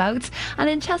roundabout, and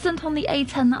in Cheshunt on the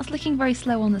A10 that's looking very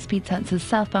slow on the speed sensors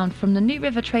southbound from the New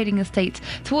River Trading Estate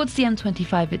towards the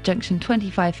M25 at junction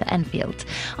 25 for Enfield.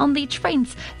 On the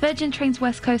trains, Virgin Trains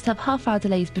West Coast have half-hour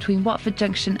delays between Watford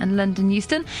Junction and London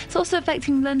Euston. It's also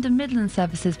affecting London Midland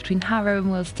services between Harrow and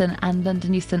Wilston and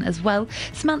London Euston as well.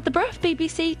 Samantha Bruff,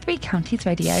 BBC Three Counties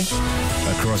Radio.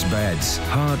 Across beds,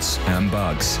 hearts and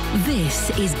bugs. This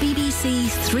is BBC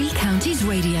Three Counties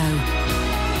Radio.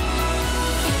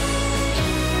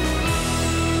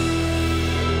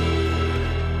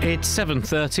 It's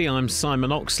 7:30. I'm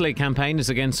Simon Oxley. Campaigners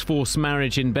against forced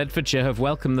marriage in Bedfordshire have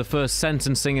welcomed the first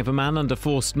sentencing of a man under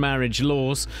forced marriage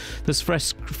laws. There's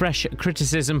fresh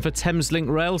criticism for Thameslink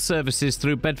rail services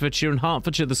through Bedfordshire and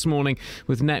Hertfordshire this morning,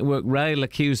 with Network Rail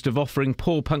accused of offering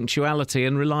poor punctuality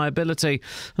and reliability.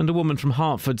 And a woman from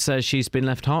Hertford says she's been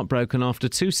left heartbroken after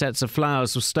 2 sets of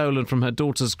flowers were stolen from her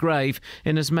daughter's grave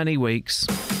in as many weeks.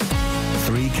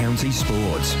 Three Counties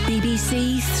Sports.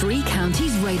 BBC Three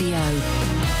Counties Radio.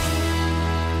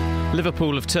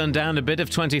 Liverpool have turned down a bid of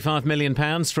 £25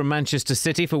 million from Manchester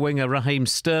City for winger Raheem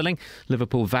Sterling.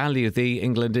 Liverpool value the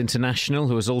England international,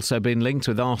 who has also been linked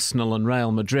with Arsenal and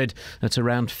Real Madrid, at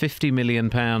around £50 million.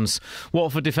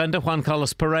 Watford defender Juan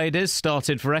Carlos Paredes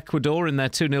started for Ecuador in their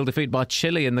 2-0 defeat by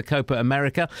Chile in the Copa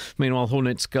America. Meanwhile,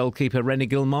 Hornets goalkeeper Rennie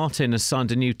Gilmartin has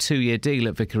signed a new 2-year deal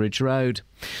at Vicarage Road.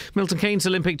 Milton Keynes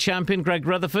Olympic champion Greg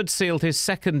Rutherford sealed his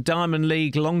second Diamond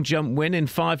League long jump win in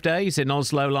 5 days in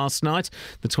Oslo last night.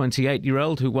 The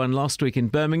 28-year-old, who won last week in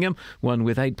Birmingham, won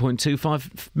with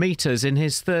 8.25 metres in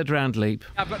his third round leap.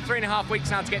 I've got 3.5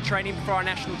 weeks now to get training before our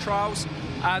national trials,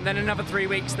 then another 3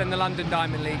 weeks, then the London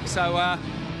Diamond League. So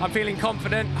I'm feeling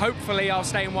confident. Hopefully I'll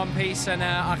stay in one piece and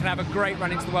I can have a great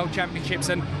run into the World Championships,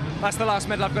 and that's the last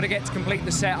medal I've got to get to complete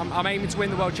the set. I'm aiming to win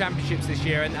the World Championships this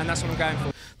year, and that's what I'm going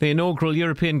for. The inaugural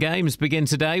European Games begin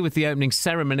today with the opening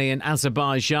ceremony in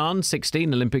Azerbaijan.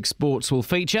 16 Olympic sports will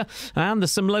feature, and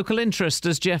there's some local interest,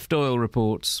 as Jeff Doyle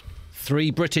reports. 3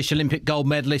 British Olympic gold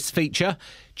medalists feature: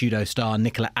 judo star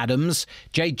Nicola Adams,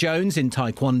 Jade Jones in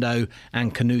taekwondo,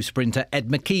 and canoe sprinter Ed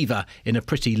McKeever in a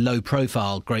pretty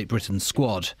low-profile Great Britain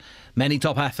squad. Many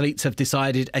top athletes have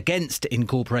decided against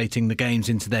incorporating the Games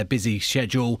into their busy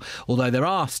schedule, although there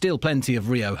are still plenty of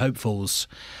Rio hopefuls.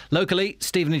 Locally,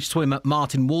 Stevenage swimmer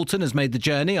Martin Walton has made the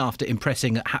journey after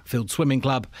impressing at Hatfield Swimming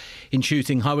Club. In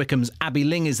shooting, High Wycombe's Abby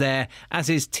Ling is there, as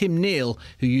is Tim Neal,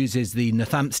 who uses the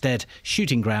Northampstead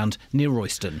shooting ground near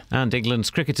Royston. And England's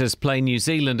cricketers play New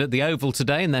Zealand at the Oval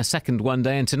today in their second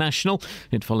one-day international.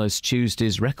 It follows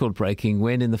Tuesday's record-breaking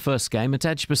win in the first game at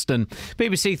Edgbaston.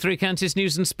 BBC Three Counties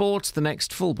News and Sport. The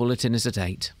next full bulletin is at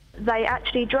 8. They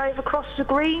actually drove across the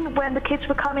green when the kids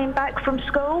were coming back from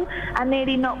school and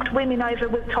nearly knocked women over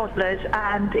with toddlers,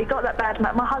 and it got that bad.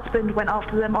 My husband went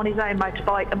after them on his own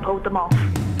motorbike and pulled them off.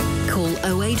 Call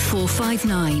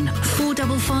 08459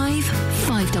 455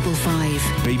 555.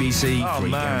 BBC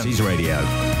Three Counties Radio.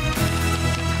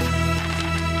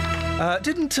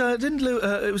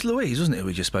 It was Louise, wasn't it,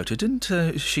 we just spoke to?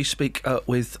 Didn't she speak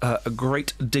with a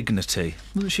great dignity?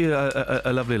 Wasn't she a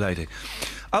lovely lady?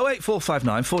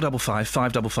 08459 455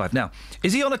 555. Now,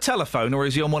 is he on a telephone or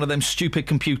is he on one of them stupid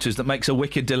computers that makes a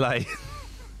wicked delay?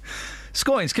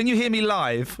 Scoins, can you hear me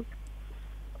live?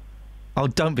 Oh,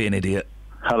 don't be an idiot.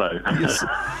 Hello.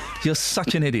 You're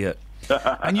such an idiot.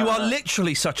 And you are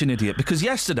literally such an idiot, because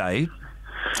yesterday...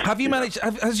 Have you managed?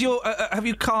 Have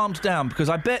you calmed down? Because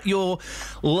I bet your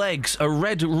legs are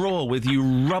red raw with you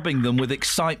rubbing them with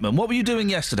excitement. What were you doing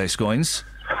yesterday, Scoins?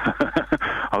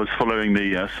 I was following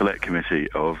the select committee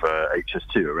of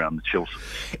HS2 around the Chiltern.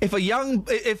 If a young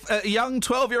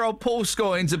 12-year-old Paul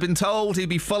Scoins had been told he'd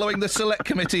be following the select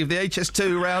committee of the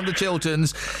HS2 around the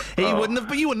Chilterns, you wouldn't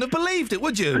have believed it,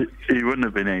 would you? He wouldn't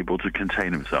have been able to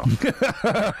contain himself.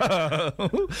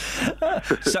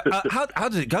 So, how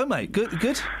did it go, mate?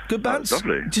 Good bands?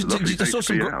 Lovely. I saw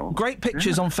some great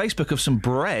pictures on Facebook of some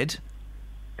bread.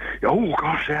 Oh,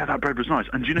 gosh, yeah, that bread was nice.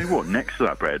 And do you know what? Next to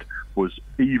that bread was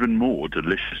even more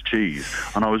delicious cheese.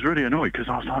 And I was really annoyed because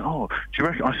I was like, oh, do you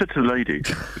reckon... I said to the lady,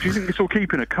 do you think this will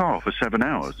keep in a car for 7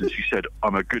 hours? And she said,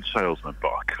 I'm a good salesman,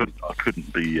 but I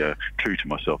couldn't be true to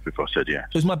myself if I said yes.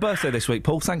 It was my birthday this week,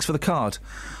 Paul. Thanks for the card.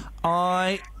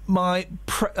 It's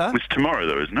tomorrow,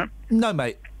 though, isn't it? No,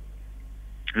 mate.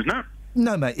 Isn't it?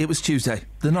 No, mate, it was Tuesday,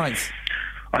 the 9th.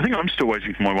 I think I'm still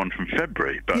waiting for my one from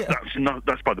February, but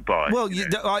that's by the by. Well,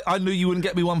 I knew you wouldn't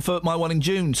get me one for my one in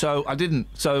June, so I didn't.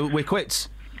 So we're quits.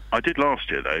 I did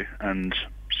last year, though, and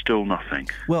still nothing.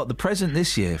 Well, the present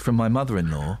this year from my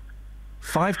mother-in-law,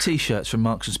 5 T-shirts from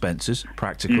Marks and Spencer's,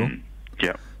 practical.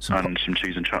 Yeah, and some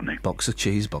cheese and chutney. Box of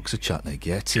cheese, box of chutney.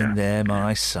 Get in there,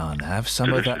 my son. Have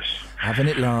some of that. Having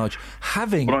it large.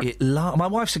 It large. My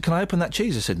wife said, can I open that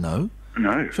cheese? I said, no.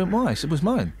 No. She went, why? I said, it was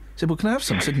mine. I said, well, can I have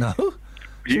some? I said, no.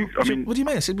 What do you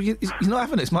mean? I said, well, you're not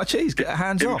having it. It's my cheese. Get your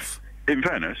hands off. In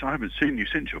fairness, I haven't seen you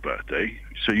since your birthday,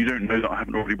 so you don't know that I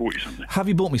haven't already bought you something. Have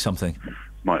you bought me something?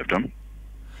 Might have done.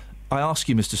 I ask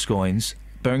you, Mr. Scoins,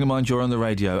 bearing in mind you're on the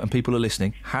radio and people are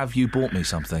listening, have you bought me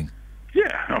something?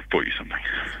 Yeah, I've bought you something.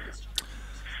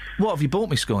 What have you bought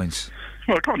me, Scoins?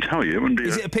 Well, I can't tell you. It wouldn't be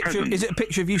Is it a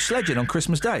picture of you sledging on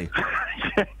Christmas Day?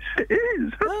 Yes, it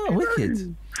is. Oh,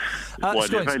 wicked.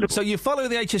 Scoins, so you follow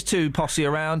the HS2 posse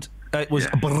around. It was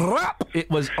brap, it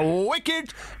was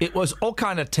wicked, it was all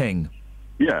kind of ting.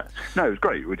 Yeah, no, it was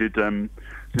great. We did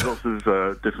lots of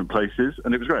different places,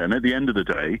 and it was great. And at the end of the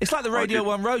day... It's like the Radio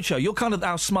 1 Roadshow. You're kind of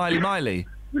our Smiley Miley.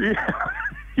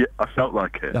 Yeah, I felt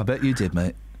like it. I bet you did,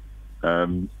 mate.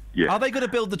 Yeah. Are they going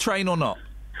to build the train or not?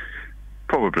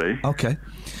 Probably. Okay.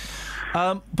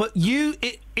 But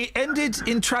it ended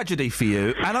in tragedy for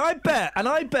you, and I bet...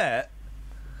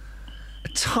 a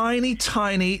tiny,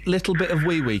 tiny little bit of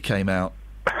wee-wee came out.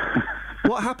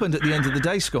 What happened at the end of the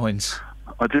day, Scoins?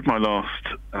 I did my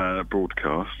last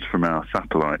broadcast from our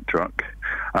satellite truck,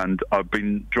 and I've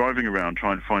been driving around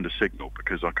trying to find a signal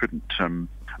because I couldn't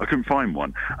find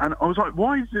one. And I was like,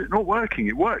 why is it not working?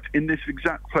 It worked in this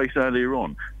exact place earlier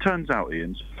on. Turns out,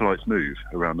 Ian, satellites move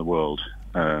around the world.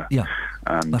 And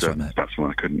that's why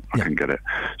I couldn't get it.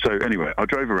 So anyway, I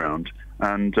drove around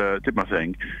and did my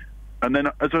thing. And then,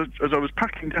 as I was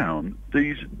packing down,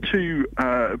 these 2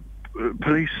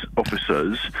 police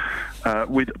officers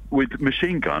with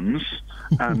machine guns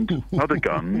and other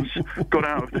guns got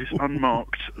out of this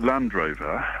unmarked Land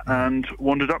Rover and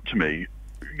wandered up to me,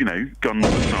 guns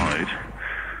aside,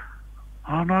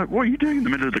 I'm like, what are you doing in the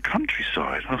middle of the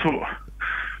countryside?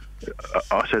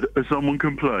 I said, has someone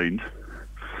complained?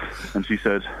 And she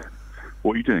said,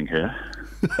 what are you doing here?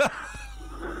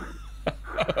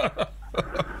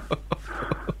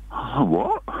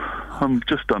 What? I'm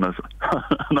just done and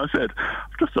I said,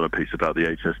 I've just done a piece about the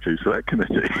HS2 Select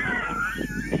Committee.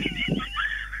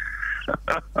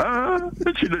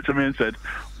 And she looked at me and said,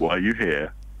 why are you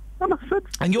here? And I said...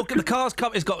 And the car's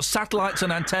it's got satellites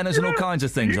and antennas and all kinds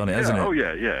of things on it, hasn't it? Oh,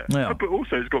 yeah. But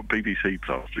also it's got BBC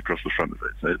plastered across the front of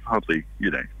it, so it's hardly,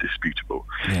 disputable.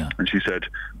 Yeah. And she said,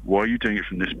 why are you doing it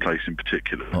from this place in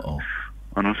particular? Uh-oh.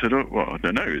 And I said, well, I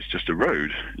don't know, it's just a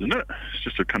road, isn't it? It's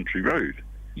just a country road.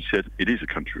 She said, it is a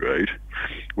country road.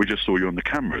 We just saw you on the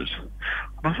cameras. And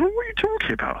I thought, what are you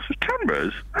talking about? I said,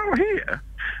 cameras? Out here?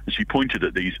 And she pointed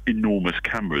at these enormous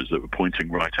cameras that were pointing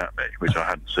right at me, which I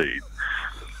hadn't seen.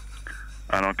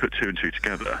 And I put two and two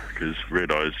together because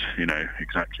realised,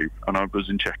 exactly. And I was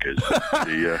in Chequers,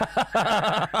 the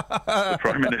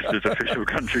Prime Minister's official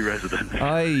country residence.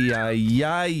 Ay.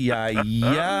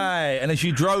 And as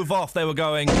you drove off, they were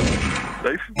going...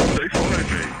 They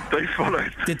followed me. They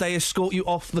followed. Did they escort you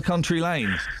off the country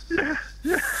lanes? Yeah.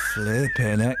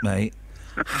 Flipping heck, mate.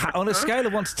 On a scale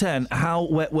of 1 to 10, how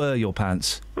wet were your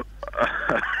pants?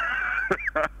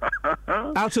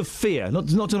 Out of fear, not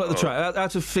talking about the track.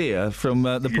 Out of fear from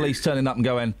the police turning up and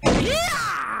going,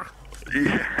 yeah!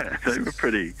 Yeah, they were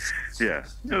pretty. Yeah,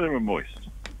 they were moist.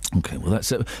 Okay, well that's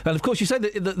it. And of course, you say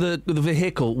that the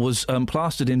vehicle was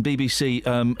plastered in BBC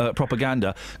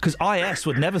propaganda because IS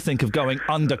would never think of going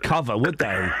undercover, would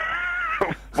they?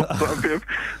 That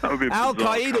would be Al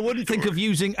Qaeda wouldn't think of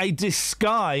using a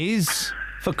disguise,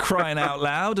 for crying out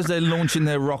loud, as they're launching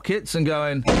their rockets and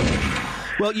going.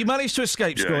 Well, you managed to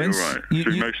escape, Scoins. Yeah, you're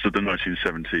right. Most of the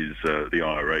 1970s, the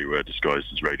IRA were disguised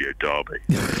as Radio Derby.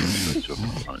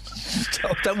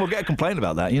 We'll get a complaint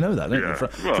about that. You know that, don't you?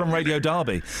 From Radio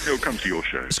Derby. It'll come to your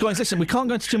show. Scoins, listen, we can't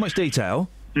go into too much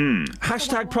detail.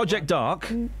 Hashtag Project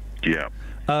Dark. Yeah.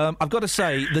 I've got to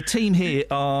say, the team here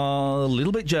are a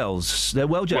little bit gels. They're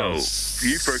well gels.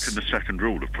 Well, you've broken the second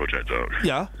rule of Project Dark.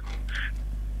 Yeah.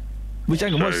 What's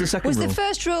the second rule? Was the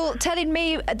first rule telling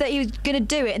me that he was going to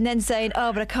do it and then saying,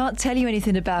 oh, but I can't tell you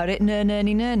anything about it, no. No,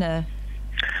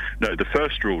 the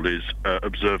first rule is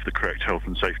observe the correct health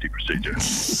and safety procedure.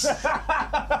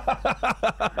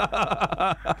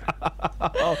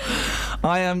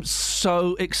 I am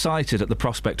so excited at the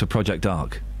prospect of Project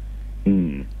Dark.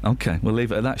 Okay, we'll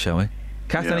leave it at that, shall we?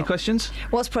 Kath, any questions?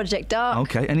 What's Project Dark?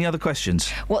 Okay, any other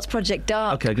questions? What's Project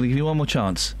Dark? Okay, I'm going to give you one more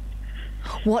chance.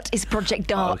 What is Project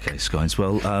Dark? Okay, Scoins.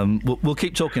 Well, we'll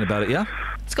keep talking about it, yeah?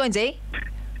 Scoinsy,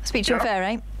 speak to you fair,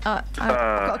 eh? I've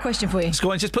got a question for you.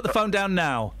 Scoins, just put the phone down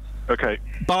now. Okay.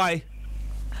 Bye.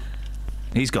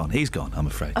 He's gone, I'm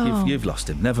afraid. Oh. You've lost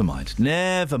him. Never mind.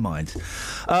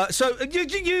 So,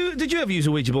 did you ever use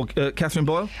a Ouija board, Catherine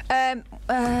Boyle?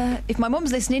 If my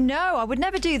mum's listening, no, I would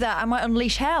never do that. I might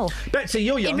unleash hell. Betsy,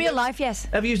 you're young. In real life, yes.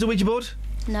 Ever used a Ouija board?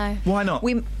 No. Why not?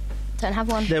 We don't have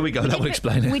one. There we go, that will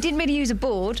explain it. We didn't really use a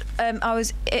board. I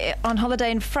was on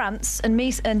holiday in France, and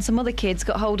me and some other kids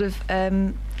got hold of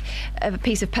a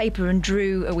piece of paper and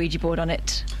drew a Ouija board on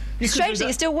it. Strangely,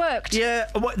 it still worked. Yeah,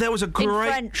 there was a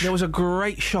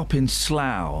great shop in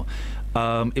Slough.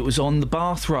 It was on the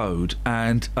Bath Road,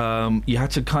 and you had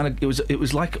to kind of. It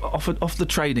was like off the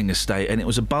trading estate, and it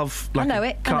was above like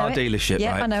a car dealership.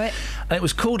 Yeah, right? I know it. And it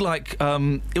was called like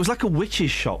it was like a witch's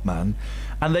shop, man.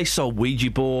 And they sold Ouija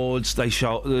boards. They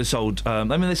sold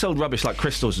rubbish like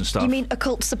crystals and stuff. You mean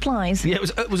occult supplies? Yeah,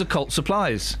 it was occult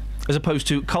supplies. As opposed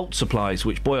to cult supplies,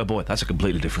 which, boy oh boy, that's a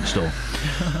completely different store.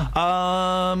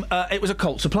 It was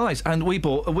occult supplies, and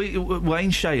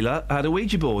Wayne Shaler had a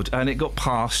Ouija board, and it got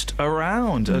passed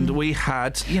around, and we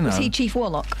had, Was he Chief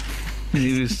Warlock?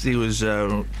 He was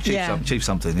Chief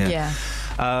something, yeah.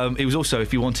 He was also,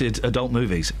 if you wanted adult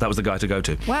movies, that was the guy to go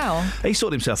to. Wow. He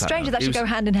sorted himself out. Strange that should go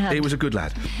hand in hand. He was a good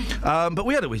lad. But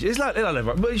we had a Ouija. It's like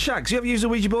Shags, you ever used a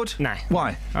Ouija board? No.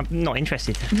 Why? I'm not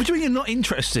interested. What do you mean you're not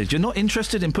interested? You're not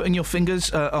interested in putting your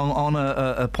fingers on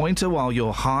a pointer while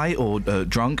you're high or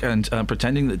drunk and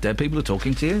pretending that dead people are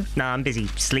talking to you? No, I'm busy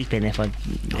sleeping if I'm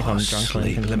drunk.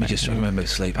 Sleep. Let me just remember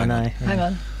sleep. I know. Hang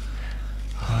on.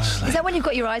 Is that when you've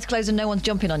got your eyes closed and no one's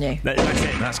jumping on you? That's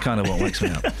it. That's kind of what wakes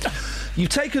me up. You've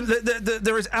taken...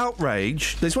 there is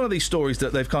outrage. There's one of these stories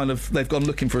that they've gone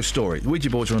looking for a story. The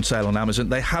Ouija boards are on sale on Amazon.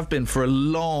 They have been for a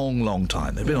long, long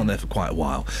time. They've been on there for quite a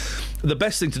while. The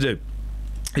best thing to do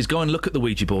is go and look at the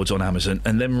Ouija boards on Amazon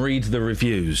and then read the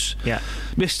reviews. Yeah.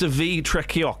 Mr. V.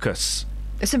 Trekiokis.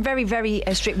 Some very, very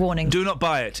strict warnings. Do not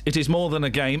buy it. It is more than a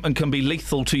game and can be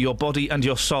lethal to your body and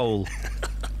your soul.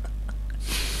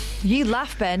 You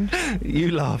laugh, Ben.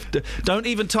 You laughed. Don't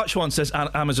even touch one, says an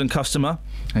Amazon customer.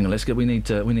 Hang on, we need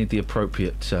the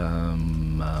appropriate.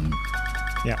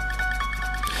 Yeah.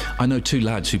 I know 2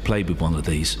 lads who played with one of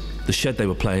these. The shed they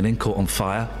were playing in caught on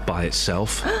fire by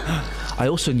itself. I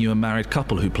also knew a married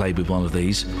couple who played with one of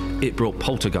these. It brought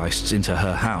poltergeists into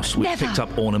her house, which picked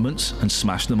up ornaments and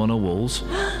smashed them on her walls.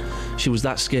 She was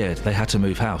that scared they had to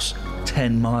move house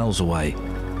 10 miles away.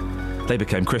 They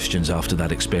became Christians after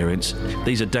that experience.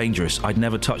 These are dangerous. I'd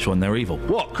never touch one. They're evil.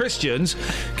 What? Christians?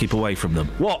 Keep away from them.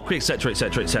 What? Etc.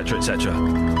 Etc. Etc. Etc.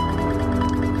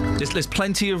 There's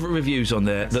plenty of reviews on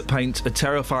there that paint a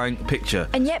terrifying picture.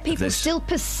 And yet people still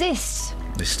persist.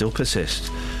 They still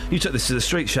persist. You took this to the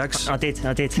street, Shags. I did.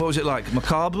 What was it like?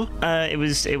 Macabre? It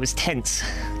was tense.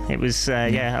 It was,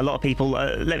 a lot of people.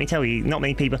 Let me tell you, not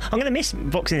many people. I'm going to miss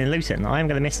boxing in Luton. I am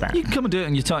going to miss that. You can come and do it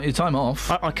in your time off.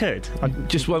 I could.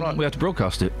 Just won't we have to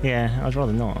broadcast it? Yeah, I'd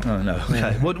rather not. Oh no. Okay.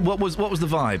 Yeah. What was the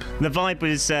vibe? The vibe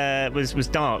was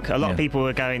dark. A lot of people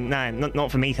were going, no,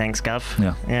 not for me, thanks, Gov.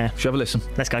 Yeah. Should we have a listen?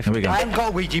 Let's go. Here we go. I haven't got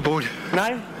a Ouija board.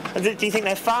 No? Do you think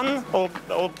they're fun or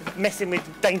messing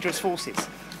with dangerous forces?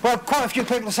 Well, quite a few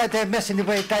people said they're messing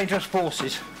with dangerous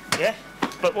forces. Yeah?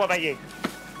 But what about you?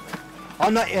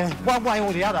 I'm not, one way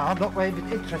or the other, I'm not very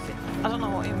interested. I don't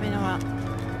know what you mean about.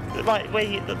 Like,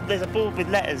 there's a board with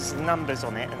letters and numbers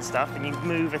on it and stuff, and you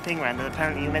move a thing around, and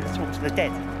apparently you're meant to talk to the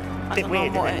dead. I Bit don't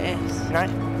weird, know what isn't it is. No?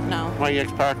 No. My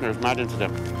ex-partner is mad into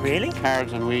them. Really?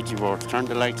 Cards and Ouija boards. Turn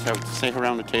the lights out, sit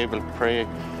around the table, pray.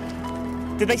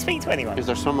 Did they speak to anyone? Is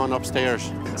there someone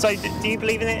upstairs? So, do you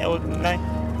believe in it, or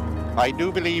no? I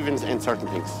do believe in certain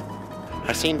things.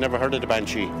 Never heard of the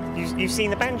Banshee. You've seen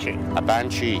the Banshee? A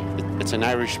Banshee. It's an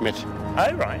Irish myth.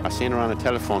 Oh, right. I seen her on a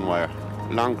telephone wire.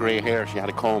 Long grey hair. She had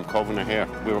a comb covering her hair.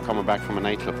 We were coming back from a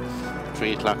nightclub.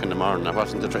 3 o'clock in the morning. I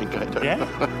wasn't a drink either. Yeah?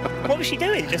 What was she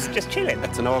doing? Just chilling?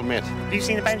 It's an old myth. Have you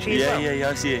seen the Banshee as well? Yeah,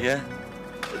 I see it, yeah.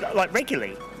 Like,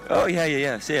 regularly? Oh,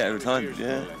 yeah, I see it every time,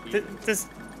 yeah.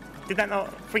 Did that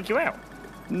not freak you out?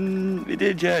 It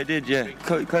did, yeah.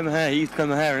 Comb my hair, he used to comb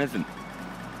my hair and everything.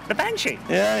 The Banshee?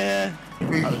 Yeah.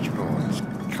 Ouija boards,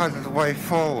 kind of the way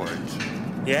forward.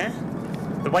 Yeah?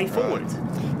 The way forward?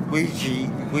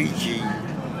 Ouija,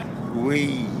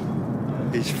 we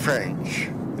is French.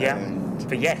 Yeah, and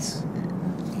for yes.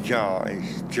 Ja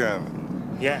is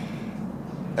German. Yeah.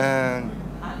 And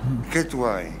good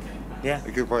way. Yeah.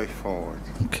 A good way forward.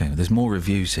 Okay, there's more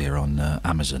reviews here on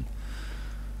Amazon.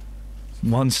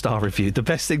 1-star review. The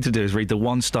best thing to do is read the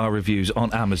 1-star reviews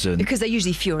on Amazon. Because they're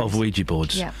usually furious. Of Ouija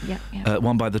boards. Yeah.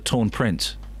 One by the Torn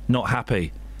Prince. Not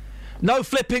happy. No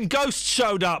flipping ghosts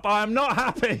showed up. I am not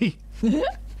happy.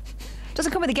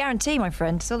 Doesn't come with a guarantee, my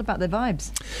friend. It's all about the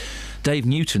vibes. Dave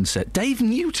Newton said. Dave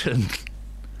Newton!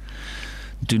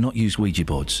 Do not use Ouija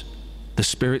boards. The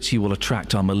spirits you will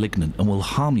attract are malignant and will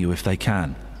harm you if they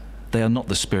can. They are not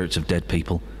the spirits of dead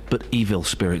people, but evil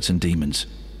spirits and demons.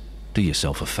 Do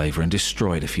yourself a favour and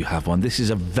destroy it if you have one. This is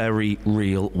a very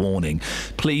real warning.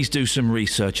 Please do some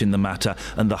research in the matter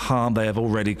and the harm they have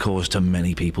already caused to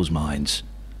many people's minds.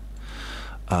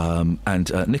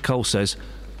 Nicole says,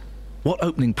 what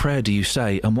opening prayer do you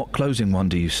say and what closing one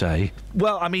do you say?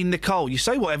 Well, I mean, Nicole, you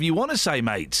say whatever you want to say,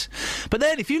 mate. But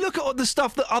then if you look at the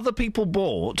stuff that other people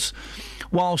bought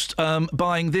whilst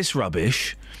buying this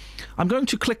rubbish, I'm going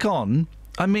to click on...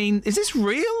 I mean, is this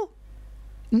real?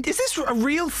 Is this a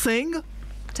real thing?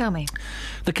 Tell me.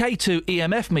 The K2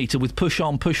 EMF meter with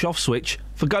push-on, push-off switch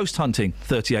for ghost hunting,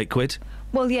 38 quid.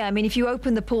 Well, yeah, I mean, if you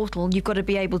open the portal, you've got to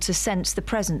be able to sense the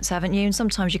presence, haven't you? And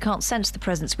sometimes you can't sense the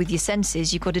presence with your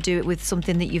senses. You've got to do it with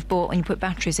something that you've bought and you put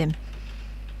batteries in.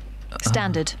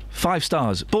 Standard. 5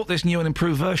 stars. Bought this new and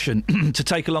improved version to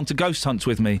take along to ghost hunts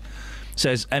with me,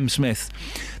 says M. Smith.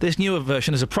 This newer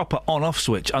version has a proper on-off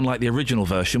switch, unlike the original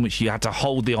version, which you had to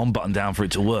hold the on button down for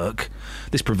it to work.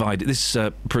 This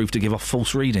proved to give off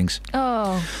false readings.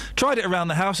 Oh. Tried it around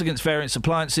the house against various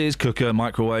appliances, cooker,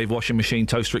 microwave, washing machine,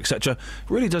 toaster, etc.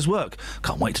 Really does work.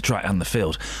 Can't wait to try it out in the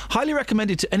field. Highly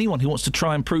recommended to anyone who wants to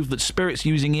try and prove that spirits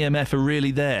using EMF are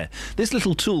really there. This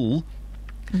little tool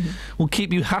will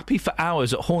keep you happy for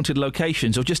hours at haunted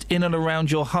locations or just in and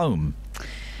around your home.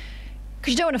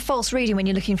 Because you don't want a false reading when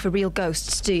you're looking for real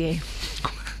ghosts, do you?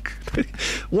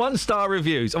 1-star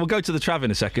reviews. We'll go to the Trav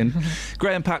in a second.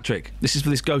 Graham Patrick, this is for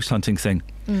this ghost hunting thing.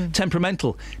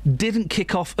 Temperamental. Didn't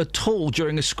kick off at all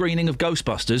during a screening of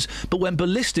Ghostbusters, but went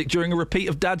ballistic during a repeat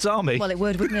of Dad's Army. Well, it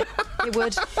would, wouldn't it? It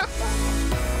would.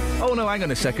 Oh, no, hang on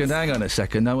a second.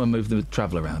 No one move the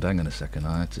Travel around. Hang on a second.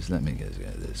 Just let me get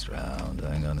this round.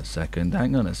 Hang on a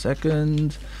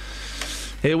second.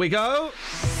 Here we go.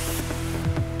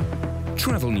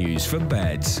 Travel news for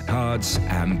beds, cards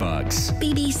and bugs.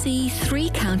 BBC Three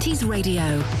Counties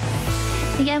Radio.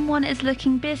 The M1 is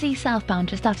looking busy southbound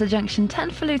just after junction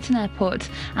 10 for Luton Airport,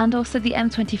 and also the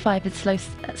M25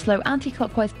 is slow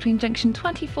anti-clockwise between junction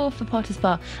 24 for Potters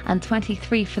Bar and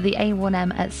 23 for the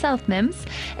A1M at South Mims.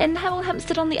 In Hemel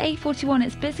Hempstead on the A41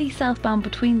 it's busy southbound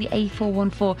between the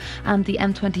A414 and the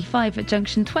M25 at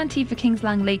junction 20 for Kings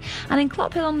Langley, and in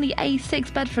Clophill on the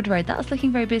A6 Bedford Road that's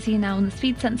looking very busy now on the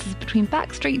speed sensors between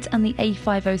Back Street and the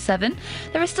A507.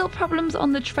 There are still problems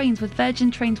on the trains, with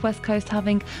Virgin Trains West Coast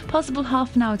having possible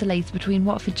half-an-hour delays between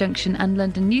Watford Junction and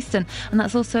London Euston, and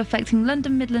that's also affecting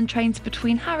London Midland trains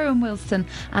between Harrow and Wilston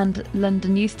and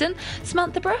London Euston.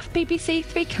 Samantha Brough, BBC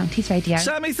Three Counties Radio.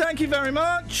 Sammy, thank you very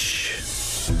much.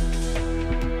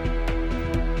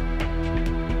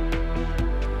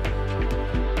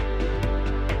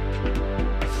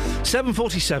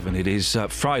 7:47. It is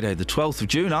Friday, the 12th of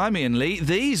June. I'm Iain Lee.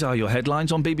 These are your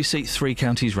headlines on BBC Three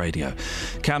Counties Radio.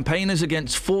 Campaigners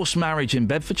against forced marriage in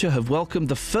Bedfordshire have welcomed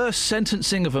the first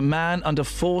sentencing of a man under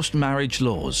forced marriage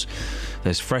laws.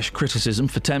 There's fresh criticism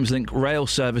for Thameslink rail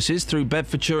services through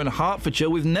Bedfordshire and Hertfordshire,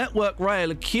 with Network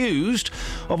Rail accused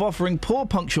of offering poor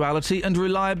punctuality and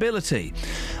reliability.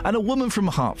 And a woman from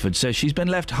Hertford says she's been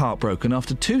left heartbroken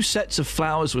after 2 sets of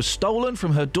flowers were stolen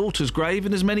from her daughter's grave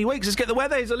in as many weeks. Let's get the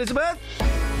weather. Here's Elizabeth.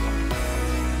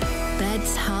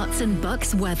 Beds, Herts and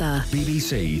Bucks weather.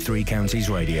 BBC Three Counties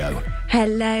Radio.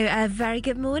 Hello, a very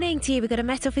good morning to you. We've got a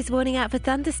Met Office warning out for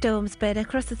thunderstorms, but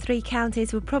across the 3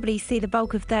 counties we'll probably see the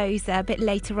bulk of those a bit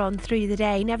later on through the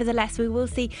day. Nevertheless, we will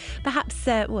see perhaps,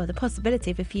 the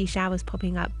possibility of a few showers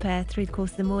popping up through the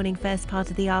course of the morning, first part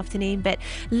of the afternoon, but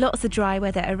lots of dry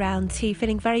weather around too,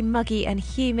 feeling very muggy and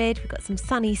humid. We've got some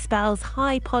sunny spells,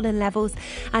 high pollen levels,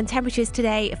 and temperatures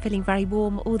today are feeling very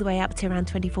warm all the way up to around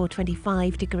 24,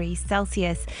 25 degrees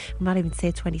Celsius. We might even see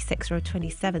a 26 or a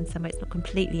 27 somewhere. It's not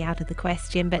completely out of the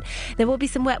question, but there will be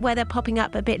some wet weather popping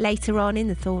up a bit later on in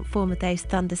the form of those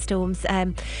thunderstorms.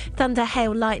 Thunder,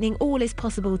 hail, lightning, all is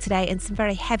possible today, and some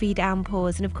very heavy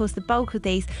downpours. And of course, the bulk of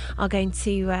these are going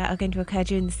to occur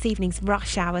during this evening's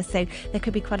rush hour. So there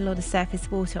could be quite a lot of surface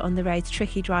water on the roads.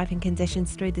 Tricky driving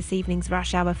conditions through this evening's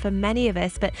rush hour for many of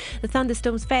us. But the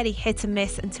thunderstorms fairly hit and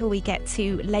miss until we get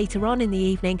to later on in the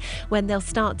evening, when they'll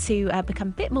start to become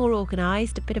a bit more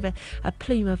organised. A bit of a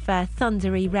plume of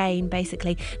thundery rain,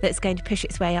 basically, that's going to push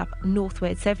its way up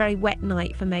northwards. So a very wet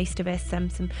night for most of us. Some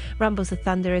rumbles of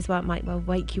thunder as well. It might well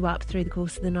wake you up through the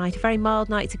course of the night. A very mild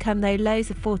night to come though. Lows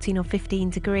of 14 or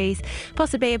 15 degrees.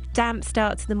 Possibly a damp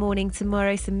start to the morning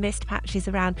tomorrow. Some mist patches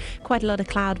around. Quite a lot of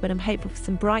cloud, but I'm hopeful for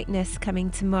some brightness coming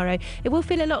tomorrow. It will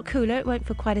feel a lot cooler. It won't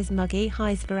feel quite as muggy.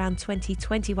 Highs of around 20,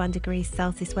 21 degrees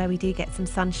Celsius, where we do get some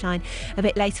sunshine a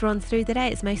bit later on through the day.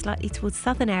 It's most likely towards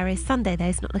southern areas. Sunday though,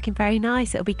 it's not looking very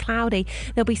nice. It'll be cloudy.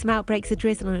 There'll be some outbreaks of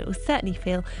drizzle, and it will certainly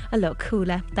feel a lot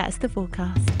cooler. That's the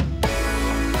forecast.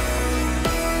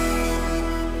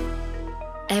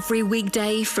 Every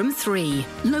weekday from 3.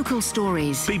 Local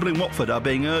stories. People in Watford are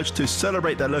being urged to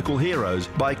celebrate their local heroes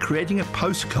by creating a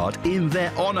postcard in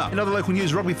their honour. In other local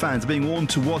news, rugby fans are being warned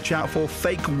to watch out for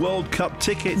fake World Cup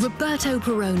tickets. Roberto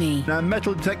Peroni. Now, a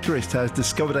metal detectorist has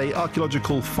discovered an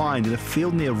archaeological find in a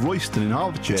field near Royston in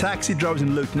Hertfordshire. Taxi drivers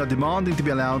in Luton are demanding to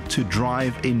be allowed to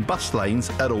drive in bus lanes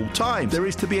at all times. There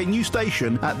is to be a new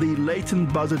station at the Leighton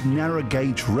Buzzard Narrow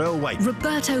Gauge Railway.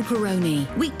 Roberto Peroni.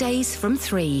 Weekdays from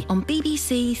 3 on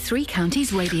BBC Three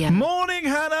Counties Radio. Morning,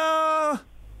 Hannah!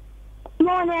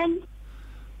 Morning.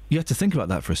 You had to think about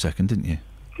that for a second, didn't you?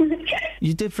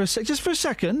 You did for a sec. Just for a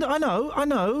second. I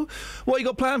know. What you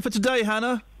got planned for today,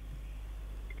 Hannah?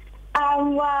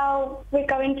 Well, we're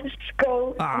going to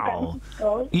school. Oh.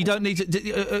 You don't need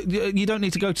to. You don't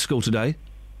need to go to school today.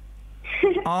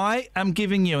 I am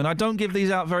giving you, and I don't give these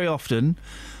out very often,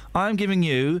 I'm giving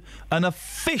you an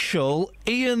official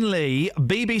Iain Lee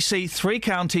BBC Three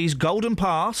Counties Golden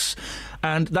Pass,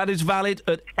 and that is valid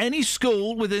at any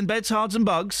school within Beds, Herts and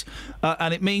Bucks,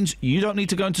 and it means you don't need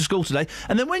to go into school today.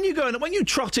 And then when you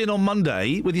trot in on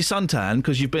Monday with your suntan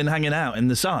because you've been hanging out in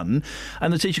the sun,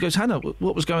 and the teacher goes, Hannah,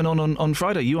 what was going on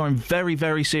Friday? You are in very,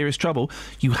 very serious trouble.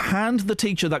 You hand the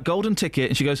teacher that golden ticket,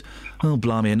 and she goes, oh,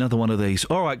 blimey, another one of these.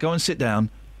 All right, go and sit down.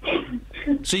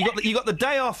 So you got the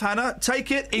day off, Hannah.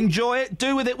 Take it, enjoy it,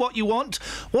 do with it what you want.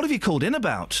 What have you called in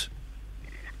about?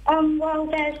 Well,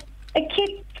 there's a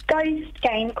kids' ghost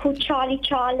game called Charlie.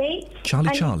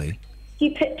 Charlie?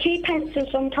 You put 2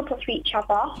 pencils on top of each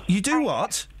other. You do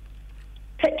what?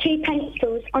 Put 2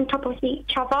 pencils on top of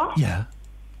each other. Yeah.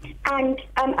 And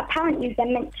apparently they're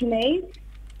meant to move.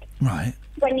 Right.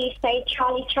 When you say,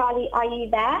 Charlie, are you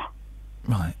there?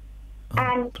 Right.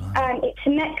 and it's a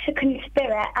Mexican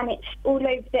spirit, and it's all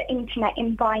over the internet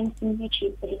in Vines and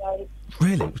YouTube videos.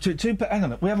 Really? Hang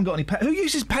on, we haven't got any who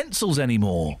uses pencils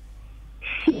anymore?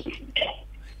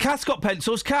 Kath's got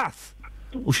pencils. Kath!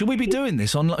 Well, should we be doing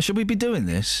this? Should we be doing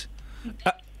this?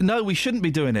 No, we shouldn't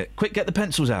be doing it. Quick, get the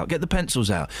pencils out. Get the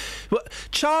pencils out.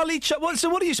 Charlie, so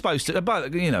what are you supposed to...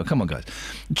 come on, guys.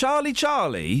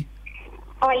 Charlie...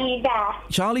 Are you there?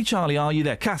 Charlie, are you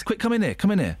there? Kath, quick, come in here.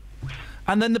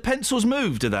 And then the pencils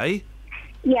move, do they?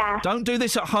 Yeah. Don't do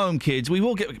this at home, kids. We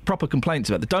will get proper complaints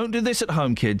about that. Don't do this at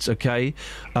home, kids, OK?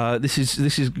 This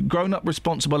is grown-up,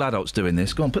 responsible adults doing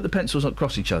this. Go on, put the pencils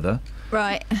across each other.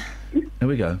 Right. There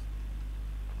we go.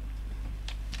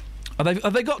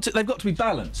 They've got to be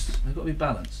balanced. They've got to be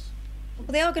balanced. Well,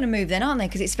 they are going to move then, aren't they?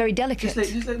 Because it's very delicate. No, I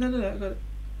got it.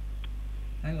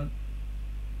 Hang on.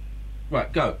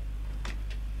 Right, go.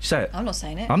 Say it. I'm not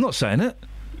saying it. I'm not saying it.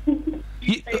 No,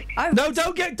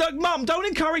 Mum, don't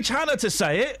encourage Hannah to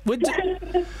say it.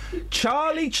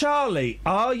 Charlie,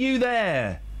 are you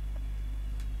there?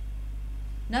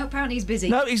 No, apparently he's busy.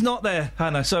 No, he's not there,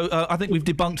 Hannah, so I think we've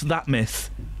debunked that myth.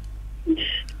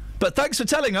 But thanks for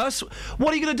telling us.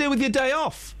 What are you going to do with your day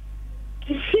off?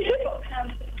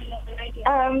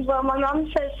 Well, my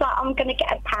mum says that I'm going to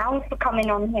get £1 for coming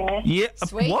on here. Yeah.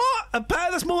 Sweet. What? £1?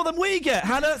 That's more than we get.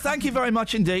 Hannah, thank you very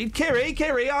much indeed.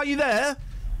 Kiri, are you there?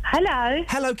 Hello.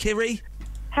 Hello, Kiri.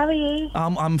 How are you?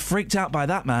 I'm freaked out by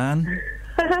that, man.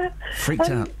 Freaked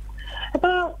out.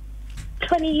 About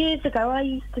 20 years ago, I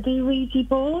used to do Ouija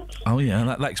boards. Oh, yeah,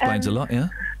 that explains a lot, yeah.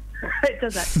 It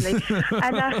does, actually.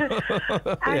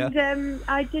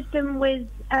 I did them with...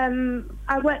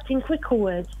 I worked in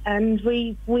Cricklewood, and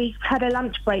we had a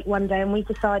lunch break one day, and we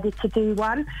decided to do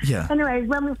one. Yeah. Anyway,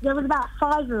 there was about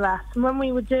 5 of us, and when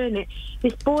we were doing it,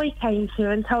 this boy came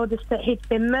to and told us that he'd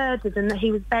been murdered and that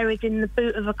he was buried in the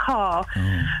boot of a car.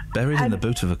 Oh, buried in the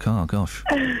boot of a car, gosh.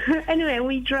 Anyway,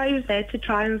 we drove there to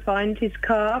try and find his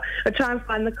car, or try and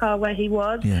find the car where he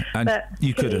was. Yeah, and but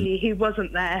you couldn't. clearly he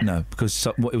wasn't there. No, because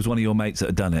it was one of your mates that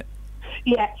had done it.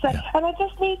 Yeah, and I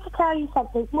just need to tell you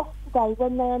something. Yesterday,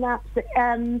 when they announced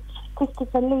that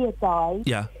Christopher Lee had died,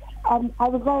 yeah. I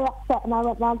was very upset, and I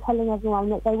went round telling everyone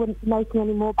that they wouldn't be making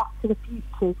any more Back to the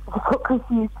Future. I got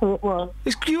confused who it was.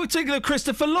 You were thinking of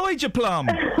Christopher Lloyd, you plum.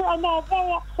 I know, I'm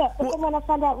very upset. But then when I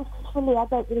found out it was Christopher Lee, I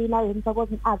don't really know him, so I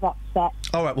wasn't as upset.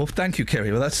 All right, well, thank you,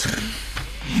 Kiri. Well, that's...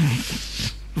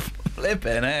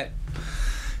 Flipping it.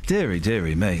 Deary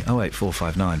me.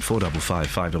 08459 455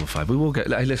 555. We will get...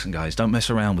 Hey, listen, guys, don't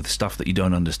mess around with stuff that you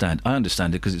don't understand. I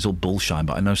understand it because it's all bullshine,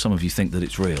 but I know some of you think that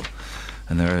it's real.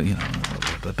 And there are,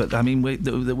 but I mean,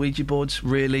 the Ouija boards,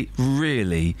 really,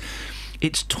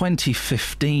 it's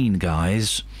 2015,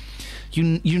 guys.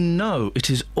 You know it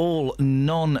is all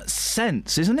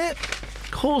nonsense, isn't it?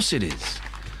 Of course it is.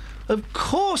 Of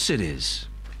course it is.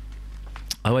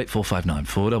 08459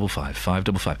 455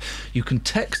 555. You can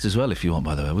text as well if you want,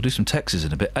 by the way. We'll do some texts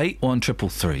in a bit.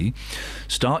 81333.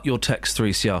 Start your text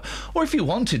 3CR. Or if you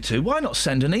wanted to, why not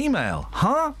send an email?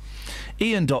 Huh?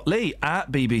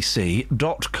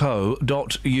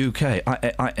 Iain.lee@bbc.co.uk.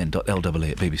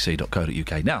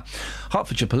 Iain.lee@bbc.co.uk. Now,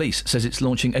 Hertfordshire Police says it's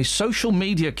launching a social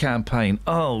media campaign.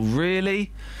 Oh,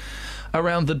 really?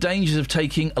 Around the dangers of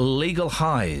taking illegal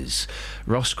highs.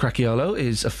 Ross Cracchiolo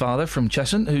is a father from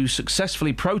Cheshunt who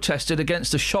successfully protested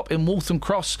against a shop in Waltham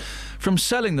Cross from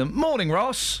selling them. Morning,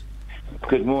 Ross.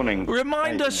 Good morning.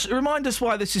 Remind us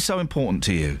why this is so important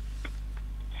to you.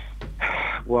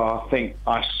 Well, I think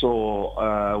I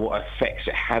saw what effects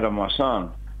it had on my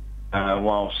son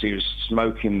whilst he was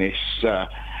smoking this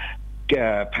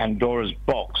Pandora's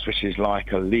box, which is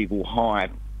like a legal high.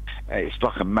 It's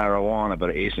like a marijuana,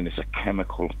 but it isn't. It's a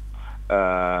chemical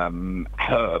herb.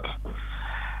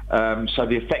 So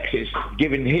the effects it's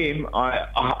given him,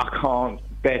 I can't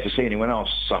bear to see anyone else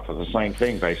suffer the same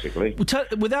thing, basically. Well, tell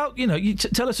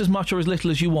us as much or as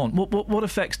little as you want. What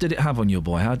effects did it have on your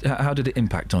boy? How did it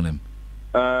impact on him?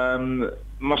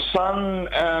 My son,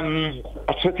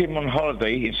 I took him on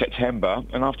holiday in September,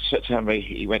 and after September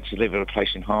he went to live at a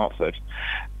place in Hertford,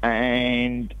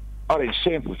 and I didn't see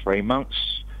him for 3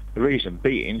 months. The reason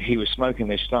being, he was smoking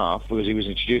this stuff because he was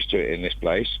introduced to it in this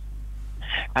place,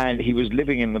 and he was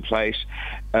living in the place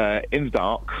in the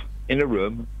dark, in a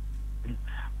room,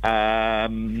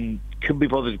 couldn't be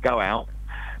bothered to go out,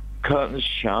 curtains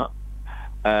shut,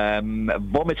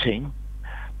 vomiting,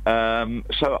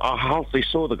 so I hardly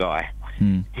saw the guy.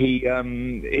 He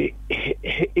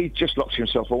just locked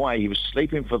himself away. He was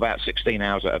sleeping for about 16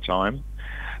 hours at a time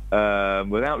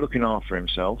without looking after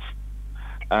himself.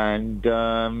 And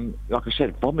like I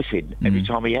said, vomiting every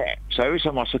time he ate. So every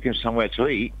time I took him somewhere to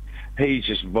eat, he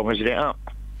just vomited it up.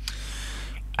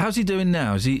 How's he doing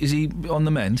now? Is he on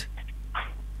the mend?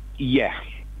 Yeah,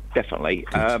 definitely.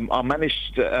 I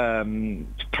managed to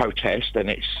protest, and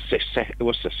it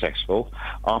was successful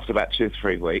after about 2 or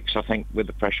 3 weeks. I think with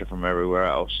the pressure from everywhere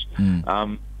else,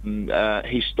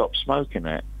 he stopped smoking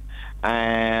it.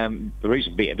 The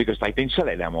reason being because they didn't sell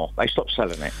it no more. They stopped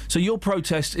selling it. So your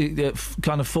protest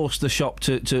kind of forced the shop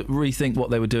to rethink what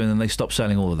they were doing, and they stopped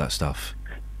selling all of that stuff?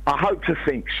 I hope to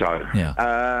think so. Yeah.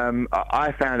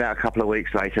 I found out a couple of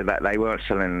weeks later that they weren't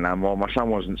selling it no more. My son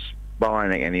wasn't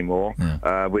buying it anymore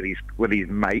with his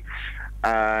mates,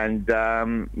 and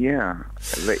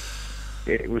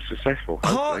it was successful.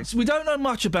 We don't know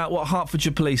much about what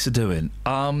Hertfordshire Police are doing.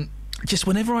 Just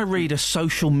whenever I read a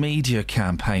social media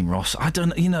campaign, Ross, I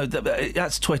don't,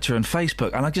 that's Twitter and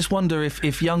Facebook, and I just wonder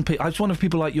if young people, I just wonder if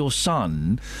people like your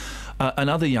son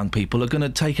and other young people are going to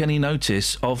take any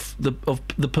notice of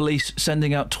the police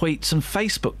sending out tweets and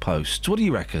Facebook posts. What do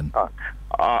you reckon?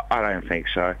 I don't think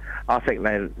so. I think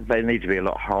they need to be a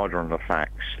lot harder on the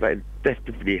facts. They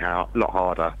definitely a lot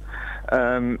harder.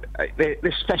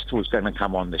 This festival's going to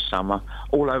come on this summer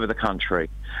all over the country.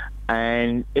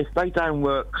 And if they don't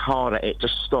work hard at it to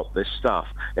stop this stuff,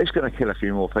 it's going to kill a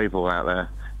few more people out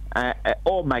there,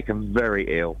 or make them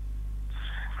very ill.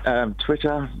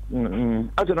 Twitter,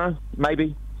 I don't know,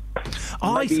 maybe.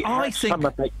 I think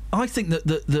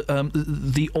that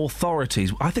the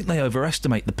authorities, I think they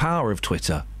overestimate the power of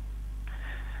Twitter.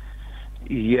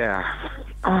 Yeah.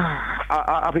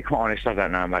 I'll be quite honest, I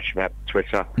don't know much about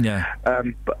Twitter. Yeah.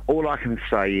 But all I can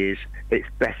say is it's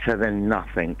better than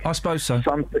nothing. I suppose so.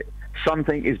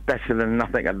 Something is better than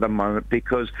nothing at the moment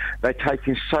because they're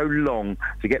taking so long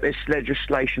to get this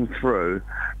legislation through.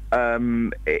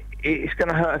 It's going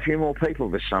to hurt a few more people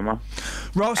this summer.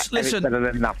 Ross, listen, it's better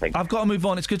than nothing. I've got to move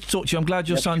on. It's good to talk to you. I'm glad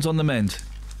your son's on the mend.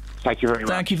 Thank you very much.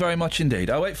 Thank you very much indeed.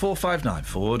 08459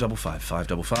 455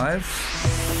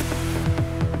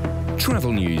 555.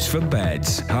 Travel news for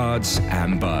beds, cards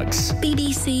and bugs.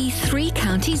 BBC Three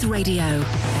Counties Radio.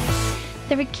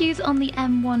 There are queues on the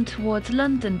M1 towards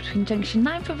London between junction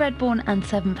 9 for Redbourne and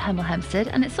 7 for Hemel Hempstead,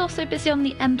 and it's also busy on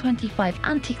the M25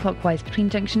 anti-clockwise between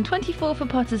junction 24 for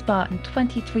Potters Bar and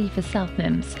 23 for South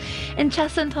Mims. In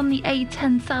Cheshunt on the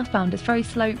A10 southbound, it's very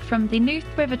slow from the New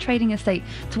River Trading Estate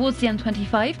towards the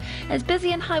M25. It's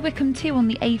busy in High Wycombe too on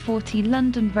the A40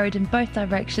 London Road in both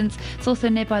directions. It's also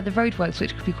nearby the roadworks,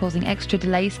 which could be causing extra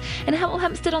delays. In Hemel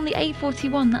Hempstead on the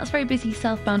A41, that's very busy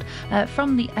southbound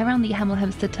around the Hemel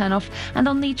Hempstead turnoff. And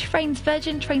on the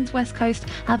Virgin Trains West Coast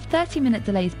have 30-minute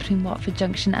delays between Watford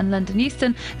Junction and London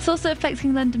Euston. It's also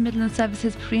affecting London Midland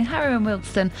services between Harrow and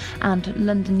Wildston and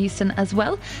London Euston as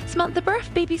well. Samantha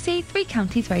Burff, BBC Three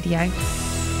Counties Radio.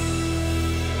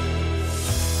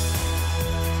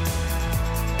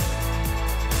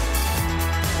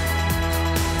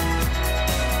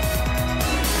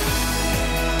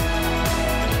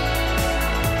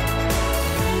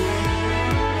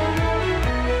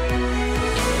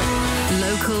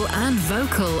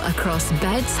 Vocal across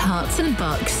beds, hearts and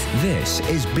bucks. This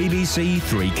is BBC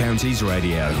Three Counties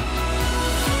Radio.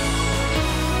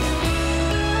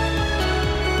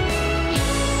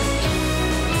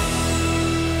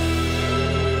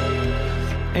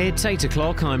 It's 8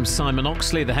 o'clock. I'm Simon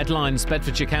Oxley. The headlines: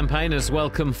 Bedfordshire campaigners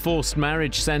welcome forced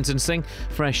marriage sentencing,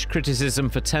 fresh criticism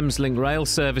for Thameslink rail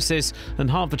services,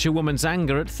 and Hertfordshire woman's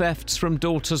anger at thefts from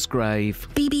daughter's grave.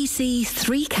 BBC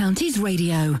Three Counties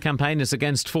Radio. Campaigners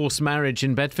against forced marriage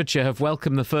in Bedfordshire have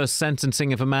welcomed the first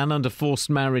sentencing of a man under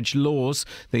forced marriage laws.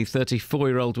 The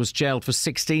 34-year-old was jailed for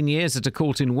 16 years at a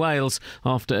court in Wales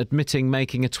after admitting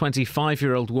making a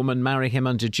 25-year-old woman marry him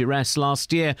under duress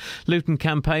last year. Luton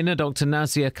campaigner Dr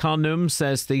Nazia Khanum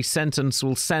says the sentence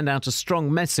will send out a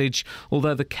strong message,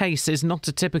 although the case is not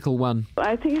a typical one.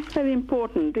 I think it's very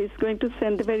important. It's going to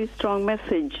send a very strong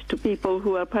message to people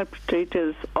who are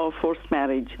perpetrators of forced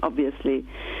marriage, obviously.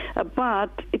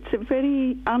 But it's a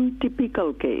very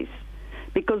untypical case,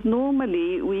 because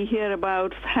normally we hear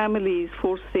about families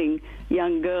forcing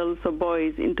young girls or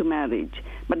boys into marriage.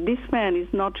 But this man is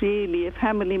not really a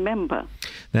family member.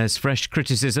 There's fresh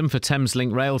criticism for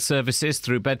Thameslink rail services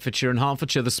through Bedfordshire and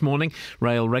Hertfordshire this morning.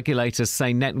 Rail regulators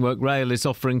say Network Rail is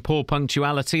offering poor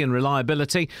punctuality and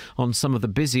reliability on some of the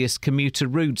busiest commuter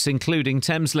routes, including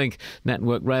Thameslink.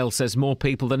 Network Rail says more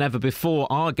people than ever before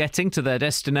are getting to their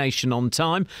destination on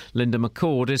time. Linda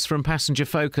McCord is from Passenger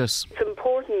Focus. It's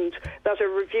important that a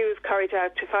review is carried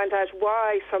out to find out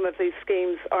why some of these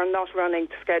schemes are not running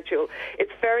to schedule.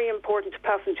 It's very important to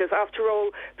passengers. After all,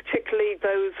 particularly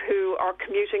those who are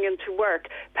commuting into work,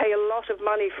 pay a lot of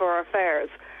money for our fares.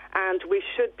 and we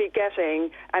should be getting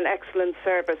an excellent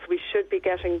service. We should be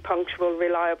getting punctual,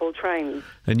 reliable trains.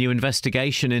 A new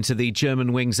investigation into the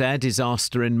Germanwings Air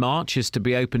disaster in March is to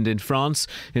be opened in France.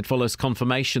 It follows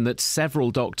confirmation that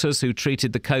several doctors who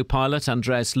treated the co-pilot,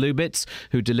 Andreas Lubitz,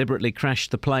 who deliberately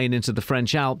crashed the plane into the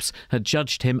French Alps, had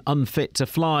judged him unfit to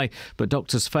fly. But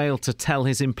doctors failed to tell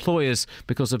his employers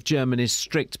because of Germany's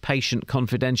strict patient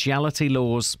confidentiality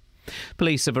laws.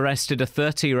 Police have arrested a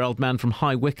 30-year-old man from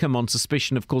High Wycombe on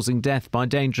suspicion of causing death by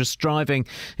dangerous driving.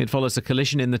 It follows a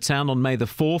collision in the town on May the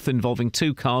 4th involving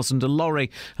two cars and a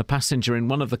lorry. A passenger in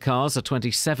one of the cars, a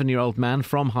 27-year-old man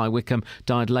from High Wycombe,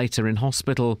 died later in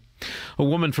hospital. A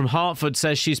woman from Hertford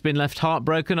says she's been left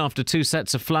heartbroken after 2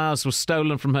 sets of flowers were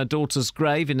stolen from her daughter's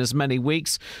grave in as many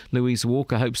weeks. Louise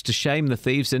Walker hopes to shame the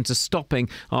thieves into stopping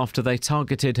after they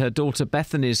targeted her daughter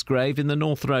Bethany's grave in the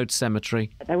North Road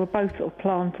Cemetery. They were both sort of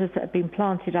planters that had been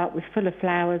planted up with full of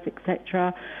flowers,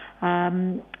 etc.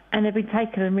 And they've been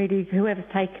taken, and really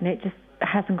whoever's taken it just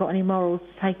hasn't got any morals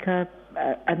to take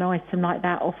an item like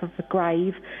that off of the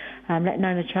grave. Let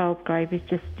alone a child's grave, is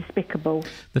just despicable.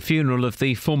 The funeral of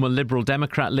the former Liberal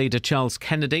Democrat leader Charles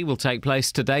Kennedy will take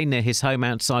place today near his home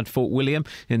outside Fort William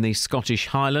in the Scottish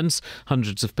Highlands.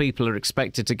 Hundreds of people are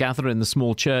expected to gather in the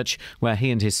small church where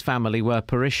he and his family were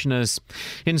parishioners.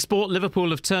 In sport, Liverpool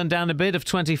have turned down a bid of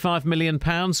 £25 million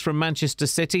from Manchester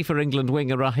City for England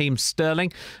winger Raheem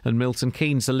Sterling, and Milton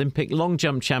Keynes Olympic long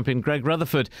jump champion Greg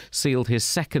Rutherford sealed his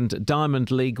second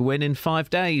Diamond League win in 5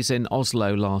 days in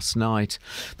Oslo last night.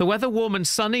 The weather warm and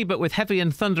sunny, but with heavy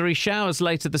and thundery showers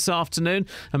later this afternoon.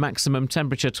 A maximum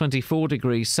temperature 24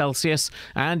 degrees Celsius.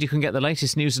 And you can get the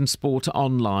latest news and sport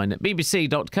online at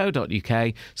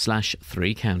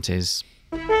bbc.co.uk/3 counties.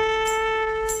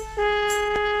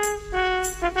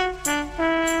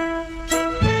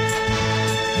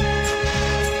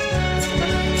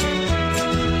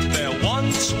 There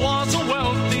once was a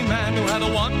wealthy man who had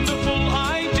a wonderful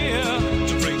idea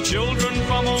to bring children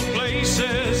from all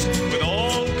places with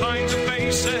all kinds of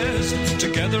faces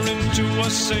together into a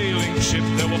sailing ship.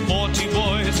 There were 40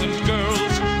 boys and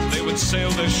girls. They would sail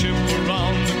their ship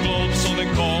around the globe, so they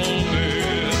called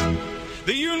it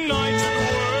the United World.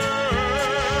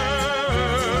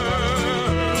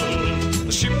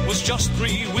 The ship was just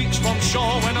 3 weeks from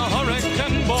shore when a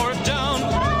hurricane bore it down.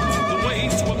 The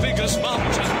waves were big as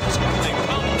mountains. They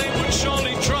found they would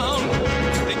surely drown.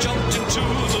 They jumped into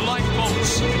the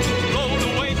lifeboats, rowed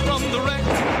away from the wreck.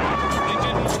 They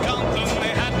didn't count them,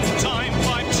 they hadn't time.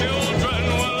 5 children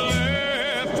were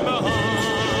left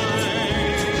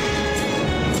behind.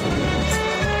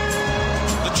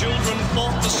 The children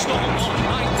fought the storm all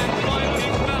night and finally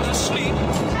fell asleep.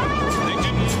 They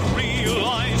didn't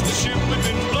realize the ship had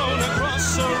been blown across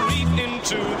a reef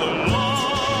into the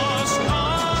Lost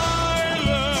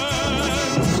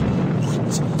Islands.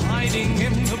 What? Hiding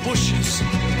in the bushes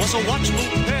was a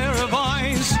watchful pair of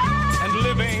eyes, and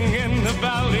living in the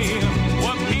valley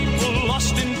were people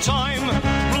lost in time,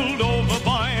 ruled over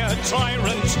by a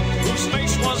tyrant whose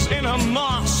face was in a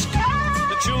mask.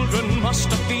 The children must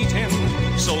defeat him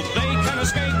so they can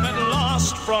escape at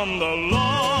last from the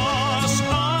Lost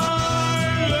Islands.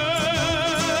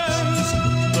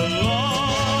 The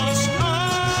Lost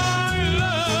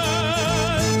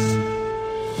Islands.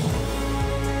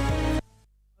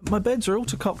 My beds are all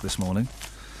to cock this morning.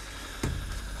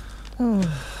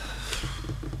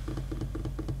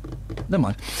 Never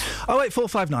mind.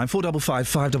 08459 455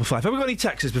 555. Have we got any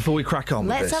texts before we crack on with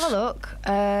Let's this? have a look.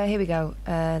 Here we go.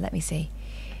 Let me see.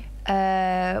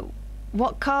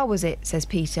 What car was it, says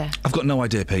Peter? I've got no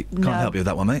idea, Pete. Can't help you with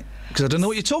that one, mate. Because I don't know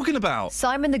what you're talking about.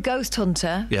 Simon the Ghost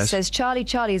Hunter Yes. says Charlie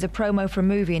Charlie is a promo for a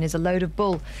movie and is a load of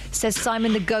bull. Says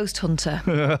Simon the Ghost Hunter.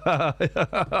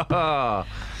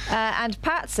 And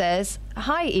Pat says,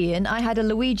 hi Ian, I had a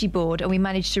Luigi board and we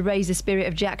managed to raise the spirit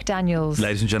of Jack Daniels.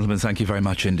 Ladies and gentlemen, thank you very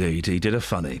much indeed. He did a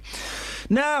funny.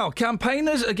 Now,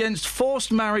 campaigners against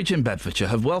forced marriage in Bedfordshire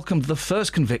have welcomed the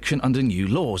first conviction under new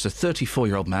laws. A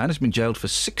 34-year-old man has been jailed for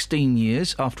 16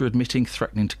 years after admitting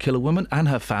threatening to kill a woman and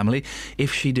her family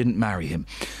if she didn't marry him.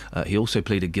 He also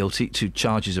pleaded guilty to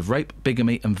charges of rape,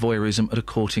 bigamy and voyeurism at a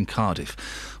court in Cardiff.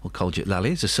 Well, Colgit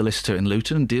Lally is a solicitor in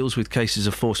Luton and deals with cases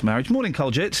of forced marriage. Morning,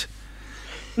 Colgit.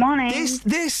 Morning.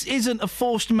 This isn't a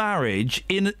forced marriage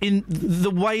in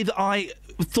the way that I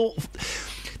thought.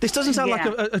 This doesn't sound like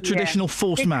a traditional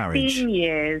forced marriage.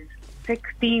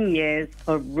 16 years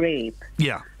for rape.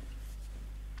 Yeah.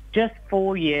 Just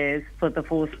 4 years for the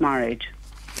forced marriage.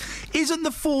 Isn't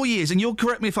the 4 years, and you'll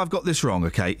correct me if I've got this wrong,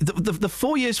 okay? The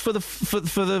 4 years for the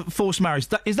forced marriage,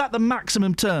 is that the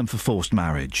maximum term for forced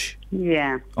marriage?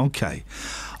 Yeah. Okay.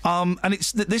 And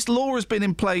this law has been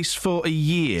in place for a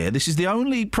year. This is the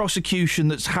only prosecution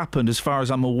that's happened, as far as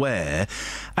I'm aware,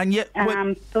 and yet. And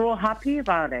I'm so happy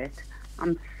about it.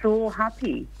 I'm so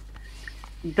happy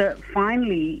that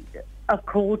finally a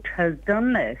court has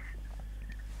done this.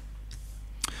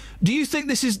 Do you think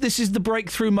this is the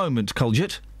breakthrough moment,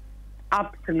 Colgett?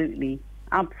 Absolutely,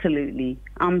 absolutely.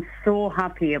 I'm so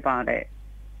happy about it.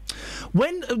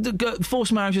 When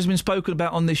forced marriage has been spoken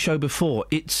about on this show before,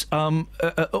 it's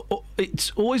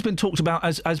always been talked about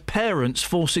as parents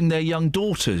forcing their young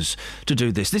daughters to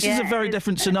do this. This is a very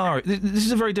different scenario. This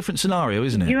is a very different scenario,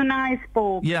 isn't it? You and I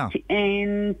spoke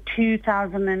in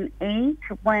 2008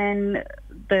 when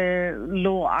the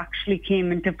law actually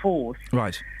came into force.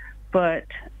 Right. But,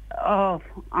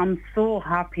 I'm so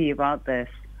happy about this.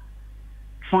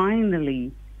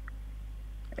 Finally.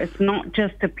 It's not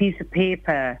just a piece of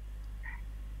paper.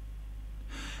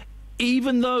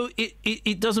 Even though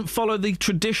it doesn't follow the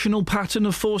traditional pattern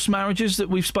of forced marriages that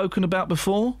we've spoken about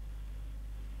before?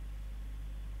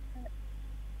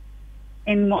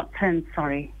 In what sense,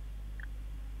 sorry?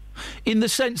 In the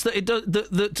sense that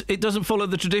that it doesn't follow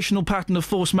the traditional pattern of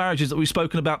forced marriages that we've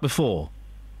spoken about before?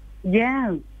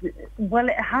 Yeah, well,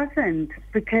 it hasn't,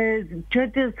 because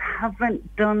judges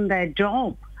haven't done their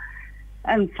job.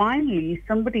 And finally,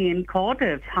 somebody in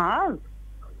Cardiff has.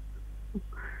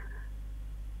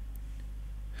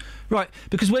 Right,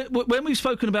 because when we've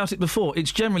spoken about it before,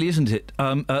 it's generally, isn't it,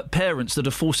 parents that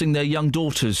are forcing their young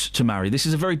daughters to marry. This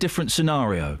is a very different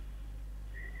scenario.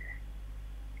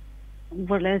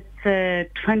 Well, it's a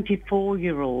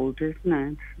 24-year-old, isn't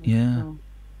it? Yeah. So,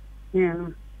 yeah.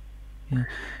 Yeah.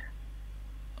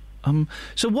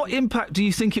 So what impact do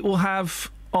you think it will have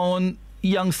on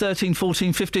young 13,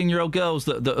 14, 15-year-old girls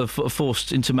that are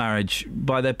forced into marriage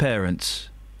by their parents?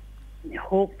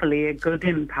 Hopefully a good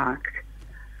impact.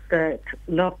 That,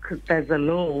 look, there's a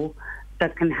law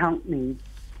that can help me.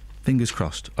 Fingers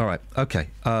crossed. All right. OK.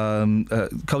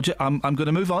 Colgett, I'm going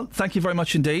to move on. Thank you very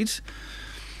much indeed.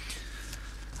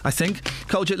 I think.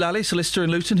 Colgett Lally, solicitor in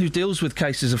Luton, who deals with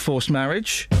cases of forced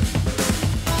marriage.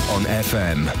 On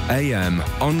FM, AM,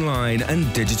 online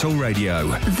and digital radio.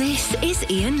 This is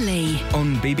Iain Lee.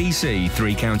 On BBC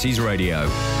Three Counties Radio.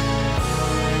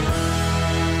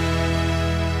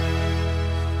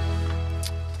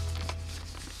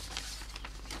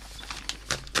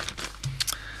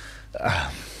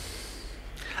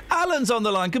 Alan's on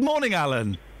the line. Good morning,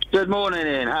 Alan. Good morning,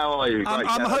 Ian. How are you? Great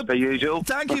show, per usual.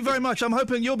 Thank you very much. I'm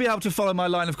hoping you'll be able to follow my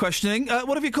line of questioning.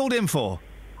 What have you called in for?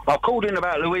 I've called in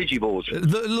about Luigi boards.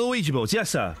 The Luigi boards,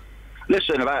 yes, sir.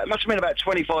 Listen, it must have been about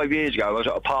 25 years ago, I was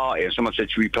at a party and someone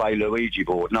said, should we play Luigi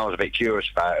board? And I was a bit curious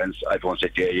about it, and everyone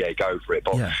said, yeah, go for it.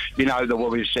 But, you know, the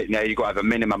woman was sitting there, you've got to have a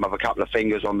minimum of a couple of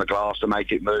fingers on the glass to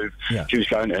make it move. Yeah. She was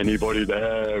going, anybody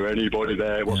there?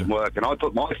 It wasn't working. I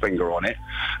put my finger on it,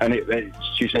 and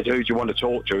she said, who do you want to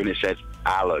talk to? And it said,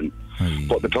 Alan.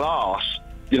 But the glass,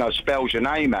 you know, spells your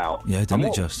name out. Yeah, didn't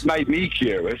it just? What made me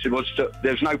curious, it was that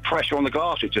there's no pressure on the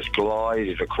glass, it just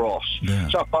glided across. Yeah.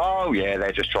 So I thought,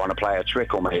 they're just trying to play a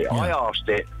trick on me. Yeah. I asked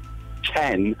it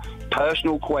 10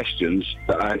 personal questions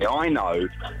that only I know,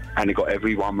 and it got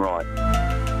every one right.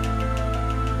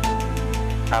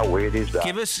 How weird is that?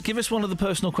 Give us one of the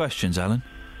personal questions, Alan.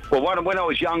 Well, when I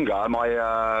was younger,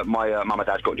 my mum and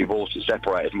dad got divorced and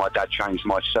separated. My dad changed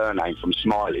my surname from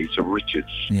Smiley to Richards.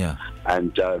 Yeah.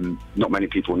 And not many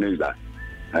people knew that.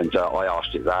 And I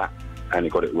asked it that, and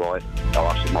it got it right. I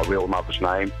asked it my real mother's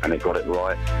name, and it got it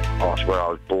right. I asked where I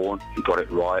was born, it got it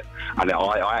right. And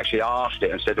I actually asked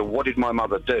it and said, well, what did my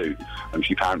mother do? And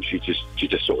she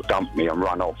just sort of dumped me and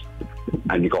run off.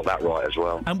 And you got that right as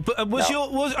well. And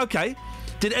okay.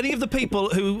 Did any of the people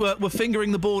who were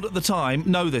fingering the board at the time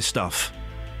know this stuff?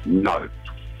 No.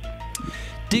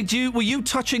 Were you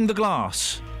touching the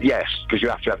glass? Yes, because you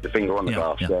have to have the finger on the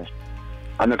glass, yeah.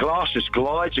 And the glass just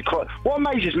glides across. What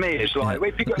amazes me is, like,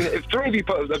 if three of you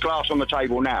put the glass on the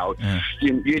table now,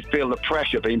 you'd feel the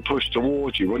pressure being pushed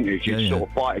towards you, wouldn't you? You'd sort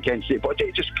of fight against it, but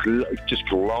it just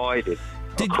glided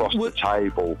across the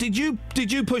table. Did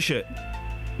you push it?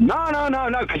 No,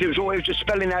 because it was just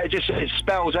spelling out. It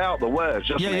spells out the words.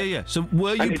 Yeah. So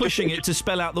were you pushing it to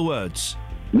spell out the words?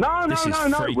 No. This is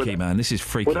freaky, man. This is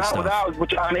freaky stuff.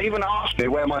 And even asked me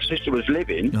where my sister was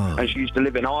living, and she used to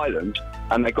live in Ireland,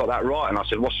 and they got that right. And I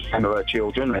said, what's the name of her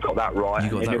children? They got that right.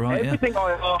 You got that right, everything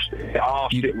I asked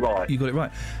it right. You got it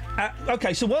right.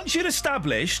 Okay, so once you'd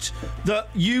established that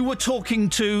you were talking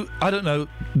to, I don't know,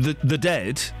 the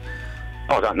dead,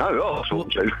 I don't know. I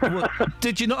thought to.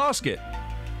 Did you not ask it?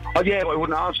 Oh, yeah, but I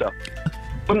wouldn't answer.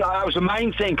 But no, that was the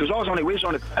main thing, because we was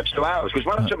on it for 2 hours, because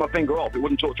when I took my finger off, it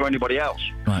wouldn't talk to anybody else.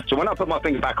 Right. So when I put my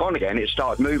finger back on again, it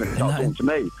started moving, it started talking to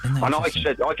me. And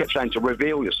I kept saying to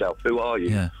reveal yourself, who are you?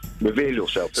 Yeah. Reveal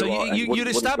yourself, So you'd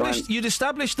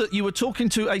established that you were talking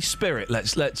to a spirit,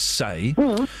 let's say.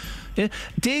 Mm-hmm. Yeah.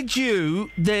 Did you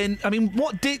then, I mean,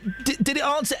 what did it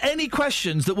answer any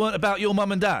questions that weren't about your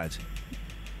mum and dad?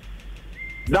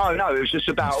 No, it was just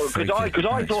about because I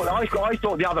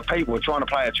thought the other people were trying to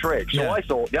play a trick. So I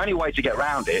thought the only way to get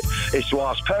around it is to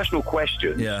ask personal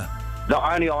questions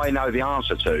that only I know the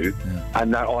answer to,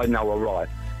 and that I know are right.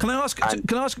 Can I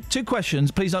ask 2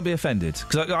 questions? Please don't be offended,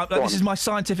 because this is my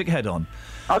scientific head-on.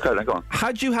 Okay, then go on.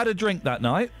 Had you had a drink that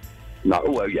night? No.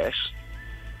 Well, yes.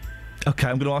 Okay,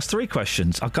 I'm going to ask 3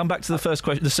 questions. I'll come back to the first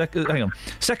question. Hang on.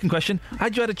 Second question: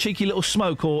 had you had a cheeky little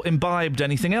smoke or imbibed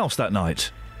anything else that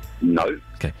night? No.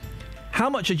 Okay. How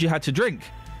much had you had to drink?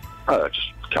 Just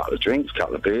a couple of drinks, a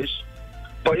couple of beers.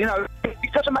 But, it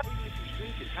doesn't matter.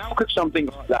 How could something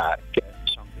like that get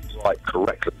something right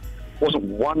correctly? There wasn't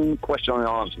one question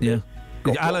I answered. Yeah.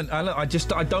 Alan, I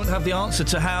don't have the answer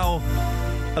to how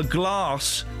a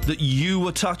glass that you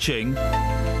were touching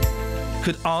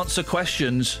could answer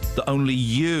questions that only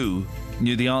you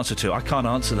knew the answer to. I can't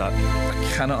answer that.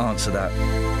 I cannot answer that.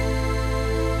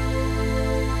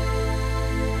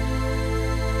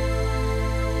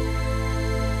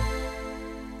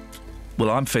 Well,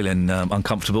 I'm feeling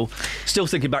uncomfortable. Still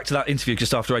thinking back to that interview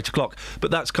just after 8 o'clock, but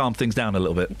that's calmed things down a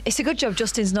little bit. It's a good job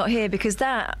Justin's not here, because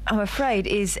that, I'm afraid,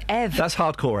 is Ev. That's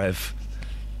hardcore Ev.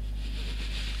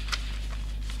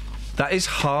 That is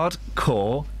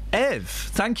hardcore Ev.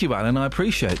 Thank you, Alan. I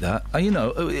appreciate that.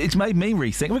 It's made me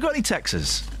rethink. Have we got any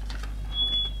texters?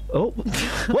 Oh,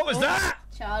 what was that?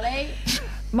 Charlie?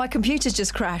 My computer's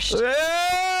just crashed.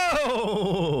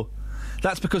 Oh!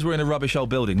 That's because we're in a rubbish old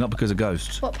building, not because of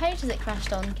ghosts. What page has it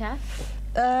crashed on, Kath?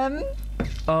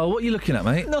 Oh, what are you looking at,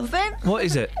 mate? Nothing. What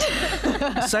is it?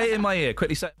 Say it in my ear.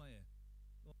 Quickly say it in my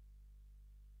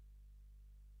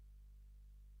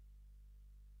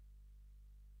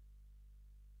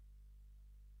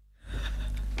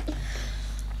ear.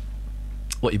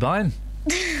 What are you buying?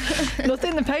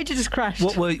 Nothing. The page just crashed.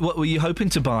 What were you hoping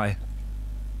to buy?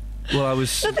 Well, I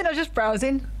was. Nothing. I was just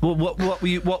browsing. What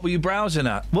were you browsing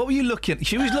at? What were you looking at?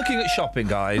 She was looking at shopping,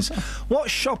 guys. What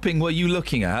shopping were you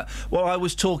looking at while I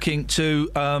was talking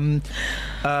to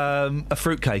a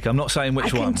fruitcake? I'm not saying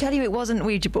which one. I can tell you it wasn't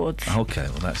Ouija boards. Okay,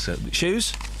 well that's it.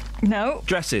 Shoes? No.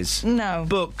 Dresses? No.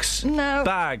 Books? No.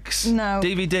 Bags? No.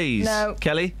 DVDs? No.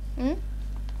 Kelly?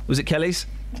 Was it Kelly's?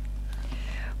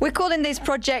 We're calling this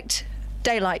Project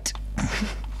Daylight.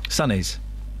 Sunnies?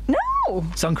 No.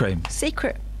 Sun cream?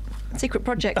 Secret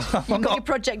project. You've got your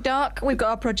Project Dark, we've got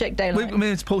our Project Daylight.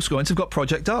 It's Paul Scoins have got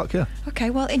Project Dark, yeah.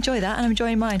 Okay, well, enjoy that, and I'm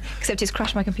enjoying mine. Except it's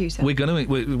crashed my computer. We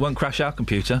won't crash our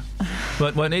computer.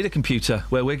 won't need a computer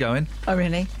where we're going. Oh,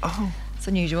 really? Oh. It's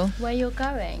unusual. Where you're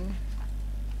going?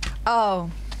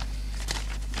 Oh.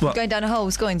 What? Going down a hole,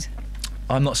 Scoins.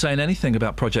 I'm not saying anything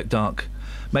about Project Dark.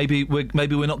 Maybe we're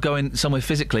not going somewhere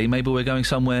physically, maybe we're going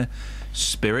somewhere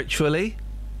spiritually.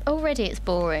 Already it's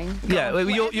boring. Yeah,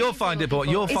 you'll find it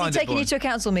boring. Is he taking you to a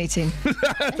council meeting?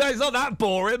 It's not that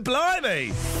boring,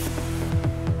 blimey!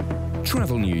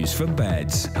 Travel news for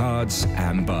beds, cards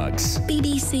and bugs.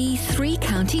 BBC Three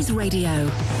Counties Radio.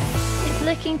 It's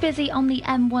looking busy on the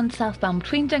M1 southbound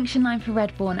between junction 9 for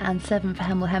Redbourne and 7 for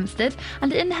Hemel Hempstead,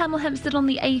 and in Hemel Hempstead on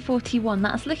the A41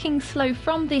 that's looking slow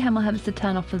from the Hemel Hempstead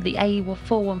turn off of the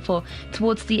A414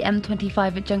 towards the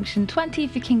M25 at junction 20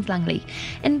 for Kings Langley.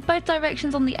 In both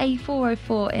directions on the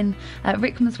A404 in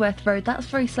Rickmansworth Road, that's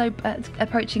very slow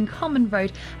approaching Common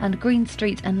Road, and Green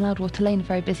Street and Loudwater Lane are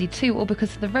very busy too, all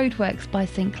because of the roadworks by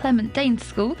St Clement Danes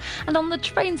School. And on the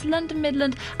trains, London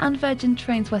Midland and Virgin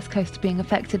Trains West Coast are being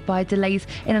affected by delays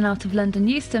in and out of London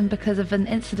Euston because of an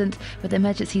incident with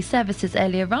emergency services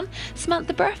earlier on.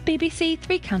 Samantha Bruff, BBC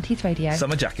Three Counties Radio.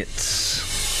 Summer jackets.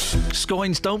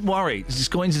 Scoins, don't worry.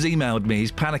 Scoins has emailed me.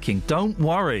 He's panicking. Don't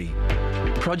worry.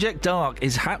 Project Dark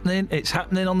is happening. It's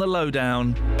happening on the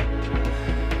lowdown.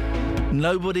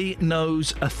 Nobody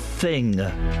knows a thing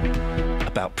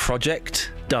about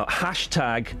Project Dark.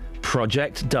 Hashtag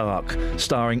Project Dark,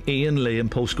 starring Iain Lee and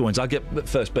Paul Scoins. I get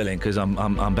first billing because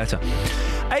I'm better.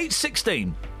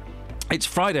 8:16. It's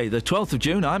Friday, the 12th of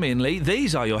June. I'm Iain Lee.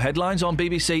 These are your headlines on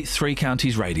BBC Three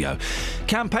Counties Radio.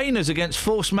 Campaigners against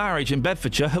forced marriage in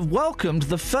Bedfordshire have welcomed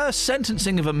the first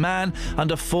sentencing of a man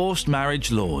under forced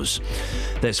marriage laws.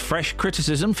 There's fresh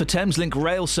criticism for Thameslink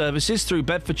rail services through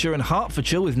Bedfordshire and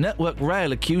Hertfordshire, with Network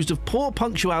Rail accused of poor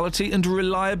punctuality and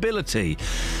reliability.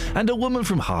 And a woman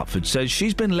from Hertford says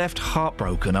she's been left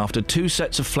heartbroken after 2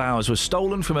 sets of flowers were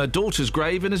stolen from her daughter's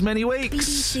grave in as many weeks.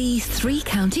 BBC Three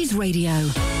Counties Radio.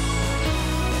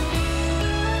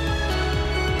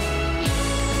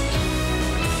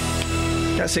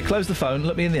 That's it, close the phone,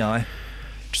 look me in the eye.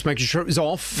 Just making sure it was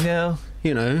off. Yeah.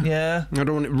 You know. Yeah. I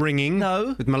don't want it ringing.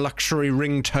 No. With my luxury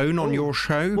ringtone on your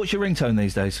show. What's your ringtone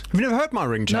these days? Have you never heard my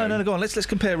ringtone? No, go on, let's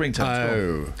compare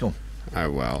ringtones. Go on. Oh,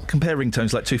 well. Compare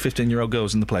ringtones like 2 15-year-old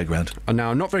girls in the playground.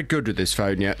 Now, I'm not very good with this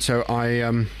phone yet, so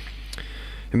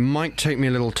it might take me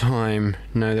a little time.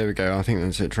 No, there we go. I think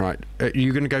that's it, right.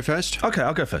 You going to go first? OK,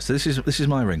 I'll go first. This is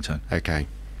my ringtone. OK.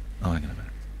 Oh, hang on a minute.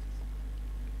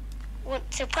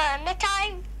 Once upon a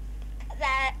time,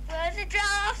 there was a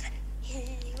giraffe.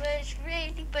 He was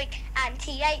really big and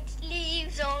he ate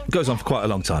leaves on... It goes on for quite a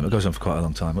long time.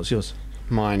 What's yours?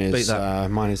 Mine is... Beat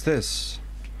that. Mine is this.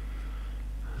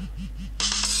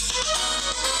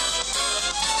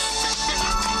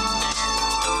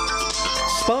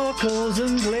 Sparkles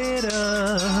and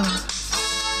glitter,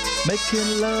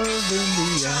 making love in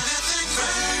the air.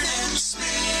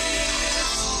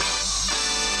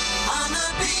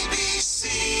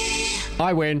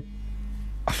 I win.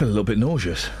 I feel a little bit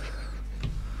nauseous.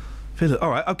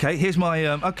 All right, OK, here's my...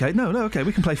 OK, OK,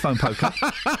 we can play phone poker.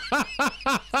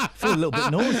 Feel a little bit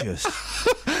nauseous.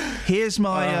 Here's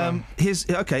my...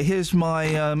 here's my...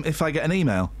 if I get an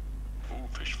email.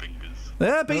 Fish fingers.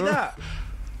 Yeah, beat that.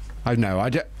 I know,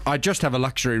 I just have a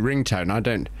luxury ringtone, I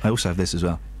don't... I also have this as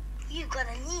well. You got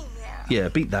an email. Yeah,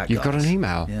 beat that, You've got an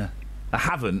email? Yeah. I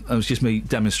haven't. It was just me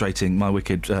demonstrating my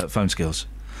wicked phone skills.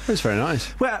 That's very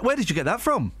nice. Where did you get that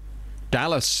from?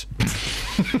 Dallas.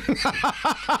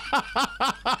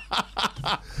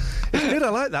 It's good, I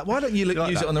like that. Why don't you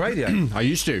use it on the radio? I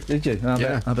used to. Did you? I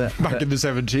bet. Back in the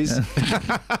 70s.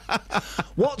 Yeah.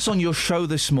 What's on your show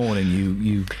this morning,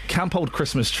 you camp old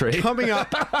Christmas tree? Coming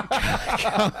up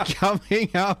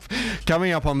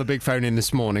on the big phone in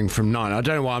this morning from 9. I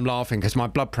don't know why I'm laughing, because my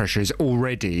blood pressure is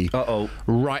already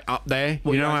right up there.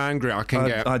 You know how angry I can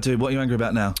get? I do. What are you angry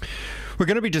about now? We're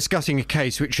going to be discussing a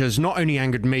case which has not only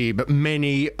angered me, but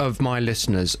many of my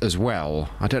listeners as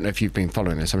well. I don't know if you've been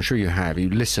following this. I'm sure you have. You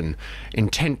listen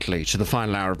intently to the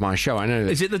final hour of my show. I know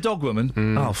that... Is it the dog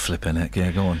woman? Oh, flipping it.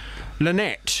 Yeah, go on.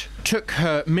 Lynette took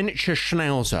her miniature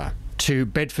schnauzer to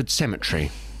Bedford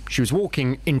Cemetery. She was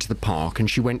walking into the park and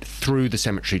she went through the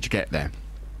cemetery to get there.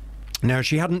 Now,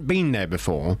 she hadn't been there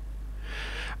before,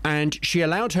 and she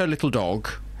allowed her little dog,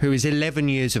 who is 11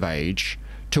 years of age,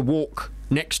 to walk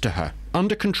next to her,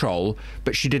 under control,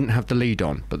 but she didn't have the lead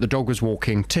on, but the dog was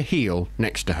walking to heel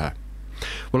next to her.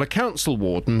 Well, a council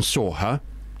warden saw her,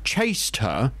 chased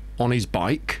her on his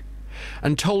bike,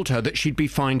 and told her that she'd be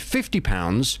fined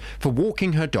 £50 for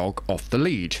walking her dog off the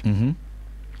lead. Mm-hmm.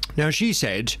 Now, she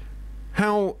said,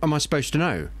 how am I supposed to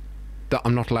know that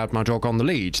I'm not allowed my dog on the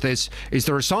lead? Is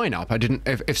there a sign up?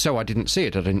 If so, I didn't see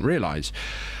it. I didn't realise.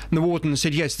 And the warden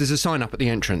said, yes, there's a sign up at the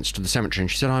entrance to the cemetery.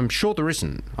 And she said, I'm sure there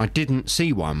isn't. I didn't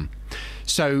see one.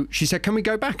 So she said, can we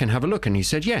go back and have a look? And he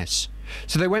said, yes.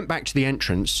 So they went back to the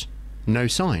entrance. No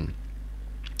sign.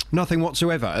 Nothing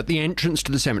whatsoever at the entrance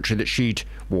to the cemetery that she'd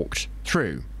walked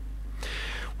through.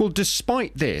 Well,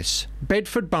 despite this,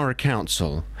 Bedford Borough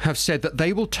Council have said that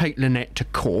they will take Lynette to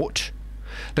court.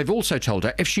 They've also told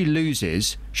her if she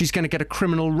loses, she's going to get a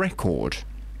criminal record.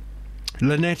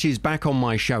 Lynette is back on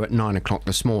my show at 9 o'clock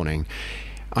this morning.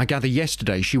 I gather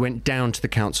yesterday she went down to the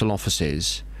council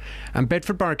offices, and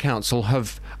Bedford Borough Council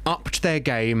have upped their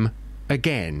game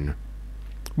again.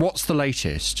 What's the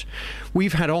latest?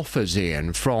 We've had offers,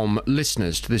 Iain, from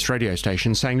listeners to this radio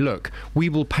station saying, look, we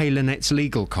will pay Lynette's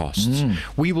legal costs.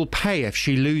 We will pay if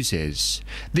she loses.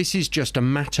 This is just a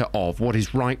matter of what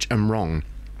is right and wrong.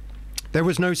 There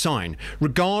was no sign,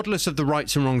 regardless of the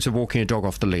rights and wrongs of walking a dog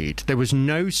off the lead, there was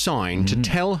no sign to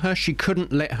tell her she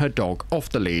couldn't let her dog off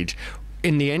the lead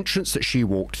in the entrance that she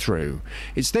walked through.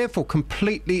 It's therefore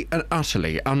completely and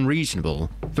utterly unreasonable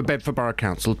for Bedford Borough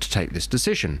Council to take this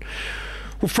decision.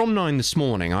 Well, from 9 this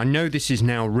morning, I know this is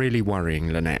now really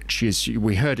worrying Lynette.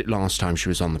 We heard it last time she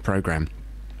was on the programme.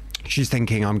 She's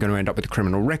thinking, I'm going to end up with a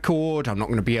criminal record, I'm not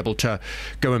going to be able to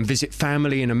go and visit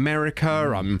family in America,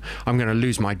 I'm going to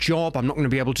lose my job, I'm not going to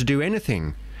be able to do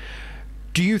anything.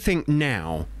 Do you think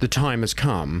now the time has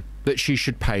come that she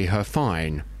should pay her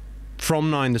fine? From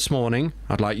 9 this morning,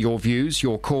 I'd like your views,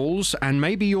 your calls, and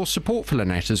maybe your support for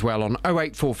Lynette as well on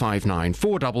 08459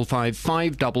 455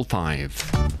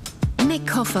 555. Nick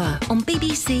Coffer on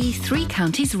BBC Three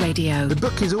Counties Radio. The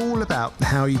book is all about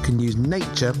how you can use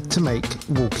nature to make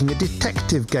walking a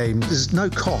detective game. There's no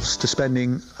cost to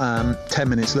spending 10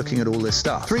 minutes looking at all this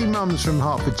stuff. Three mums from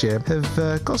Hertfordshire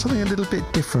have got something a little bit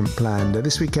different planned.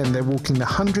 This weekend they're walking the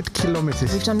 100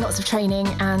 kilometres. We've done lots of training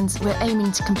and we're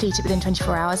aiming to complete it within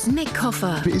 24 hours. Nick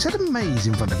Coffer. Is that a maze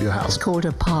in front of your house? It's called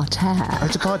a parterre. Oh,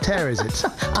 it's a parterre, is it?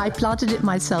 I planted it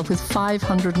myself with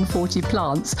 540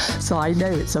 plants, so I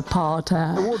know it's a parterre.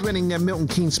 Award-winning Milton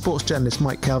Keynes sports journalist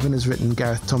Mike Calvin has written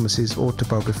Gareth Thomas's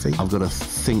autobiography. I've got to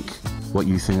think what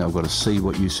you think, I've got to see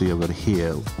what you see, I've got to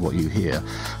hear what you hear,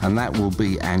 and that will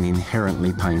be an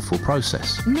inherently painful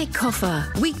process. Nick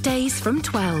Coffer, weekdays from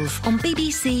 12 on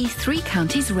BBC Three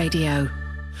Counties Radio.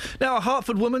 Now, a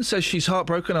Hertford woman says she's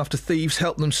heartbroken after thieves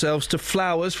helped themselves to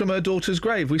flowers from her daughter's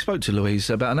grave. We spoke to Louise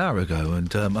about an hour ago,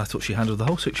 and I thought she handled the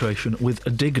whole situation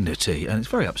with dignity, and it's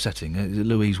very upsetting.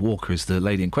 Louise Walker is the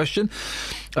lady in question,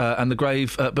 and the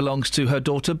grave belongs to her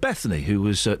daughter Bethany, who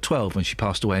was 12 when she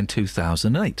passed away in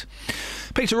 2008.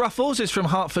 Peter Ruffles is from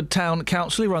Hertford Town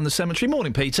Council. He runs the cemetery.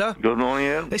 Morning, Peter. Good morning,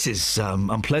 Ian. This is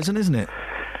unpleasant, isn't it?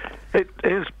 It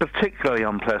is particularly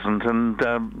unpleasant, and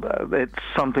it's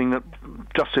something that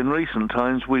just in recent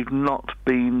times we've not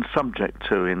been subject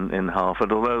to in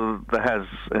Hertford, although there has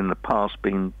in the past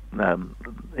been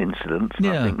incidents.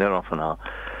 Yeah. I think there often are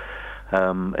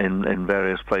in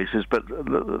various places, but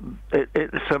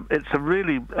it's a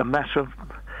really a matter of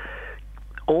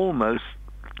almost,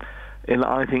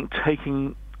 I think,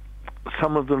 taking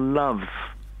some of the love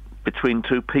between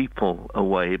two people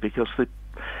away, because the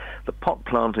pot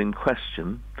plant in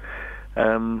question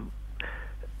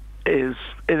is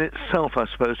in itself, I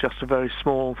suppose, just a very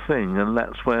small thing, and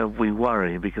that's where we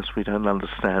worry, because we don't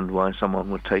understand why someone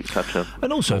would take such a...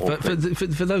 And also,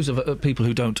 for those of people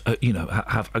who don't,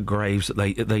 have graves that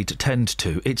they tend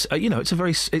to, it's it's a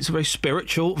very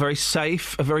spiritual, very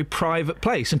safe, a very private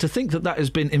place, and to think that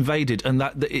has been invaded and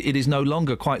that it is no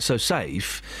longer quite so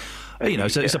safe,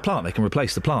 so it's a plant, they can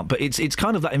replace the plant, but it's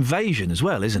kind of that invasion as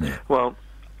well, isn't it? Well,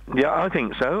 yeah, I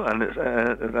think so, and it's,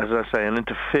 as I say, an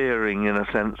interfering, in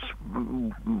a sense,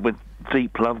 with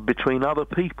deep love between other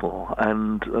people,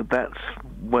 and that's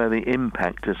where the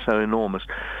impact is so enormous.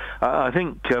 I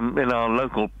think in our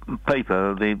local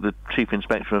paper, the Chief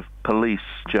Inspector of Police,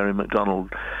 Jerry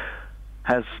MacDonald,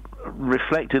 has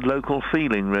reflected local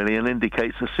feeling, really, and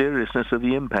indicates the seriousness of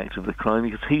the impact of the crime,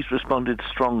 because he's responded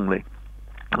strongly.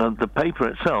 The paper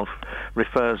itself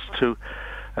refers to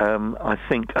I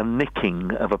think a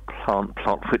nicking of a plant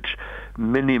plot, which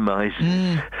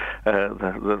minimises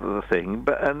the thing.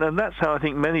 And that's how I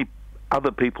think many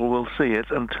other people will see it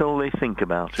until they think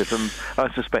about it. And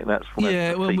I suspect that's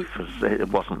where the thief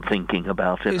wasn't thinking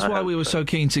about it. It's why we were so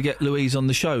keen to get Louise on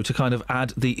the show, to kind of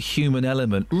add the human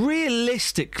element.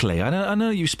 Realistically, I know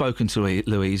you've spoken to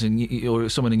Louise, and or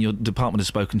someone in your department has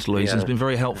spoken to Louise, and it's been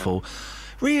very helpful.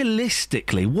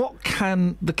 Realistically, what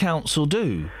can the council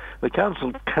do? The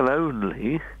council can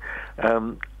only,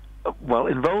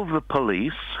 involve the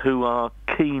police, who are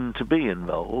keen to be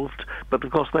involved, but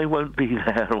of course they won't be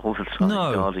there all the time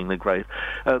guarding the grave.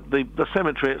 The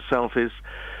cemetery itself is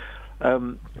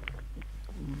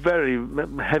very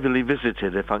heavily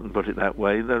visited, if I can put it that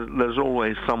way. There's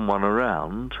always someone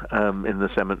around in the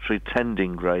cemetery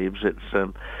tending graves.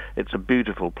 It's a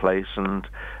beautiful place, and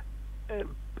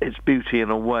its beauty,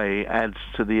 in a way, adds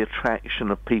to the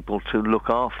attraction of people to look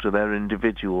after their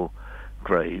individual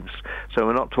graves. So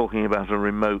we're not talking about a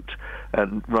remote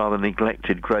and rather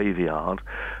neglected graveyard.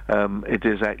 It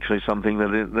is actually something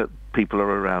that people are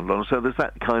around on. So there's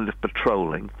that kind of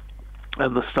patrolling.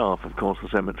 And the staff, of course, the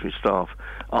cemetery staff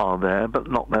are there, but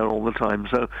not there all the time.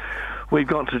 So we've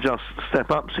got to just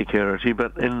step up security,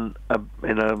 but in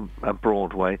a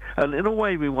broad way. And in a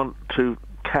way, we want to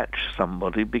catch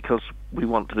somebody because we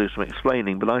want to do some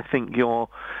explaining, but I think your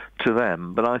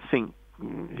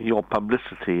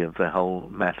publicity of the whole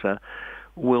matter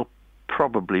will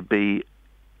probably be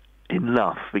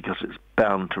enough, because it's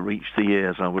bound to reach the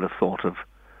ears, I would have thought, of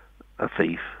a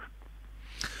thief.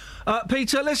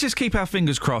 Peter, let's just keep our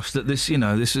fingers crossed that this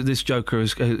joker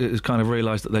has kind of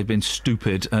realised that they've been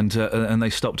stupid and they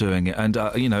stopped doing it. And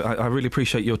I really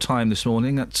appreciate your time this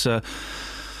morning. That's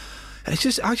I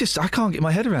can't get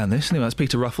my head around this. Anyway, that's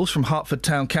Peter Ruffles from Hertford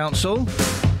Town Council.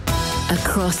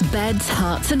 Across beds,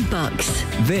 hearts and bucks.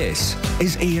 This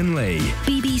is Iain Lee.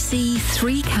 BBC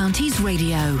Three Counties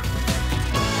Radio.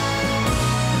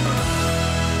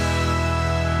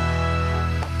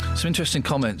 Some interesting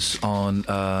comments on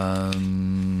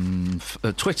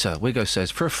Twitter. Wigo says,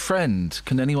 for a friend,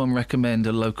 can anyone recommend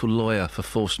a local lawyer for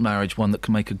forced marriage, one that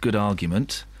can make a good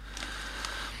argument?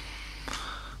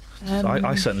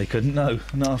 I certainly couldn't, no,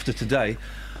 not after today.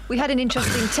 We had an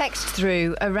interesting text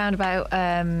through around about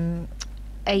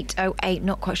 8:08,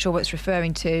 not quite sure what it's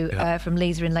referring to, from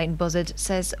Lisa in Leighton Buzzard.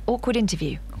 Says, awkward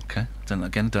interview. OK.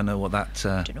 Don't know what that...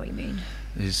 don't know what you mean.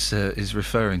 Is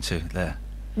referring to there.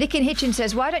 Nick in Hitchin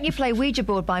says, why don't you play Ouija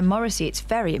board by Morrissey? It's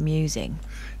very amusing.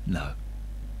 No.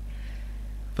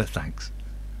 But thanks.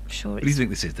 Sure. What do you think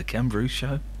this is, the Ken Bruce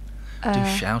show? Do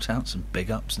shout-outs and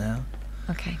big-ups now?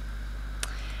 OK.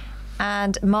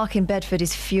 And Mark in Bedford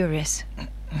is furious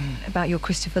about your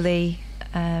Christopher Lee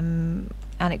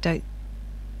anecdote.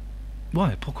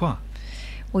 Why? Pourquoi?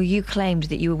 Well, you claimed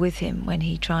that you were with him when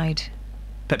he tried...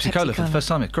 Pepsi Cola for the first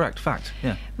time, correct, fact,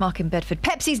 yeah. Mark in Bedford.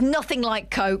 Pepsi's nothing like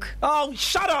Coke. Oh,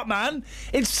 shut up, man!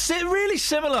 It's really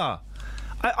similar.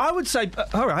 I would say,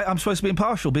 all right, I'm supposed to be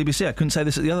impartial, BBC. I couldn't say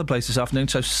this at the other place this afternoon,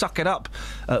 so suck it up,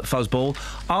 fuzzball.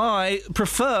 I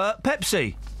prefer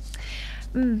Pepsi.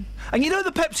 And you know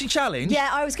the Pepsi challenge? Yeah,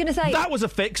 I was going to say... That was a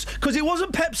fix, because it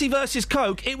wasn't Pepsi versus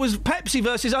Coke, it was Pepsi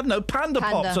versus, I don't know, Panda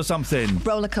Pops or something.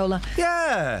 Roller Cola.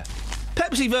 Yeah.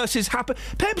 Pepsi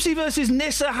versus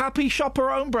Nissa Happy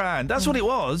Shopper Own Brand. That's what it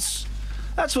was.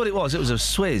 That's what it was. It was a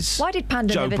Swizz. Why did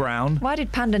Panda Brown. Why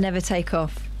did Panda never take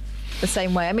off the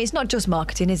same way? I mean, it's not just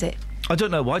marketing, is it? I don't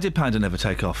know. Why did Panda never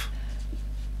take off?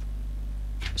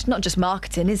 It's not just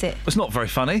marketing, is it? It's not very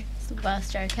funny. It's the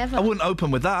worst joke ever. I wouldn't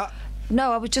open with that.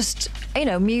 No, I was just,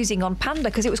 musing on Panda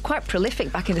because it was quite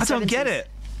prolific back in the 70s. I don't get it.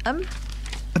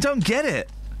 I don't get it.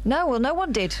 No, well, no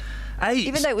one did.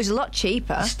 Even though it was a lot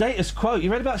cheaper. Status Quo.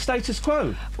 You read about Status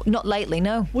Quo? Not lately,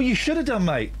 no. Well, you should have done,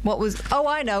 mate. What was... Oh,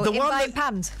 I know. Invite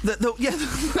pans. Anyone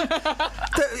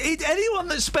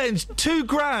that spends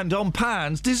 £2,000 on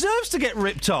pans deserves to get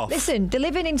ripped off. Listen, they're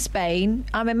living in Spain.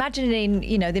 I'm imagining,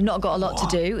 they've not got a lot to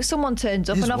do. Someone turns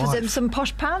up and offers them some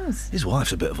posh pans. His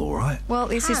wife's a bit of all right. Well,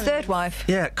 it's his third wife.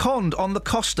 Yeah, conned on the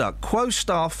Costa. Quo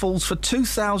star falls for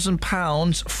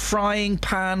 £2,000 frying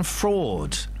pan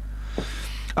fraud.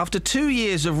 After 2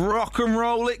 years of rock and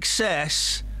roll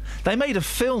excess, they made a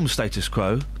film, Status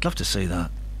Quo. I'd love to see that.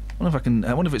 I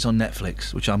wonder if it's on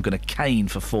Netflix, which I'm going to cane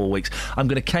for 4 weeks. I'm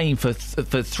going to cane for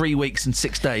 3 weeks and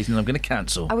 6 days, and then I'm going to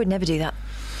cancel. I would never do that.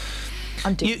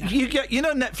 I'm doing that. You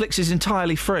know Netflix is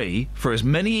entirely free for as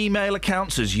many email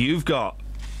accounts as you've got.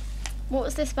 What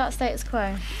was this about Status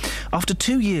Quo? After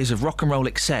 2 years of rock and roll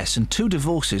excess and 2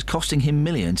 divorces costing him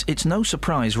millions, it's no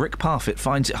surprise Rick Parfitt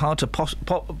finds it hard to pass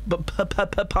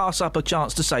up a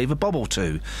chance to save a bob or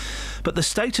two. But the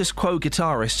Status Quo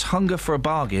guitarist's hunger for a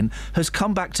bargain has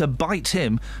come back to bite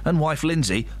him and wife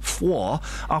Lindsay,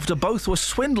 after both were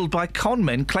swindled by con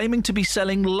men claiming to be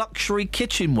selling luxury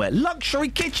kitchenware. Luxury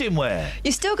kitchenware!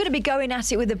 You're still going to be going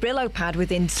at it with a Brillo pad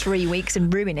within 3 weeks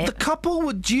and ruin it. The couple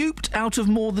were duped out of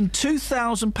more than £2,000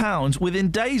 within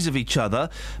days of each other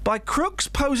by crooks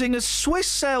posing as Swiss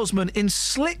salesmen in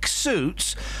slick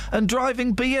suits and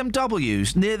driving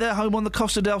BMWs near their home on the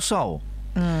Costa del Sol.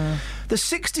 The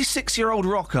 66-year-old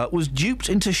rocker was duped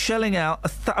into shelling out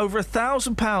over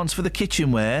 £1,000 for the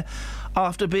kitchenware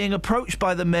after being approached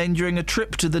by the men during a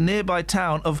trip to the nearby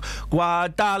town of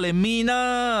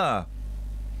Guadalimina.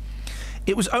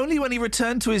 It was only when he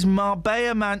returned to his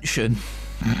Marbella mansion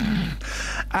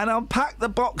and unpacked the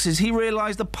boxes he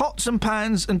realised the pots and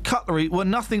pans and cutlery were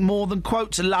nothing more than,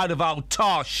 quotes, a load of old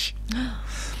tosh.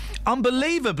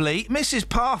 Unbelievably, Mrs.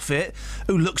 Parfitt,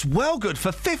 who looks well good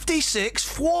for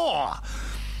 56,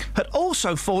 had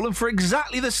also fallen for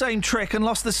exactly the same trick and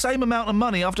lost the same amount of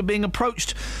money after being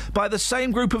approached by the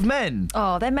same group of men.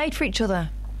 Oh, they're made for each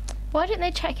other. Why didn't they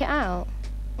check it out?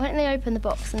 Why didn't they open the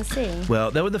box and see?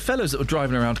 Well, there were the fellows that were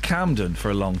driving around Camden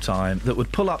for a long time that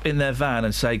would pull up in their van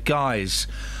and say, guys,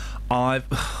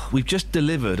 we've just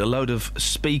delivered a load of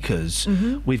speakers.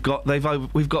 Mm-hmm. We've got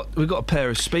a pair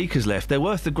of speakers left. They're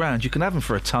worth £1,000. You can have them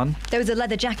for a ton. There was a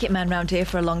leather jacket man round here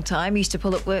for a long time. He used to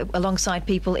pull up alongside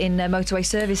people in motorway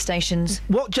service stations.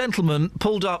 What gentleman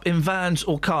pulled up in vans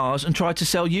or cars and tried to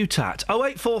sell you tat?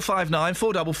 08459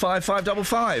 455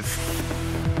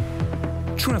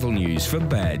 555. Travel news for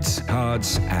beds,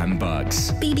 cards and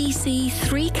bugs. BBC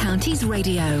Three Counties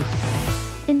Radio.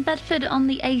 In Bedford on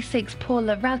the A6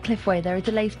 Paula Radcliffe Way, there are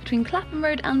delays between Clapham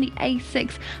Road and the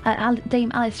A6 at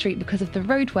Dame Alice Street because of the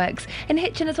roadworks. In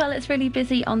Hitchin as well, it's really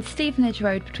busy on Stevenage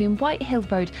Road between White Hill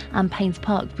Road and Paynes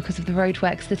Park because of the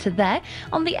roadworks that are there.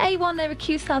 On the A1, there are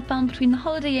queues southbound between the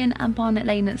Holiday Inn and Barnet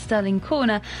Lane at Stirling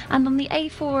Corner. And on the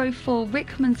A404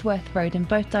 Rickmansworth Road in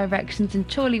both directions in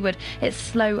Chorleywood, it's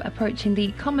slow approaching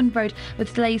the Common Road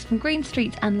with delays from Green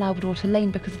Street and Loudwater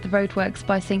Lane because of the roadworks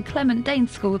by St Clement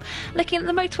Danes School. Looking at the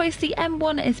the motorways, the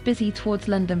M1 is busy towards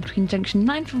London between junction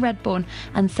 9 for Redbourne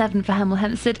and 7 for Hemel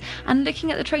Hempstead. And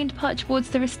looking at the train departure boards,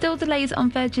 there are still delays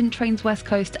on Virgin Trains West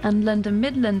Coast and London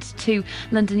Midland to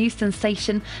London Euston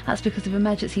Station. That's because of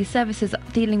emergency services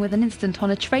dealing with an incident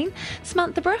on a train.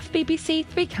 Samantha Bruff, BBC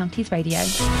Three Counties Radio.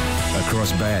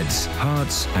 Across beds,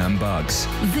 hearts and bugs.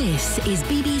 This is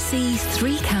BBC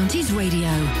Three Counties Radio.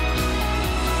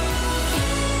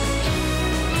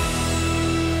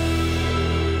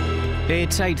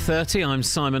 It's 8:30. I'm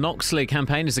Simon Oxley.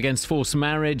 Campaigners against forced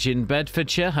marriage in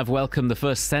Bedfordshire have welcomed the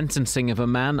first sentencing of a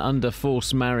man under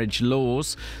forced marriage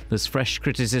laws. There's fresh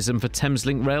criticism for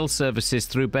Thameslink rail services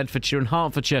through Bedfordshire and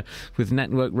Hertfordshire, with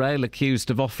Network Rail accused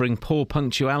of offering poor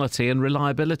punctuality and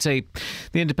reliability.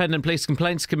 The Independent Police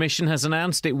Complaints Commission has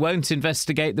announced it won't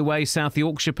investigate the way South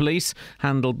Yorkshire Police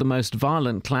handled the most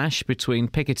violent clash between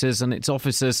picketers and its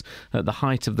officers at the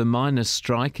height of the miners'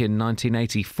 strike in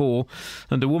 1984.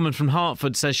 And a woman from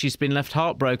Hertford says she's been left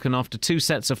heartbroken after 2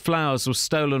 sets of flowers were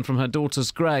stolen from her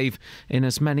daughter's grave in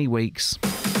as many weeks.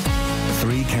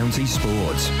 Three Counties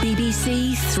Sports.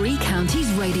 BBC Three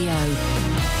Counties Radio.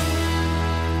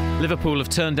 Liverpool have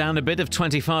turned down a bid of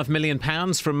 £25 million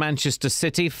from Manchester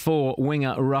City for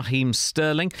winger Raheem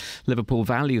Sterling. Liverpool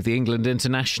value the England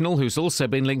international, who's also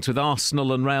been linked with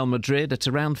Arsenal and Real Madrid, at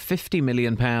around £50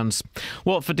 million.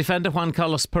 Watford defender Juan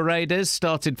Carlos Paredes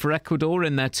started for Ecuador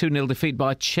in their 2-0 defeat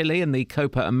by Chile in the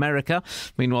Copa America.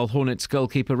 Meanwhile, Hornets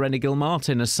goalkeeper Rennie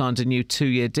Gilmartin has signed a new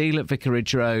 2-year deal at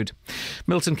Vicarage Road.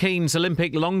 Milton Keynes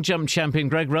Olympic long jump champion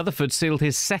Greg Rutherford sealed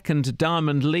his second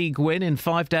Diamond League win in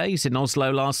 5 days in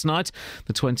Oslo last night.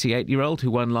 The 28-year-old,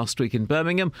 who won last week in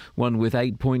Birmingham, won with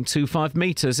 8.25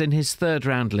 metres in his third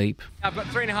round leap. I've got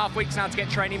 3.5 weeks now to get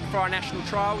training before our national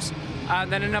trials,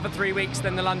 and then another 3 weeks,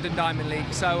 then the London Diamond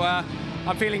League. So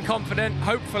I'm feeling confident.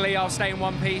 Hopefully I'll stay in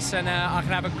one piece and I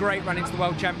can have a great run into the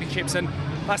World Championships, and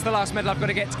that's the last medal I've got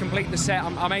to get to complete the set.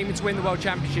 I'm aiming to win the World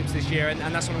Championships this year, and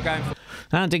that's what I'm going for.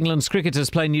 And England's cricketers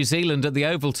play New Zealand at the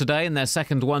Oval today in their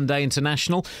second one-day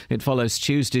international. It follows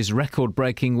Tuesday's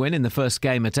record-breaking win in the first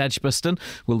game at Edgbaston.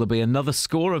 Will there be another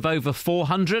score of over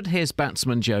 400? Here's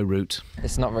batsman Joe Root.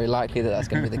 It's not very likely that that's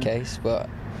going to be the case, but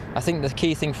I think the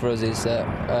key thing for us is that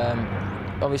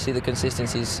obviously the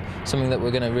consistency is something that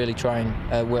we're going to really try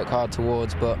and work hard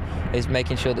towards, but is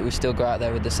making sure that we still go out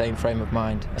there with the same frame of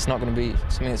mind. It's not going to be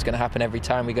something that's going to happen every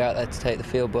time we go out there to take the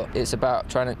field, but it's about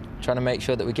trying to make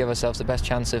sure that we give ourselves the best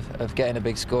chance of getting a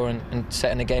big score and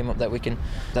setting a game up that we can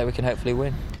hopefully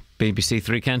win. BBC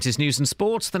Three Counties News and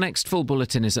Sports. The next full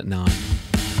bulletin is at 9.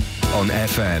 On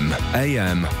FM,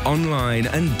 AM, online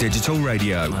and digital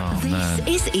radio.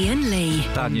 This is Iain Lee.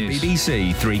 Bad news.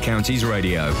 BBC Three Counties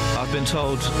Radio. I've been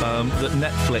told that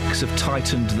Netflix have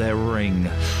tightened their ring.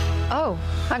 Oh,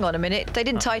 hang on a minute. They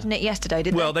didn't tighten it yesterday,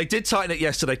 did they? Well, they did tighten it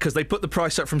yesterday because they put the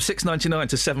price up from $6.99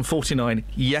 to $7.49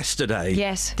 yesterday.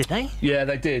 Yes. Did they? Yeah,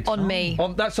 they did. On me.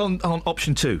 That's on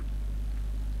option 2.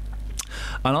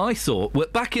 And I thought, well,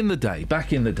 back in the day,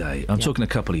 I'm talking a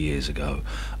couple of years ago,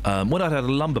 when I'd had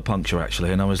a lumbar puncture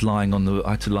actually, and I was I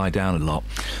had to lie down a lot.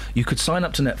 You could sign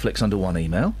up to Netflix under one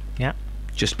email. Yeah.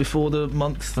 Just before the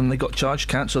month, and they got charged.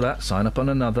 Cancel that. Sign up on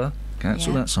another.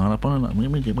 Cancel that. Sign up on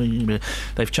another.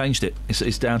 They've changed it.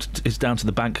 It's down to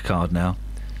the bank card now.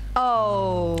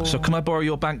 Oh. So can I borrow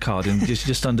your bank card in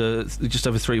just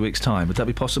over 3 weeks' time? Would that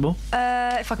be possible?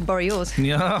 If I can borrow yours.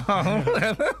 Yeah. I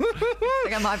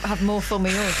think I might have more fun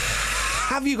with yours.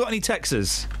 Have you got any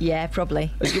Texas? Yeah,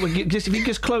 probably. If you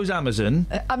just close Amazon.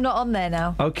 I'm not on there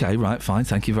now. Okay, right, fine.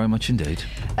 Thank you very much indeed.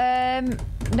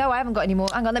 No, I haven't got any more.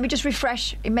 Hang on, let me just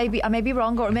refresh. I may be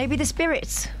wrong, or it may be the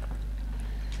spirits.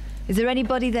 Is there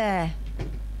anybody there?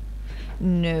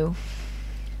 No.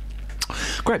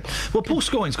 Great. Well, Paul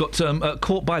Scoynes got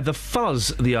caught by the fuzz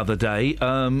the other day.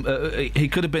 He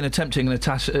could have been attempting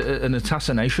an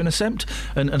assassination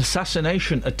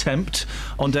attempt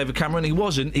on David Cameron. He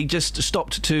wasn't. He just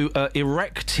stopped to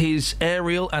erect his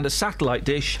aerial and a satellite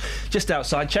dish just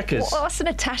outside Chequers. What's an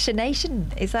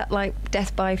attachionation? Is that like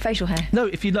death by facial hair? No,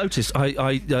 if you noticed,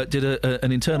 I did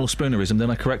an internal spoonerism,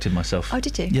 then I corrected myself. Oh,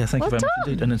 did you? Yeah, thank you very much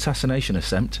indeed. An assassination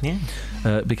attempt. Yeah.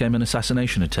 Became an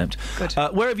assassination attempt. Good.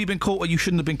 Where have you been caught where you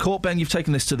shouldn't have been caught, Ben? You've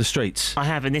taken this to the streets. I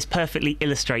have, and this perfectly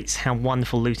illustrates how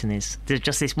wonderful Luton is. There's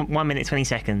just this 1 minute 20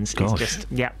 seconds. Gosh. It's just,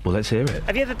 yeah. Well, let's hear it.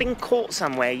 Have you ever been caught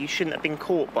somewhere you shouldn't have been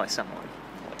caught by someone?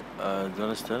 Don't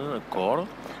understand. Caught?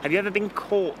 Have you ever been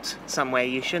caught somewhere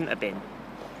you shouldn't have been?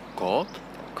 Caught?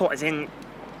 Caught as in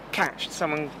catched.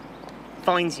 Someone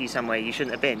finds you somewhere you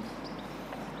shouldn't have been.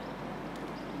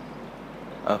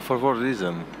 For what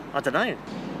reason? I don't know.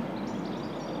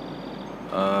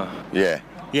 Yeah.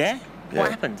 Yeah? What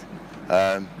happened?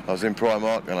 I was in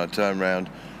Primark and I turned round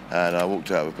and I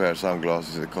walked out with a pair of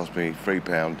sunglasses that cost me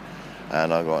 £3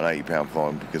 and I got an £80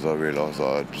 fine because I realised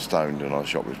I was stoned and I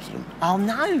shoplifted them. Oh,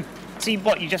 no. So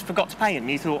you just forgot to pay them?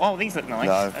 You thought, oh, these look nice?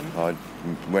 No, and... I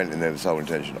went in there with the sole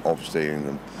intention of stealing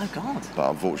them. Oh, God.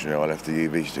 But unfortunately, I left the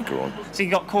UV sticker on. So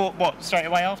you got caught, straight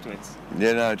away afterwards?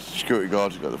 Yeah, no, the security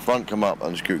guards got the front come up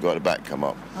and the security guard at the back come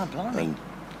up. Oh, blimey. And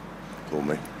called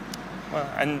me. Well,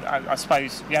 and I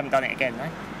suppose you haven't done it again, no?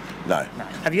 No.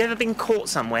 Have you ever been caught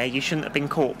somewhere you shouldn't have been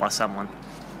caught by someone?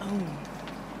 Oh,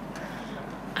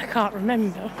 I can't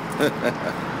remember.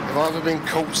 Have I ever been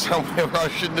caught somewhere where I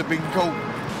shouldn't have been caught?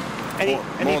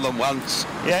 More than once.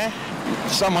 Yeah?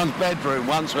 Someone's bedroom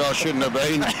once where I shouldn't have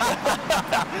been.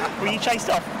 Were you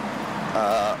chased off?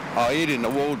 I hid in the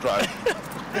wardrobe.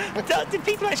 Did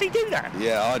people actually do that?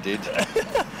 Yeah, I did.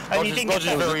 And you didn't get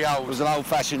caught? very old. It was an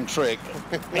old-fashioned trick.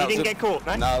 You didn't get caught,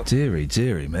 no? No.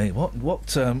 Dearie me.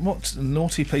 What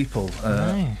naughty people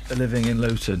are living in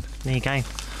Luton. There you go.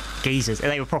 Geezers.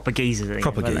 They were proper geezers. I think,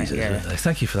 Proper weren't they? geezers, Yeah. weren't they?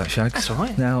 Thank you for that, Shag. That's all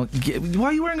right. Now, why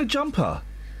are you wearing a jumper?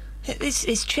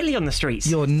 It's chilly on the streets.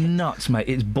 You're nuts, mate.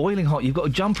 It's boiling hot. You've got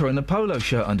a jumper and a polo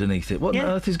shirt underneath it. What on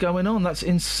earth is going on? That's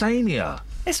insania.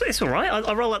 It's all right.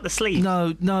 I roll up the sleeve.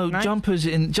 No. Jumpers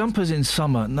in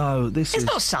summer. No, It's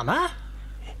not summer.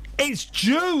 It's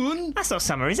June. That's not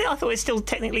summer, is it? I thought it's still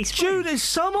technically spring. June is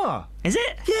summer. Is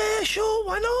it? Yeah, sure.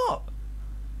 Why not?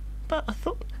 But I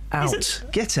thought. Out.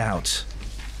 Get out.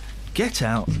 Get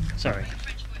out. Sorry.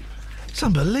 It's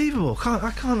unbelievable.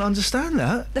 I can't understand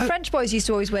that. The French boys used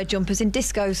to always wear jumpers in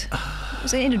discos. It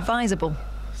was inadvisable.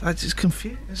 It's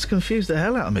confused the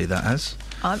hell out of me, that has.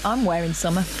 I'm wearing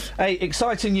summer. Hey,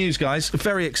 exciting news, guys.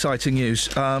 Very exciting news.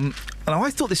 And I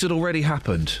thought this had already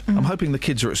happened. I'm hoping the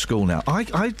kids are at school now.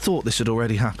 I thought this had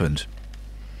already happened.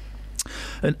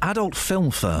 An adult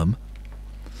film firm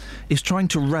is trying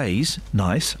to raise,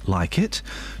 nice, like it,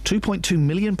 £2.2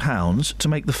 million to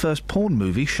make the first porn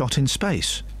movie shot in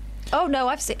space. Oh, no,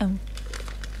 I've seen...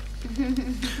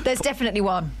 There's definitely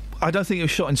one. I don't think it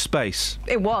was shot in space.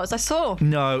 It was, I saw.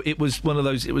 No, it was one of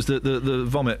those... It was the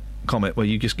vomit comet where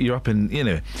you're up in,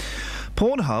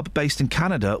 Pornhub, based in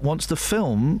Canada, wants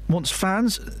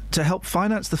fans to help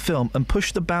finance the film and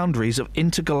push the boundaries of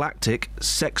intergalactic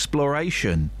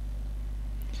sexploration.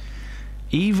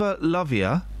 Eva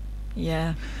Lovia...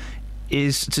 Yeah.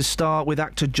 ...is to star with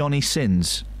actor Johnny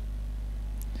Sins.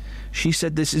 She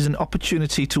said this is an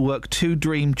opportunity to work two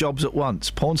dream jobs at once,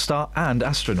 porn star and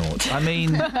astronaut. I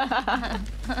mean,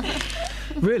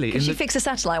 really. Can she fix a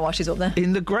satellite while she's up there?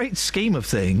 In the great scheme of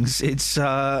things,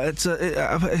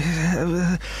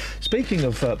 speaking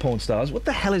of porn stars, what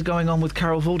the hell is going on with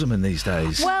Carol Vorderman these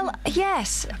days? Well,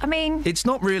 yes. I mean... It's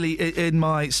not really in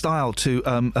my style to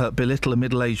belittle a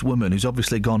middle-aged woman who's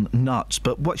obviously gone nuts,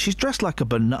 but she's dressed like a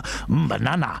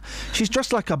banana. She's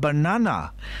dressed like a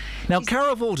banana. Now,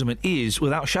 Carol Vorderman is,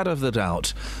 without shadow of a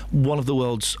doubt, one of the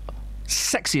world's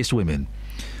sexiest women.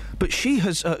 But she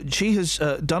has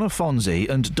done a Fonzie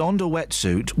and donned a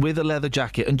wetsuit with a leather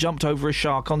jacket and jumped over a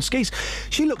shark on skis.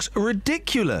 She looks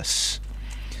ridiculous.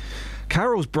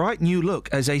 Carol's bright new look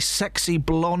as a sexy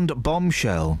blonde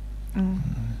bombshell.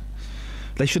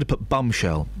 They should have put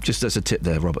bumshell, just as a tip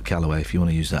there, Robert Calloway, if you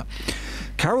want to use that.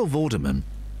 Carol Vorderman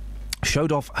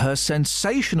showed off her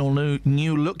sensational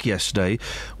new look yesterday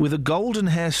with a golden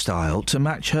hairstyle to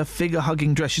match her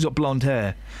figure-hugging dress. She's got blonde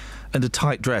hair and a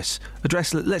tight dress. A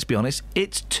dress, let's be honest,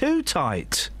 it's too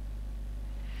tight.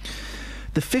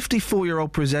 The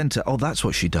 54-year-old presenter, oh, that's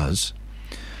what she does,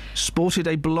 sported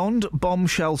a blonde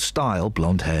bombshell-style,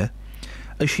 blonde hair,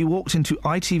 as she walked into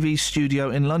ITV's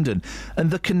studio in London. And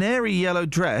the canary yellow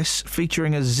dress,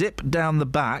 featuring a zip down the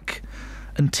back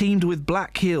and teamed with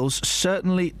black heels,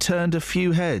 certainly turned a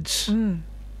few heads.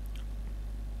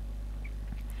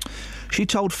 She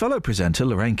told fellow presenter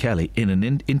Lorraine Kelly in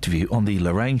an interview on The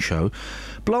Lorraine Show,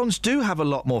 blondes do have a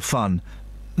lot more fun,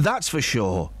 that's for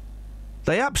sure.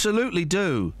 They absolutely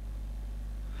do.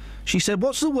 She said,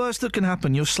 what's the worst that can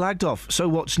happen? You're slagged off, so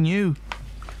what's new?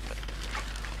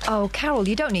 Oh, Carol,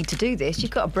 you don't need to do this.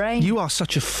 You've got a brain. You are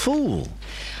such a fool.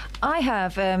 I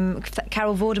have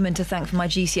Carol Vorderman to thank for my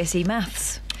GCSE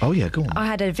maths. Oh, yeah, go on. I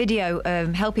had a video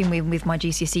helping me with my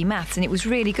GCSE maths, and it was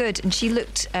really good, and she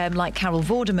looked like Carol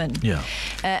Vorderman. Yeah.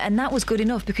 And that was good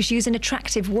enough, because she was an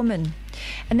attractive woman.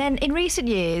 And then, in recent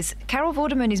years, Carol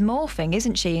Vorderman is morphing,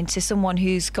 isn't she, into someone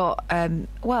who's got,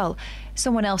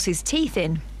 someone else's teeth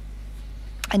in.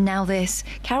 And now this.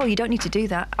 Carol, you don't need to do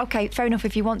that. OK, fair enough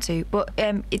if you want to, but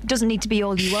it doesn't need to be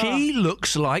all you are. She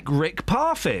looks like Rick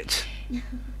Parfitt.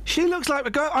 She looks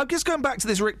like... I'm just going back to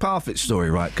this Rick Parfitt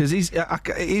story, right? Because he's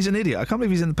an idiot. I can't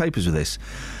believe he's in the papers with this.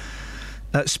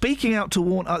 Speaking out to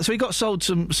warn... so he got sold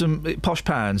some posh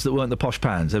pans that weren't the posh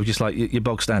pans. They were just like your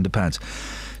bog standard pans.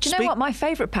 Do you know what? My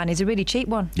favourite pan is a really cheap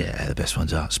one. Yeah, the best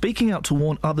ones are. Speaking out to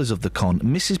warn others of the con,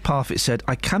 Mrs. Parfitt said,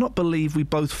 "I cannot believe we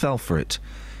both fell for it.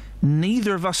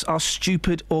 Neither of us are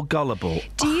stupid or gullible."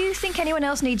 Do you think anyone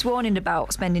else needs warning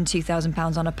about spending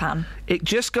 £2,000 on a pan? It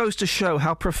just goes to show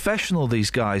how professional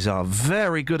these guys are.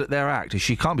 Very good at their act.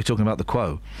 She can't be talking about the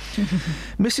quo.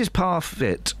 Mrs.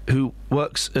 Parfitt, who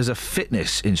works as a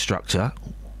fitness instructor,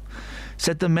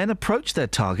 said the men approached their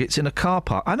targets in a car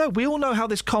park. I know, we all know how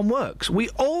this con works.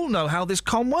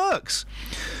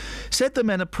 Said the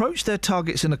men approached their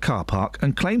targets in a car park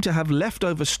and claimed to have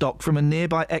leftover stock from a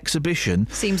nearby exhibition.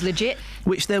 Seems legit.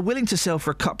 Which they're willing to sell for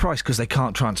a cut price because they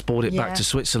can't transport it back to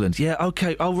Switzerland. Yeah,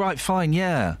 OK. Oh, right, fine,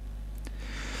 yeah.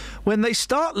 When they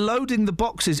start loading the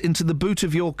boxes into the boot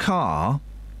of your car,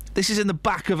 this is in the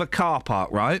back of a car park,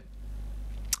 right?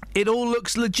 It all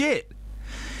looks legit.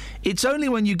 It's only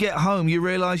when you get home you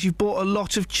realise you've bought a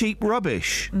lot of cheap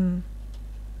rubbish.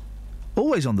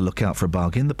 Always on the lookout for a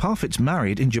bargain, the Parfitts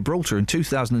married in Gibraltar in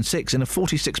 2006 in a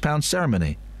 £46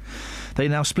 ceremony. They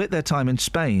now split their time in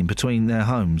Spain between their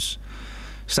homes.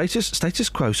 Status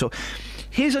quo. So,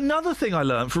 here's another thing I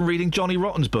learned from reading Johnny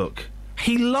Rotten's book.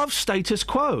 He loves status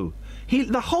quo.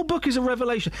 The whole book is a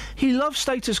revelation. He loves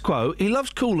status quo, he loves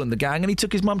Kool and the Gang, and he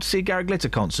took his mum to see a Gary Glitter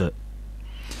concert.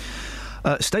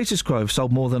 Status Quo have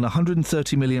sold more than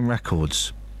 130 million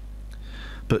records.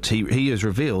 But he has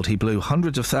revealed he blew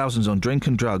hundreds of thousands on drink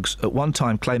and drugs, at one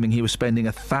time claiming he was spending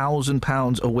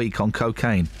 £1,000 a week on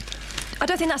cocaine. I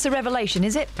don't think that's a revelation,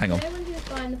 is it? Hang on. You know when he was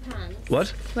buying the pans? What?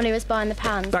 When he was buying the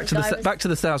pans. Back to the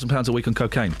 £1,000 a week on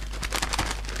cocaine.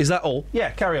 Is that all? Yeah,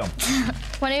 carry on.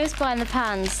 When he was buying the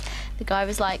pans, the guy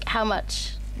was like, "How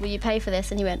much will you pay for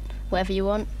this?" And he went, "Whatever you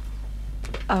want."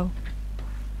 Oh.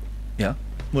 Yeah.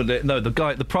 Well,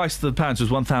 the price of the pans was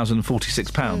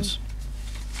 £1,046.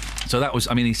 So that was,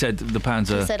 I mean, he said the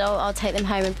pans are... He said, I'll take them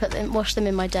home and wash them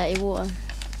in my dirty water.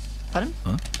 Pardon?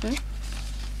 Huh?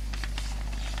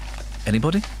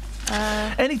 Anybody?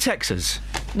 Any Texas?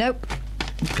 Nope.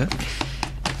 Okay.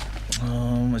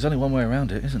 There's only one way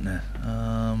around it, isn't there?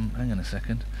 Hang on a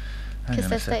second. Because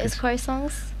they're status quo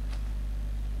songs?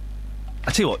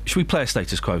 I tell you what, should we play a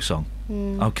status quo song?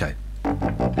 OK.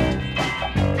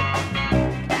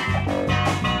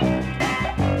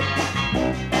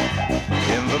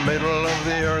 In the middle of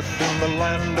the earth, in the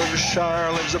land of Shire,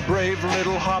 lives a brave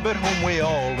little hobbit whom we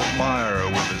all admire.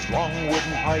 With his long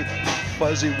wooden pipe,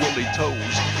 fuzzy woolly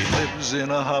toes, he lives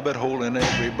in a hobbit hole and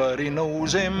everybody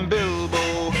knows him.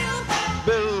 Bilbo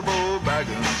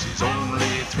Baggins, he's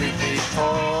only 3 feet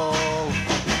tall.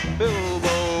 Bilbo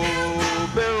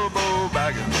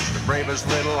Baggins, the bravest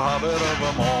little hobbit of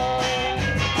them all.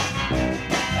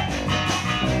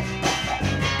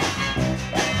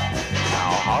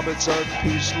 Hobbits are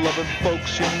peace-loving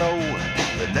folks, you know.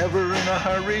 They're never in a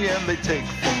hurry and they take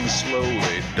things slow.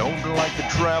 They don't like to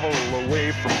travel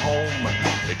away from home.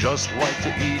 They just like to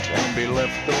eat and be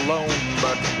left alone.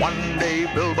 But one day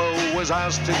Bilbo was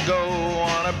asked to go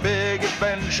on a big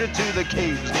adventure to the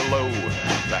caves below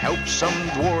to help some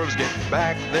dwarves get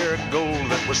back their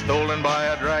gold that was stolen by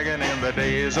a dragon in the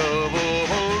days of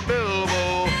old.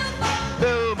 Bilbo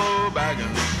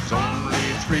Baggins is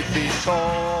only 3 feet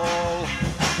tall.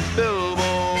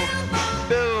 Bilbo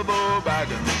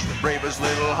Baggins, the bravest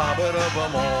little hobbit of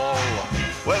them all.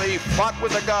 Well, he fought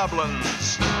with the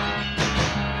goblins.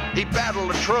 He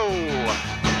battled a troll.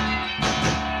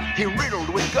 He riddled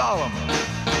with Gollum.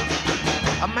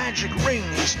 A magic ring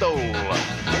he stole.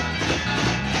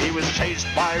 He was chased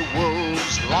by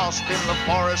wolves, lost in the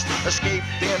forest,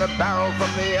 escaped in a barrel from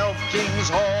the Elf King's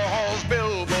halls.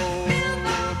 Bilbo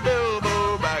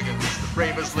Baggins, the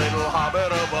bravest little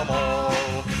hobbit of them all.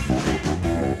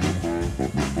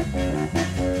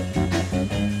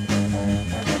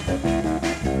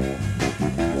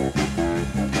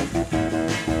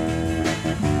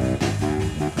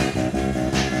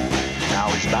 Now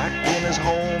he's back in his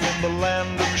home in the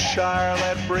land of Shire,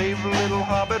 that brave little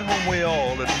hobbit whom we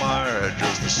all admire,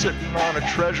 just sitting on a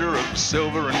treasure of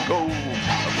silver and gold,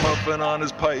 puffing on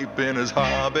his pipe in his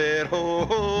hobbit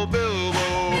hole.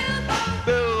 Bilbo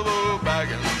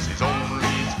Baggins, he's only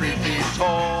 3 feet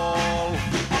tall.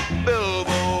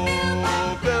 Bilbo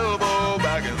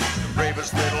Baggins, the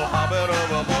bravest little hobbit of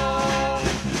them all.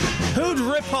 Who'd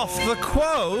rip quaff the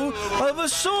quo over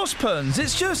saucepans.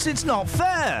 It's not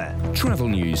fair. Travel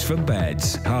news for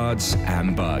beds, cards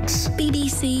and bugs.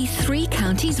 BBC Three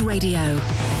Counties Radio.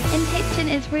 In Hitchin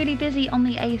is really busy on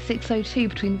the A602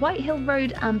 between Whitehill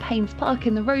Road and Paynes Park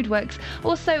in the roadworks.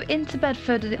 Also into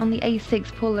Bedford on the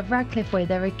A6 Paul of Radcliffe Way.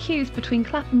 There are queues between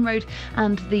Clapham Road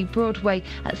and the Broadway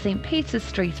at St Peter's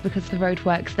Street because of the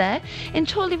roadworks there. In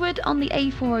Chorleywood on the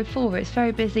A404 it's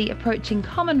very busy approaching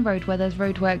Common Road where there's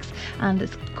roadworks and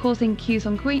it's causing queues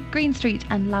on Green Street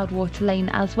and Loudwater Lane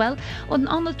as well.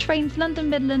 On the trains, London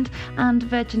Midland and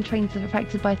Virgin trains are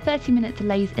affected by 30-minute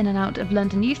delays in and out of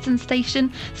London Euston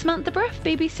Station. Samantha Bruff,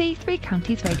 BBC Three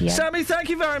Counties Radio. Sammy, thank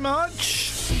you very much.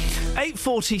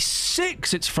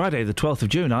 8:46. It's Friday, the 12th of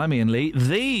June. I'm Iain Lee.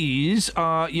 These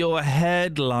are your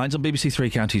headlines on BBC Three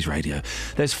Counties Radio.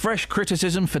 There's fresh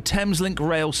criticism for Thameslink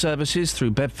rail services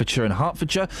through Bedfordshire and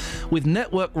Hertfordshire, with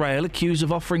Network Rail accused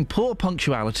of offering poor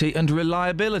punctuality and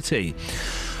reliability.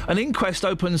 An inquest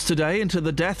opens today into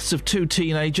the deaths of 2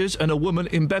 teenagers and a woman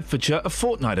in Bedfordshire a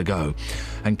fortnight ago.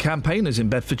 And campaigners in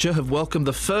Bedfordshire have welcomed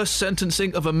the first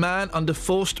sentencing of a man under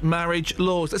forced marriage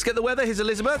laws. Let's get the weather. Here's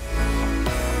Elizabeth.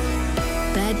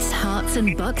 Beds, Herts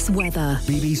and Bucks weather.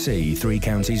 BBC Three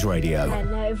Counties Radio.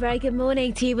 Hello, very good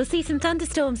morning to you. We'll see some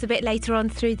thunderstorms a bit later on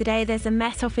through the day. There's a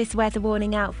Met Office weather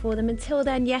warning out for them. Until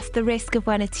then, yes, the risk of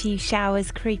 1 or 2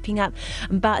 showers creeping up,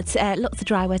 but lots of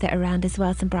dry weather around as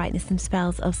well. Some brightness, some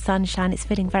spells of sunshine. It's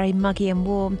feeling very muggy and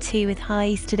warm too, with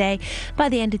highs today by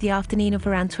the end of the afternoon of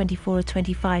around 24 or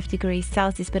 25 degrees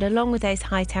Celsius. But along with those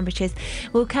high temperatures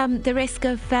will come the risk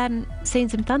of seeing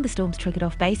some thunderstorms triggered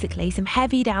off, basically. Some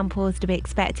heavy downpours to be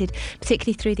expected,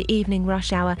 particularly through the evening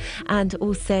rush hour, and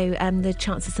also the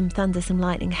chance of some thunder, some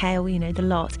lightning, hail, the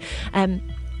lot.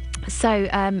 So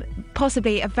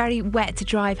possibly a very wet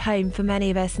drive home for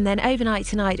many of us, and then overnight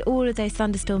tonight all of those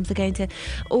thunderstorms are going to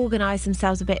organise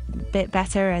themselves a bit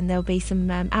better, and there'll be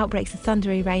some outbreaks of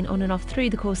thundery rain on and off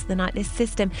through the course of the night. This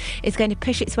system is going to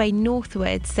push its way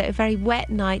northwards, so a very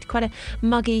wet night, quite a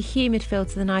muggy, humid feel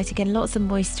to the night. Again, lots of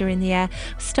moisture in the air.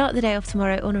 Start the day off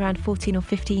tomorrow on around 14 or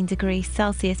 15 degrees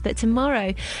Celsius, but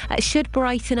tomorrow should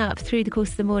brighten up through the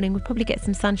course of the morning. We'll probably get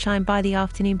some sunshine by the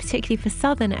afternoon, particularly for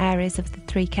southern areas of the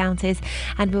three counties,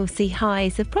 and we'll see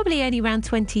highs of probably only around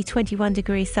 20-21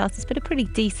 degrees Celsius, but a pretty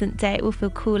decent day. It will feel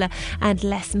cooler and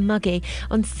less muggy.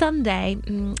 On Sunday,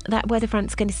 that weather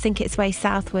front's going to sink its way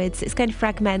southwards. It's going to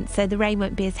fragment, so the rain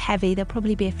won't be as heavy. There'll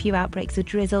probably be a few outbreaks of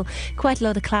drizzle, quite a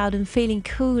lot of cloud, and feeling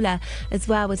cooler as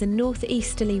well, with a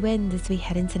northeasterly wind as we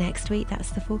head into next week.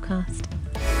 That's the forecast.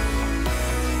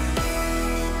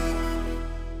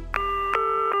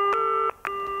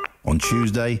 On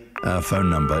Tuesday, our phone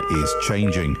number is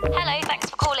changing. Hello, thanks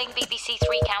for calling BBC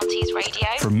Three Counties Radio.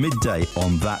 From midday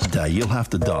on that day, you'll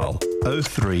have to dial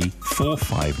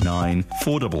 03459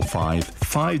 455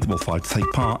 555 to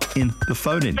take part in the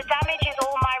phone-in. The damage is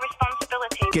all my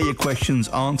responsibility. Get your questions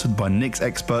answered by Nick's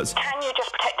experts. Can you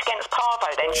just protect against parvo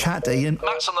then? Chat to Iain.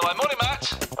 Matt's on the line. Morning,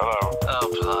 Matt. Hello. Oh,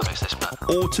 blimey, is this Matt?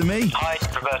 Or to me. Hi,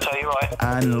 Roberto, you right?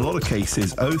 And in a lot of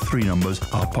cases, 03 numbers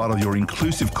are part of your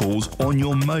inclusive calls on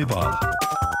your mobile.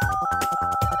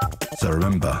 So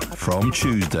remember, from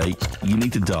Tuesday, you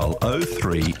need to dial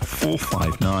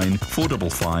 03459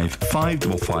 455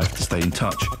 555 to stay in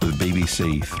touch with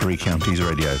BBC Three Counties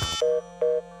Radio.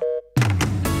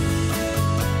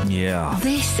 Yeah.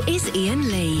 This is Iain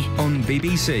Lee. On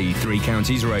BBC Three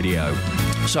Counties Radio.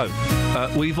 So,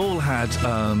 we've all had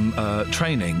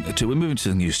training. We're moving to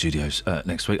the new studios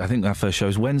next week. I think our first show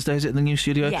is Wednesday, is it, in the new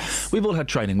studio? Yes. We've all had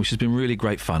training, which has been really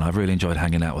great fun. I've really enjoyed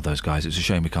hanging out with those guys. It's a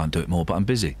shame we can't do it more, but I'm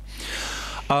busy.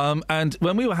 And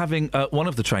when we were having one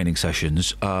of the training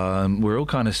sessions, we were all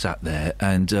kind of sat there,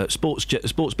 and Sports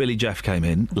Billy Jeff came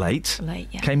in late.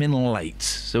 Came in late.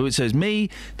 So it says me,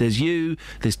 there's you,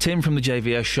 there's Tim from the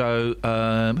JVS show.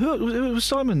 Who was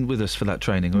Simon with us for that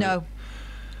training? No.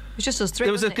 It was just us three.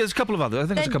 There's a couple of others. I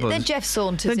think there's a couple of others. Then Jeff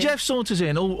saunters in. Jeff saunters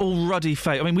in, all ruddy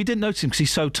face. I mean, we didn't notice him because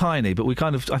he's so tiny, but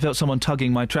I felt someone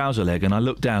tugging my trouser leg, and I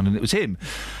looked down, and it was him.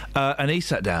 And he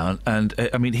sat down, and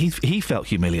I mean, he felt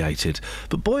humiliated.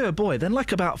 But boy, oh boy, then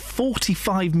like about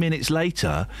 45 minutes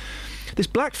later, this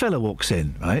black fella walks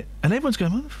in, right? And everyone's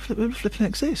going, what the flipping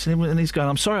heck's this? And he's going,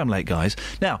 I'm sorry I'm late, guys.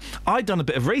 Now, I'd done a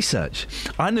bit of research.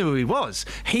 I knew who he was.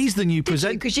 He's the new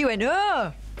presenter. Because you went,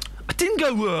 oh. I didn't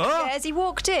go, whoa. Yeah, as he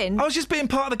walked in. I was just being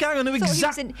part of the gang. I knew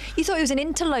exactly. You thought he was an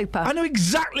interloper. I knew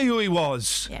exactly who he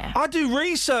was. Yeah. I do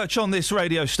research on this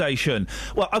radio station.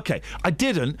 Well, OK, I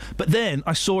didn't, but then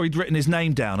I saw he'd written his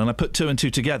name down and I put 2 and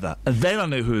 2 together. And then I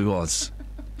knew who he was.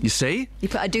 You see? You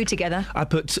put a do together. I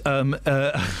put,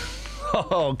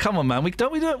 Oh, come on, man.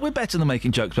 We're better than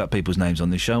making jokes about people's names on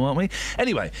this show, aren't we?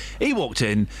 Anyway, he walked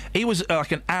in. He was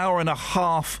like an hour and a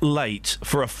half late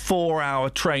for a 4-hour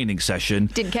training session.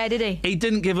 Didn't care, did he? He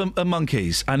didn't give him a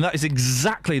monkeys, and that is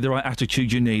exactly the right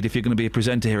attitude you need if you're going to be a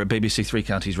presenter here at BBC Three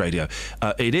Counties Radio.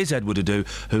 It is Edward Adu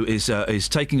who is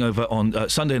taking over on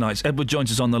Sunday nights. Edward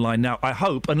joins us on the line now, I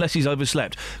hope, unless he's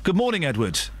overslept. Good morning,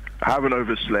 Edward. I haven't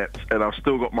overslept, and I've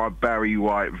still got my Barry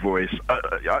White voice.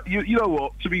 You know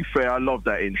what? To be fair, I love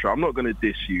that intro. I'm not going to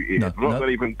diss you, Ian. I'm not going to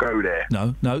even go there.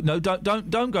 No,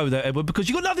 don't go there, Edward, because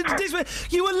you got nothing to diss with.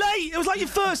 You were late. It was like your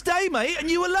first day, mate,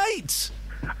 and you were late.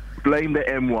 Blame the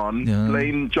M1,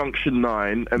 blame Junction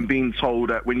 9, and being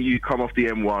told that when you come off the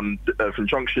M1 from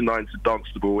Junction 9 to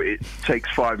Dunstable, it takes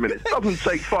 5 minutes. It doesn't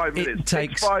take 5 minutes. It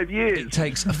takes 5 years. It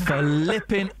takes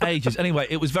flipping ages. Anyway,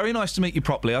 it was very nice to meet you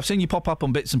properly. I've seen you pop up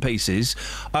on bits and pieces.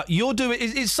 You're doing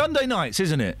it's Sunday nights,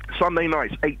 isn't it? Sunday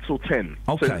nights, 8 till 10.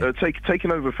 Okay. So,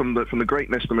 taking over from the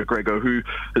great Mr. McGregor, who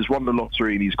has won the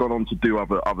lottery and he's gone on to do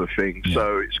other things. Yeah.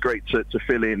 So it's great to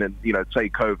fill in and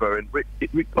take over. And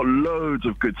we've got loads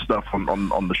of good stuff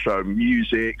on the show,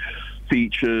 music,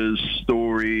 features,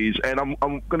 stories, and I'm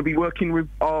going to be working with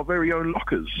our very own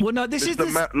Lockers. Well, no, this Mr.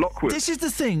 is Matt Lockwood. This is the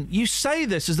thing. You say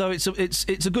this as though it's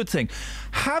a good thing.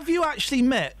 Have you actually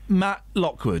met Matt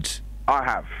Lockwood? I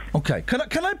have. Okay. Can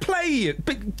I play you?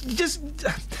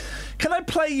 Can I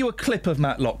play you a clip of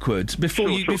Matt Lockwood before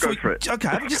you? Go for it. Okay.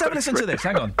 Just have a listen to this.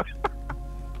 Hang on.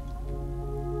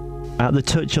 At the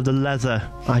touch of the leather,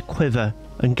 I quiver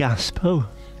and gasp. Oh.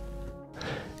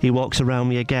 He walks around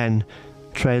me again,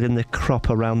 trailing the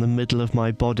crop around the middle of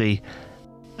my body,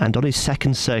 and on his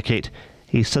second circuit,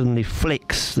 he suddenly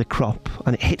flicks the crop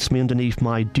and it hits me underneath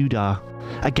my doodah,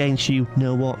 against you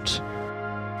know what.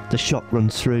 The shock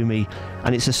runs through me,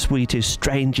 and it's the sweetest,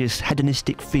 strangest,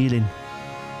 hedonistic feeling.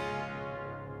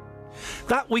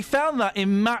 That we found that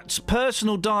in Matt's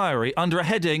personal diary under a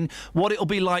heading, "What It'll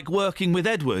Be Like Working with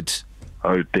Edward."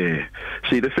 Oh dear.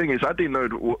 See, the thing is, I didn't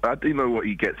know what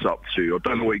he gets up to, or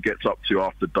don't know what he gets up to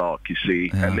after dark. You see,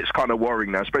 and it's kind of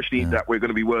worrying now, especially that we're going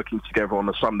to be working together on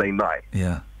a Sunday night.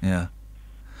 Yeah.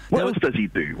 What else does he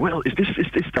do? Well, is this?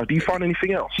 Do you find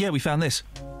anything else? Yeah, we found this.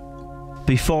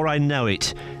 Before I know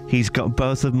it, he's got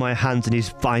both of my hands in his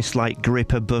vice-like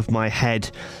grip above my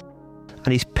head,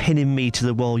 and he's pinning me to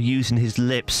the wall using his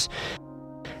lips.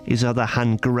 His other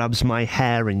hand grabs my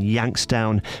hair and yanks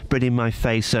down, bringing my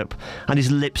face up, and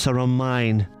his lips are on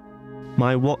mine.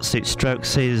 My what's-it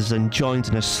strokes his and joins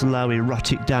in a slow,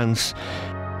 erotic dance.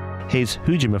 His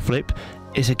hujima-flip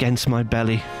is against my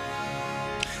belly.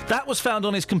 That was found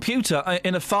on his computer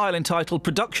in a file entitled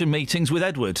Production Meetings with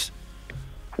Edward.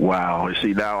 Wow. You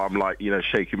see, now I'm like,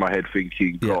 shaking my head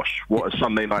thinking, gosh, what a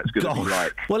Sunday night's going to be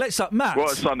like. Well, let's up Matt.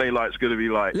 What a Sunday night's going to be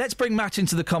like. Let's bring Matt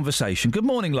into the conversation. Good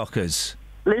morning, Lockers.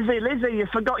 Lizzie, you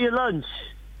forgot your lunch.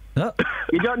 Oh.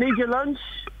 You don't need your lunch?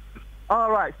 All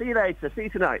right, see you later. See you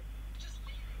tonight.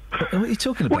 What are you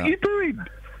talking about? What are you doing?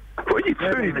 What are you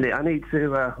doing? Wait a minute, I need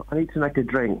to make a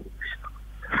drink.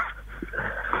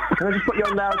 Can I just put you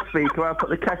on loudspeaker? I'll put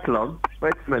the kettle on.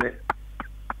 Wait a minute.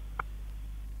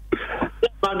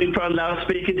 Mind me put on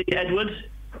loudspeaker, Edward?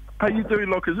 How you doing,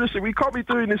 Lockers? Listen, we can't be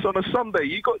doing this on a Sunday.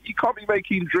 You can't be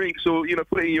making drinks or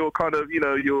putting your kind of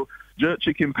your jerk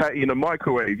chicken patty in a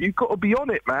microwave. You've got to be on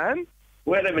it, man.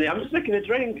 Wait a minute, I'm just making a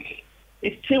drink.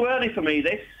 It's too early for me.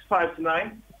 This 5 to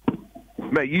 9.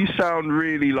 Mate, you sound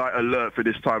really alert for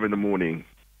this time in the morning.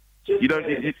 You don't.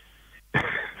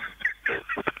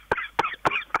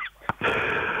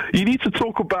 You need to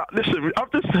talk about. Listen,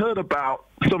 I've just heard about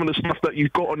some of the stuff that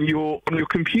you've got on your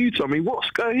computer. I mean, what's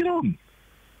going on?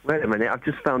 Wait a minute, I've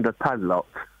just found a padlock.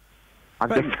 I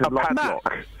need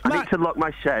to lock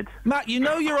my shed. Matt,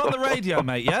 you're on the radio,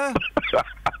 mate, yeah?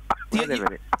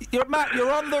 Matt,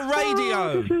 you're on the radio.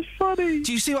 Oh, this is funny.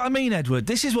 Do you see what I mean, Edward?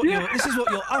 This is what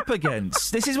you're up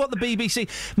against. This is what the BBC.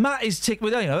 Matt is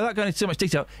without going into too much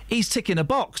detail. He's ticking a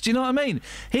box. Do you know what I mean?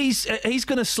 He's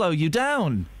going to slow you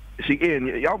down. See,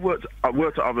 Ian, I've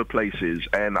worked at other places,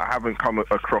 and I haven't come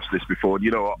across this before.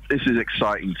 You know what? This is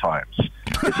exciting times.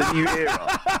 It's a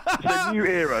new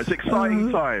era. It's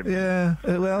exciting times. Yeah.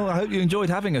 Well, I hope you enjoyed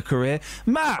having a career,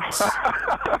 Matt.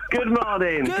 Good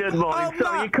morning. Good morning.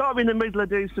 So Matt. you can't be in the middle of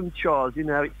doing some chores.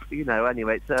 Anyway,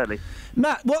 it's early.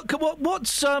 Matt,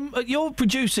 what's you're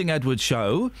producing Edward's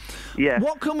show? Yeah.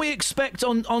 What can we expect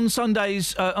on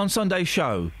Sunday's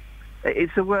show?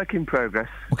 It's a work in progress.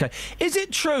 Okay. Is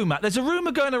it true, Matt? There's a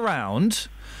rumour going around.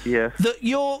 Yeah. That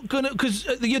you're because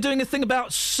you're doing a thing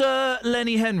about Sir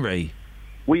Lenny Henry.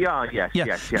 We are, yes.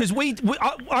 Because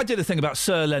I did a thing about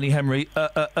Sir Lenny Henry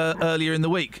earlier in the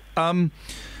week.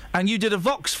 And you did a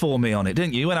Vox for me on it,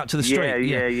 didn't you? You went out to the street.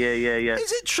 Yeah.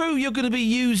 Is it true you're going to be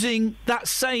using that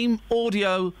same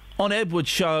audio on Edward's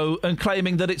show and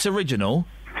claiming that it's original?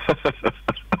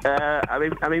 I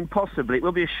mean, possibly. It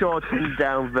will be a shortened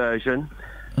down version.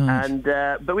 And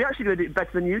but we actually did it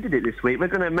better than you did it this week. We're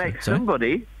going to make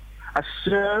somebody a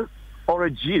Sir or a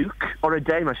Duke, or a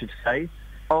Dame, I should say,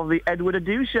 of the Edward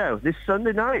Adu show this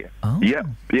Sunday night. Oh. Yep.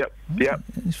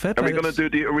 Fair Are we going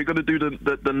to do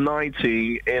the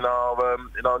nighting in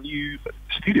our new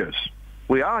studios?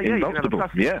 We are, yeah. In You can have a Dunstable.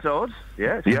 plastic sword.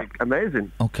 Yeah, it's gonna be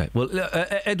amazing. Okay. Well,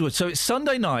 Edward, so it's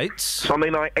Sunday nights. Sunday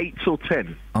night, 8 till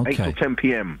 10. Okay. 8 till 10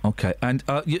 p.m. Okay. And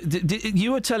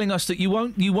you were telling us that you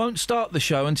won't start the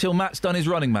show until Matt's done his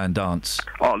Running Man dance.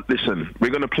 Oh, listen,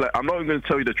 we're going to play. I'm not even going to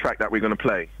tell you the track that we're going to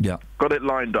play. Yeah. Got it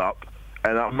lined up,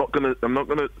 and I'm literally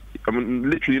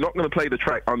not going to play the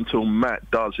track until Matt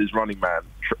does his Running Man,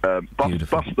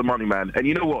 bust the Running Man. And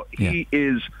you know what? He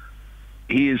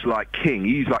is like king.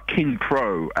 He's like King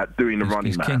Pro at doing the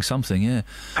Running Man. He's king something, yeah.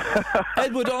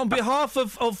 Edward, on behalf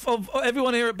of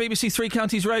everyone here at BBC Three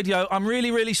Counties Radio, I'm really,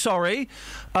 really sorry.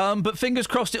 But fingers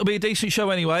crossed it'll be a decent show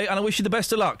anyway, and I wish you the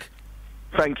best of luck.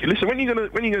 Thank you. Listen, when are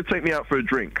you gonna take me out for a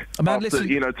drink? Man, after, listen,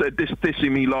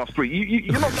 dissing me last week,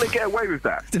 you're not going to get away with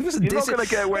that. You're not going to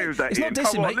get away with that. It's not Ian.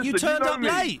 dissing, Come on, mate. You listen, turned know up me.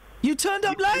 late. You turned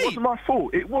up late.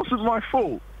 It wasn't my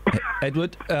fault.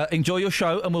 Edward, enjoy your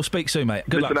show, and we'll speak soon, mate.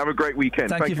 Good luck. Listen, have a great weekend.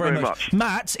 Thank you very much.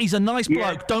 Matt, he's a nice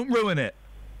bloke. Don't ruin it.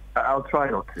 I'll try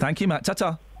not to. Thank you, Matt.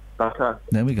 Ta-ta. Ta-ta.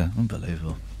 There we go.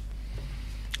 Unbelievable.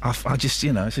 I just,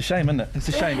 it's a shame, isn't it? It's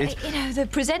a shame. The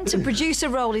presenter-producer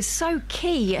role is so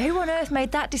key. Who on earth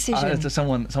made that decision?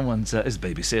 Someone's it's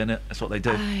BBC, isn't it? That's what they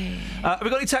do. Have we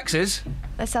got any texts?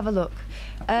 Let's have a look.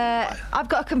 I've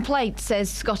got a complaint, says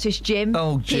Scottish Jim.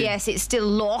 Oh, Jim. P.S. It's still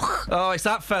Loch. Oh, it's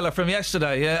that fella from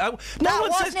yesterday, yeah. That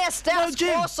wasn't a Status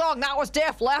Quo song. That was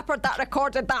Def Leppard that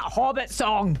recorded that Hobbit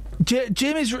song. Jim,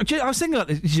 I was thinking about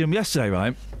this, Jim, yesterday,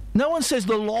 right? No one says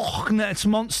the Loch Ness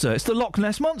Monster. It's the Loch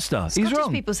Ness Monster. He's wrong.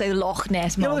 Scottish people say the Loch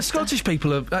Ness Monster. Yeah, well, the Scottish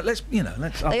people are... let's...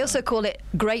 They also call it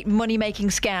great money-making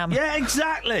scam. Yeah,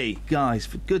 exactly. Guys,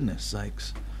 for goodness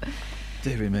sakes.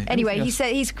 Dear me. Anyway, he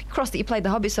said he's crossed that you played the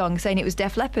Hobbit song, saying it was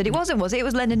Def Leppard. It wasn't, was it? It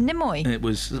was Leonard Nimoy. It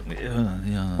was... Wasn't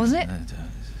it?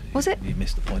 Was it? You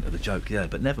missed the point of the joke, yeah,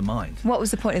 but never mind. What was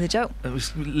the point of the joke? It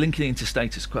was linking into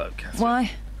status quo, Catherine.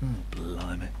 Why? Oh,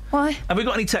 blimey. Why? Have we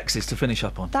got any texts to finish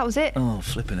up on? That was it. Oh,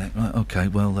 flipping it. Right, OK,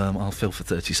 well, I'll fill for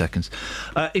 30 seconds.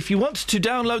 If you want to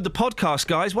download the podcast,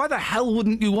 guys, why the hell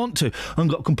wouldn't you want to? I haven't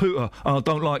got a computer. I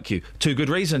don't like you. 2 good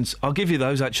reasons. I'll give you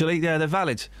those, actually. Yeah, they're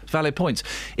valid points.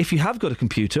 If you have got a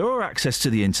computer or access to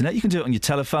the internet, you can do it on your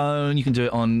telephone. You can do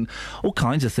it on all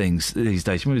kinds of things these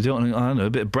days. You can do it on, I don't know, a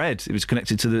bit of bread. If it's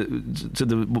connected to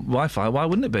the Wi-Fi, why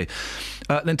wouldn't it be?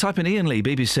 Then type in Iain Lee,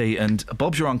 BBC, and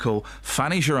Bob's your uncle,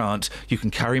 Fanny's your aunt. You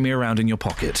can carry me around in your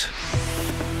pocket.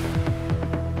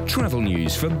 Travel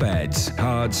news for beds,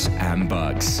 cards and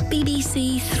bugs.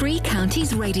 BBC Three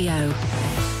Counties Radio.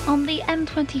 On the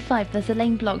M25, there's a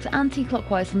lane blocked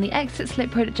anti-clockwise on the exit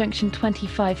slip road at junction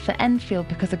 25 for Enfield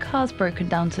because a car's broken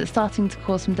down, so it's starting to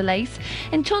cause some delays.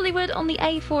 In Chorleywood, on the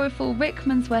A404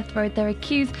 Rickmansworth Road, there are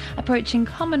queues approaching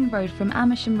Common Road from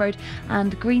Amersham Road,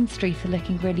 and Green Street are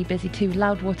looking really busy too.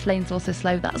 Loudwater Lane's also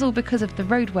slow. That's all because of the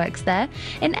roadworks there.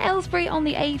 In Aylesbury, on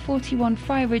the A41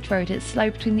 Friar Ridge Road, it's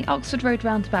slow between the Oxford Road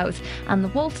roundabout and the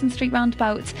Walton Street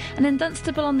roundabout. And in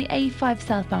Dunstable, on the A5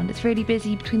 southbound, it's really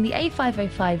busy between the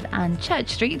A505 and Church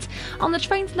Street. On the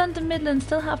trains, London Midland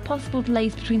still have possible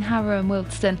delays between Harrow and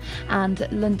Wildston and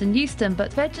London Euston,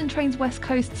 but Virgin Trains West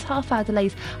Coast's half-hour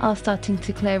delays are starting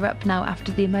to clear up now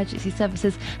after the emergency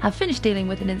services have finished dealing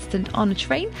with an incident on a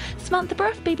train. Samantha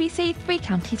Bruff, BBC Three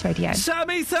Counties Radio.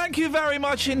 Sammy, thank you very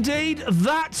much indeed.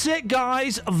 That's it,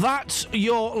 guys. That's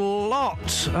your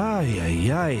lot.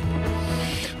 Ay.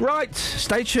 Right,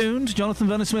 stay tuned. Jonathan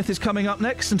Vernon-Smith is coming up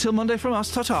next. Until Monday from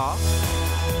us, ta-ta.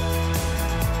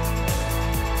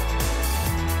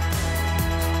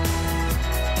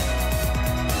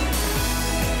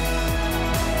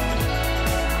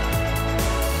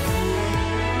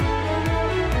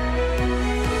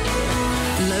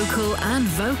 Local and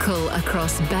vocal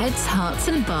across beds, hearts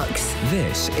and bucks.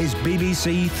 This is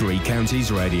BBC Three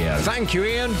Counties Radio. Thank you,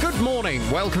 Ian. Good morning.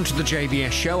 Welcome to the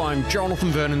JVS show. I'm Jonathan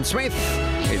Vernon-Smith.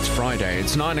 It's Friday.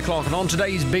 It's 9 o'clock, and on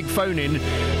today's Big Phone-In,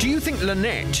 do you think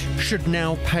Lynette should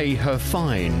now pay her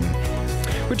fine?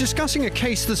 We're discussing a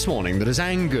case this morning that has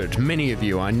angered many of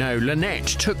you, I know. Lynette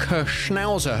took her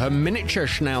schnauzer, her miniature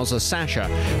schnauzer Sasha,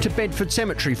 to Bedford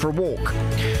Cemetery for a walk.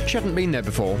 She hadn't been there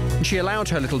before, and she allowed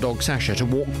her little dog Sasha to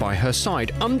walk by her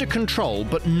side, under control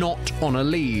but not on a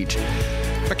lead.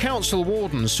 The council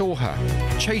warden saw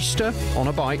her, chased her on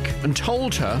a bike and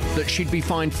told her that she'd be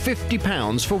fined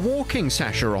 £50 for walking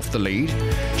Sasha off the lead.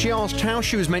 She asked how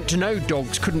she was meant to know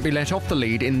dogs couldn't be let off the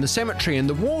lead in the cemetery, and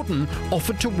the warden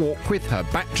offered to walk with her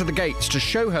back to the gates to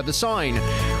show her the sign.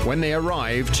 When they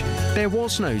arrived, there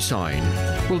was no sign.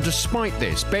 Well, despite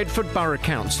this, Bedford Borough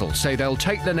Council say they'll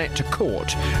take Lynette to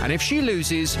court, and if she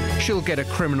loses, she'll get a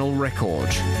criminal record.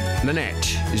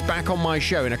 Lynette is back on my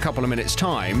show in a couple of minutes'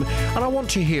 time, and I want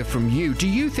to hear from you. Do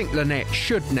you think Lynette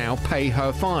should now pay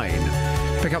her fine?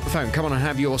 Pick up the phone, come on and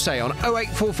have your say on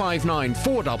 08459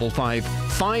 455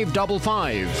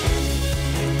 555.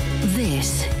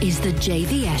 This is the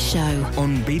JVS Show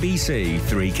on BBC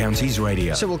Three Counties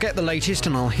Radio. So we'll get the latest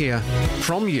and I'll hear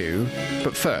from you.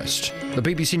 But first, the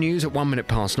BBC News at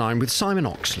 9:01 with Simon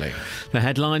Oxley. The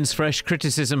headlines: fresh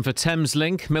criticism for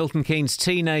Thameslink, Milton Keynes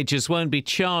teenagers won't be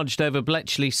charged over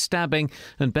Bletchley stabbing,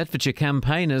 and Bedfordshire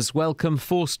campaigners welcome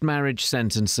forced marriage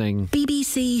sentencing.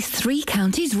 BBC Three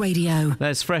Counties Radio.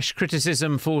 There's fresh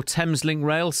criticism for Thameslink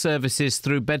rail services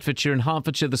through Bedfordshire and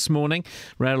Hertfordshire this morning.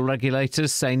 Rail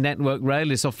regulators say Network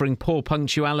Rail is offering poor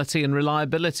punctuality and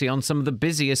reliability on some of the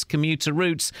busiest commuter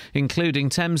routes, including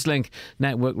Thameslink.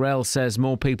 Network Rail says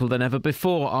more people than ever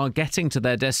before are getting to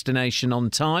their destination on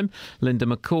time. Linda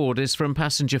McCord is from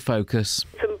Passenger Focus.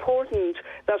 It's important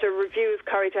that a review is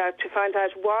carried out to find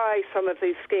out why some of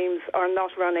these schemes are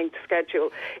not running to schedule.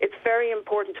 It's very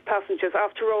important to passengers.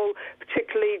 After all,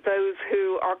 particularly those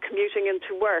who are commuting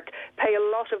into work, pay a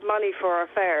lot of money for our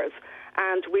fares.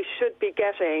 And we should be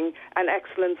getting an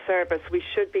excellent service. We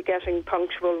should be getting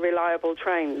punctual, reliable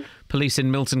trains. Police in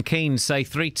Milton Keynes say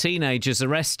 3 teenagers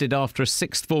arrested after a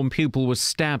sixth form pupil was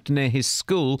stabbed near his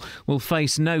school will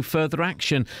face no further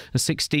action. A 16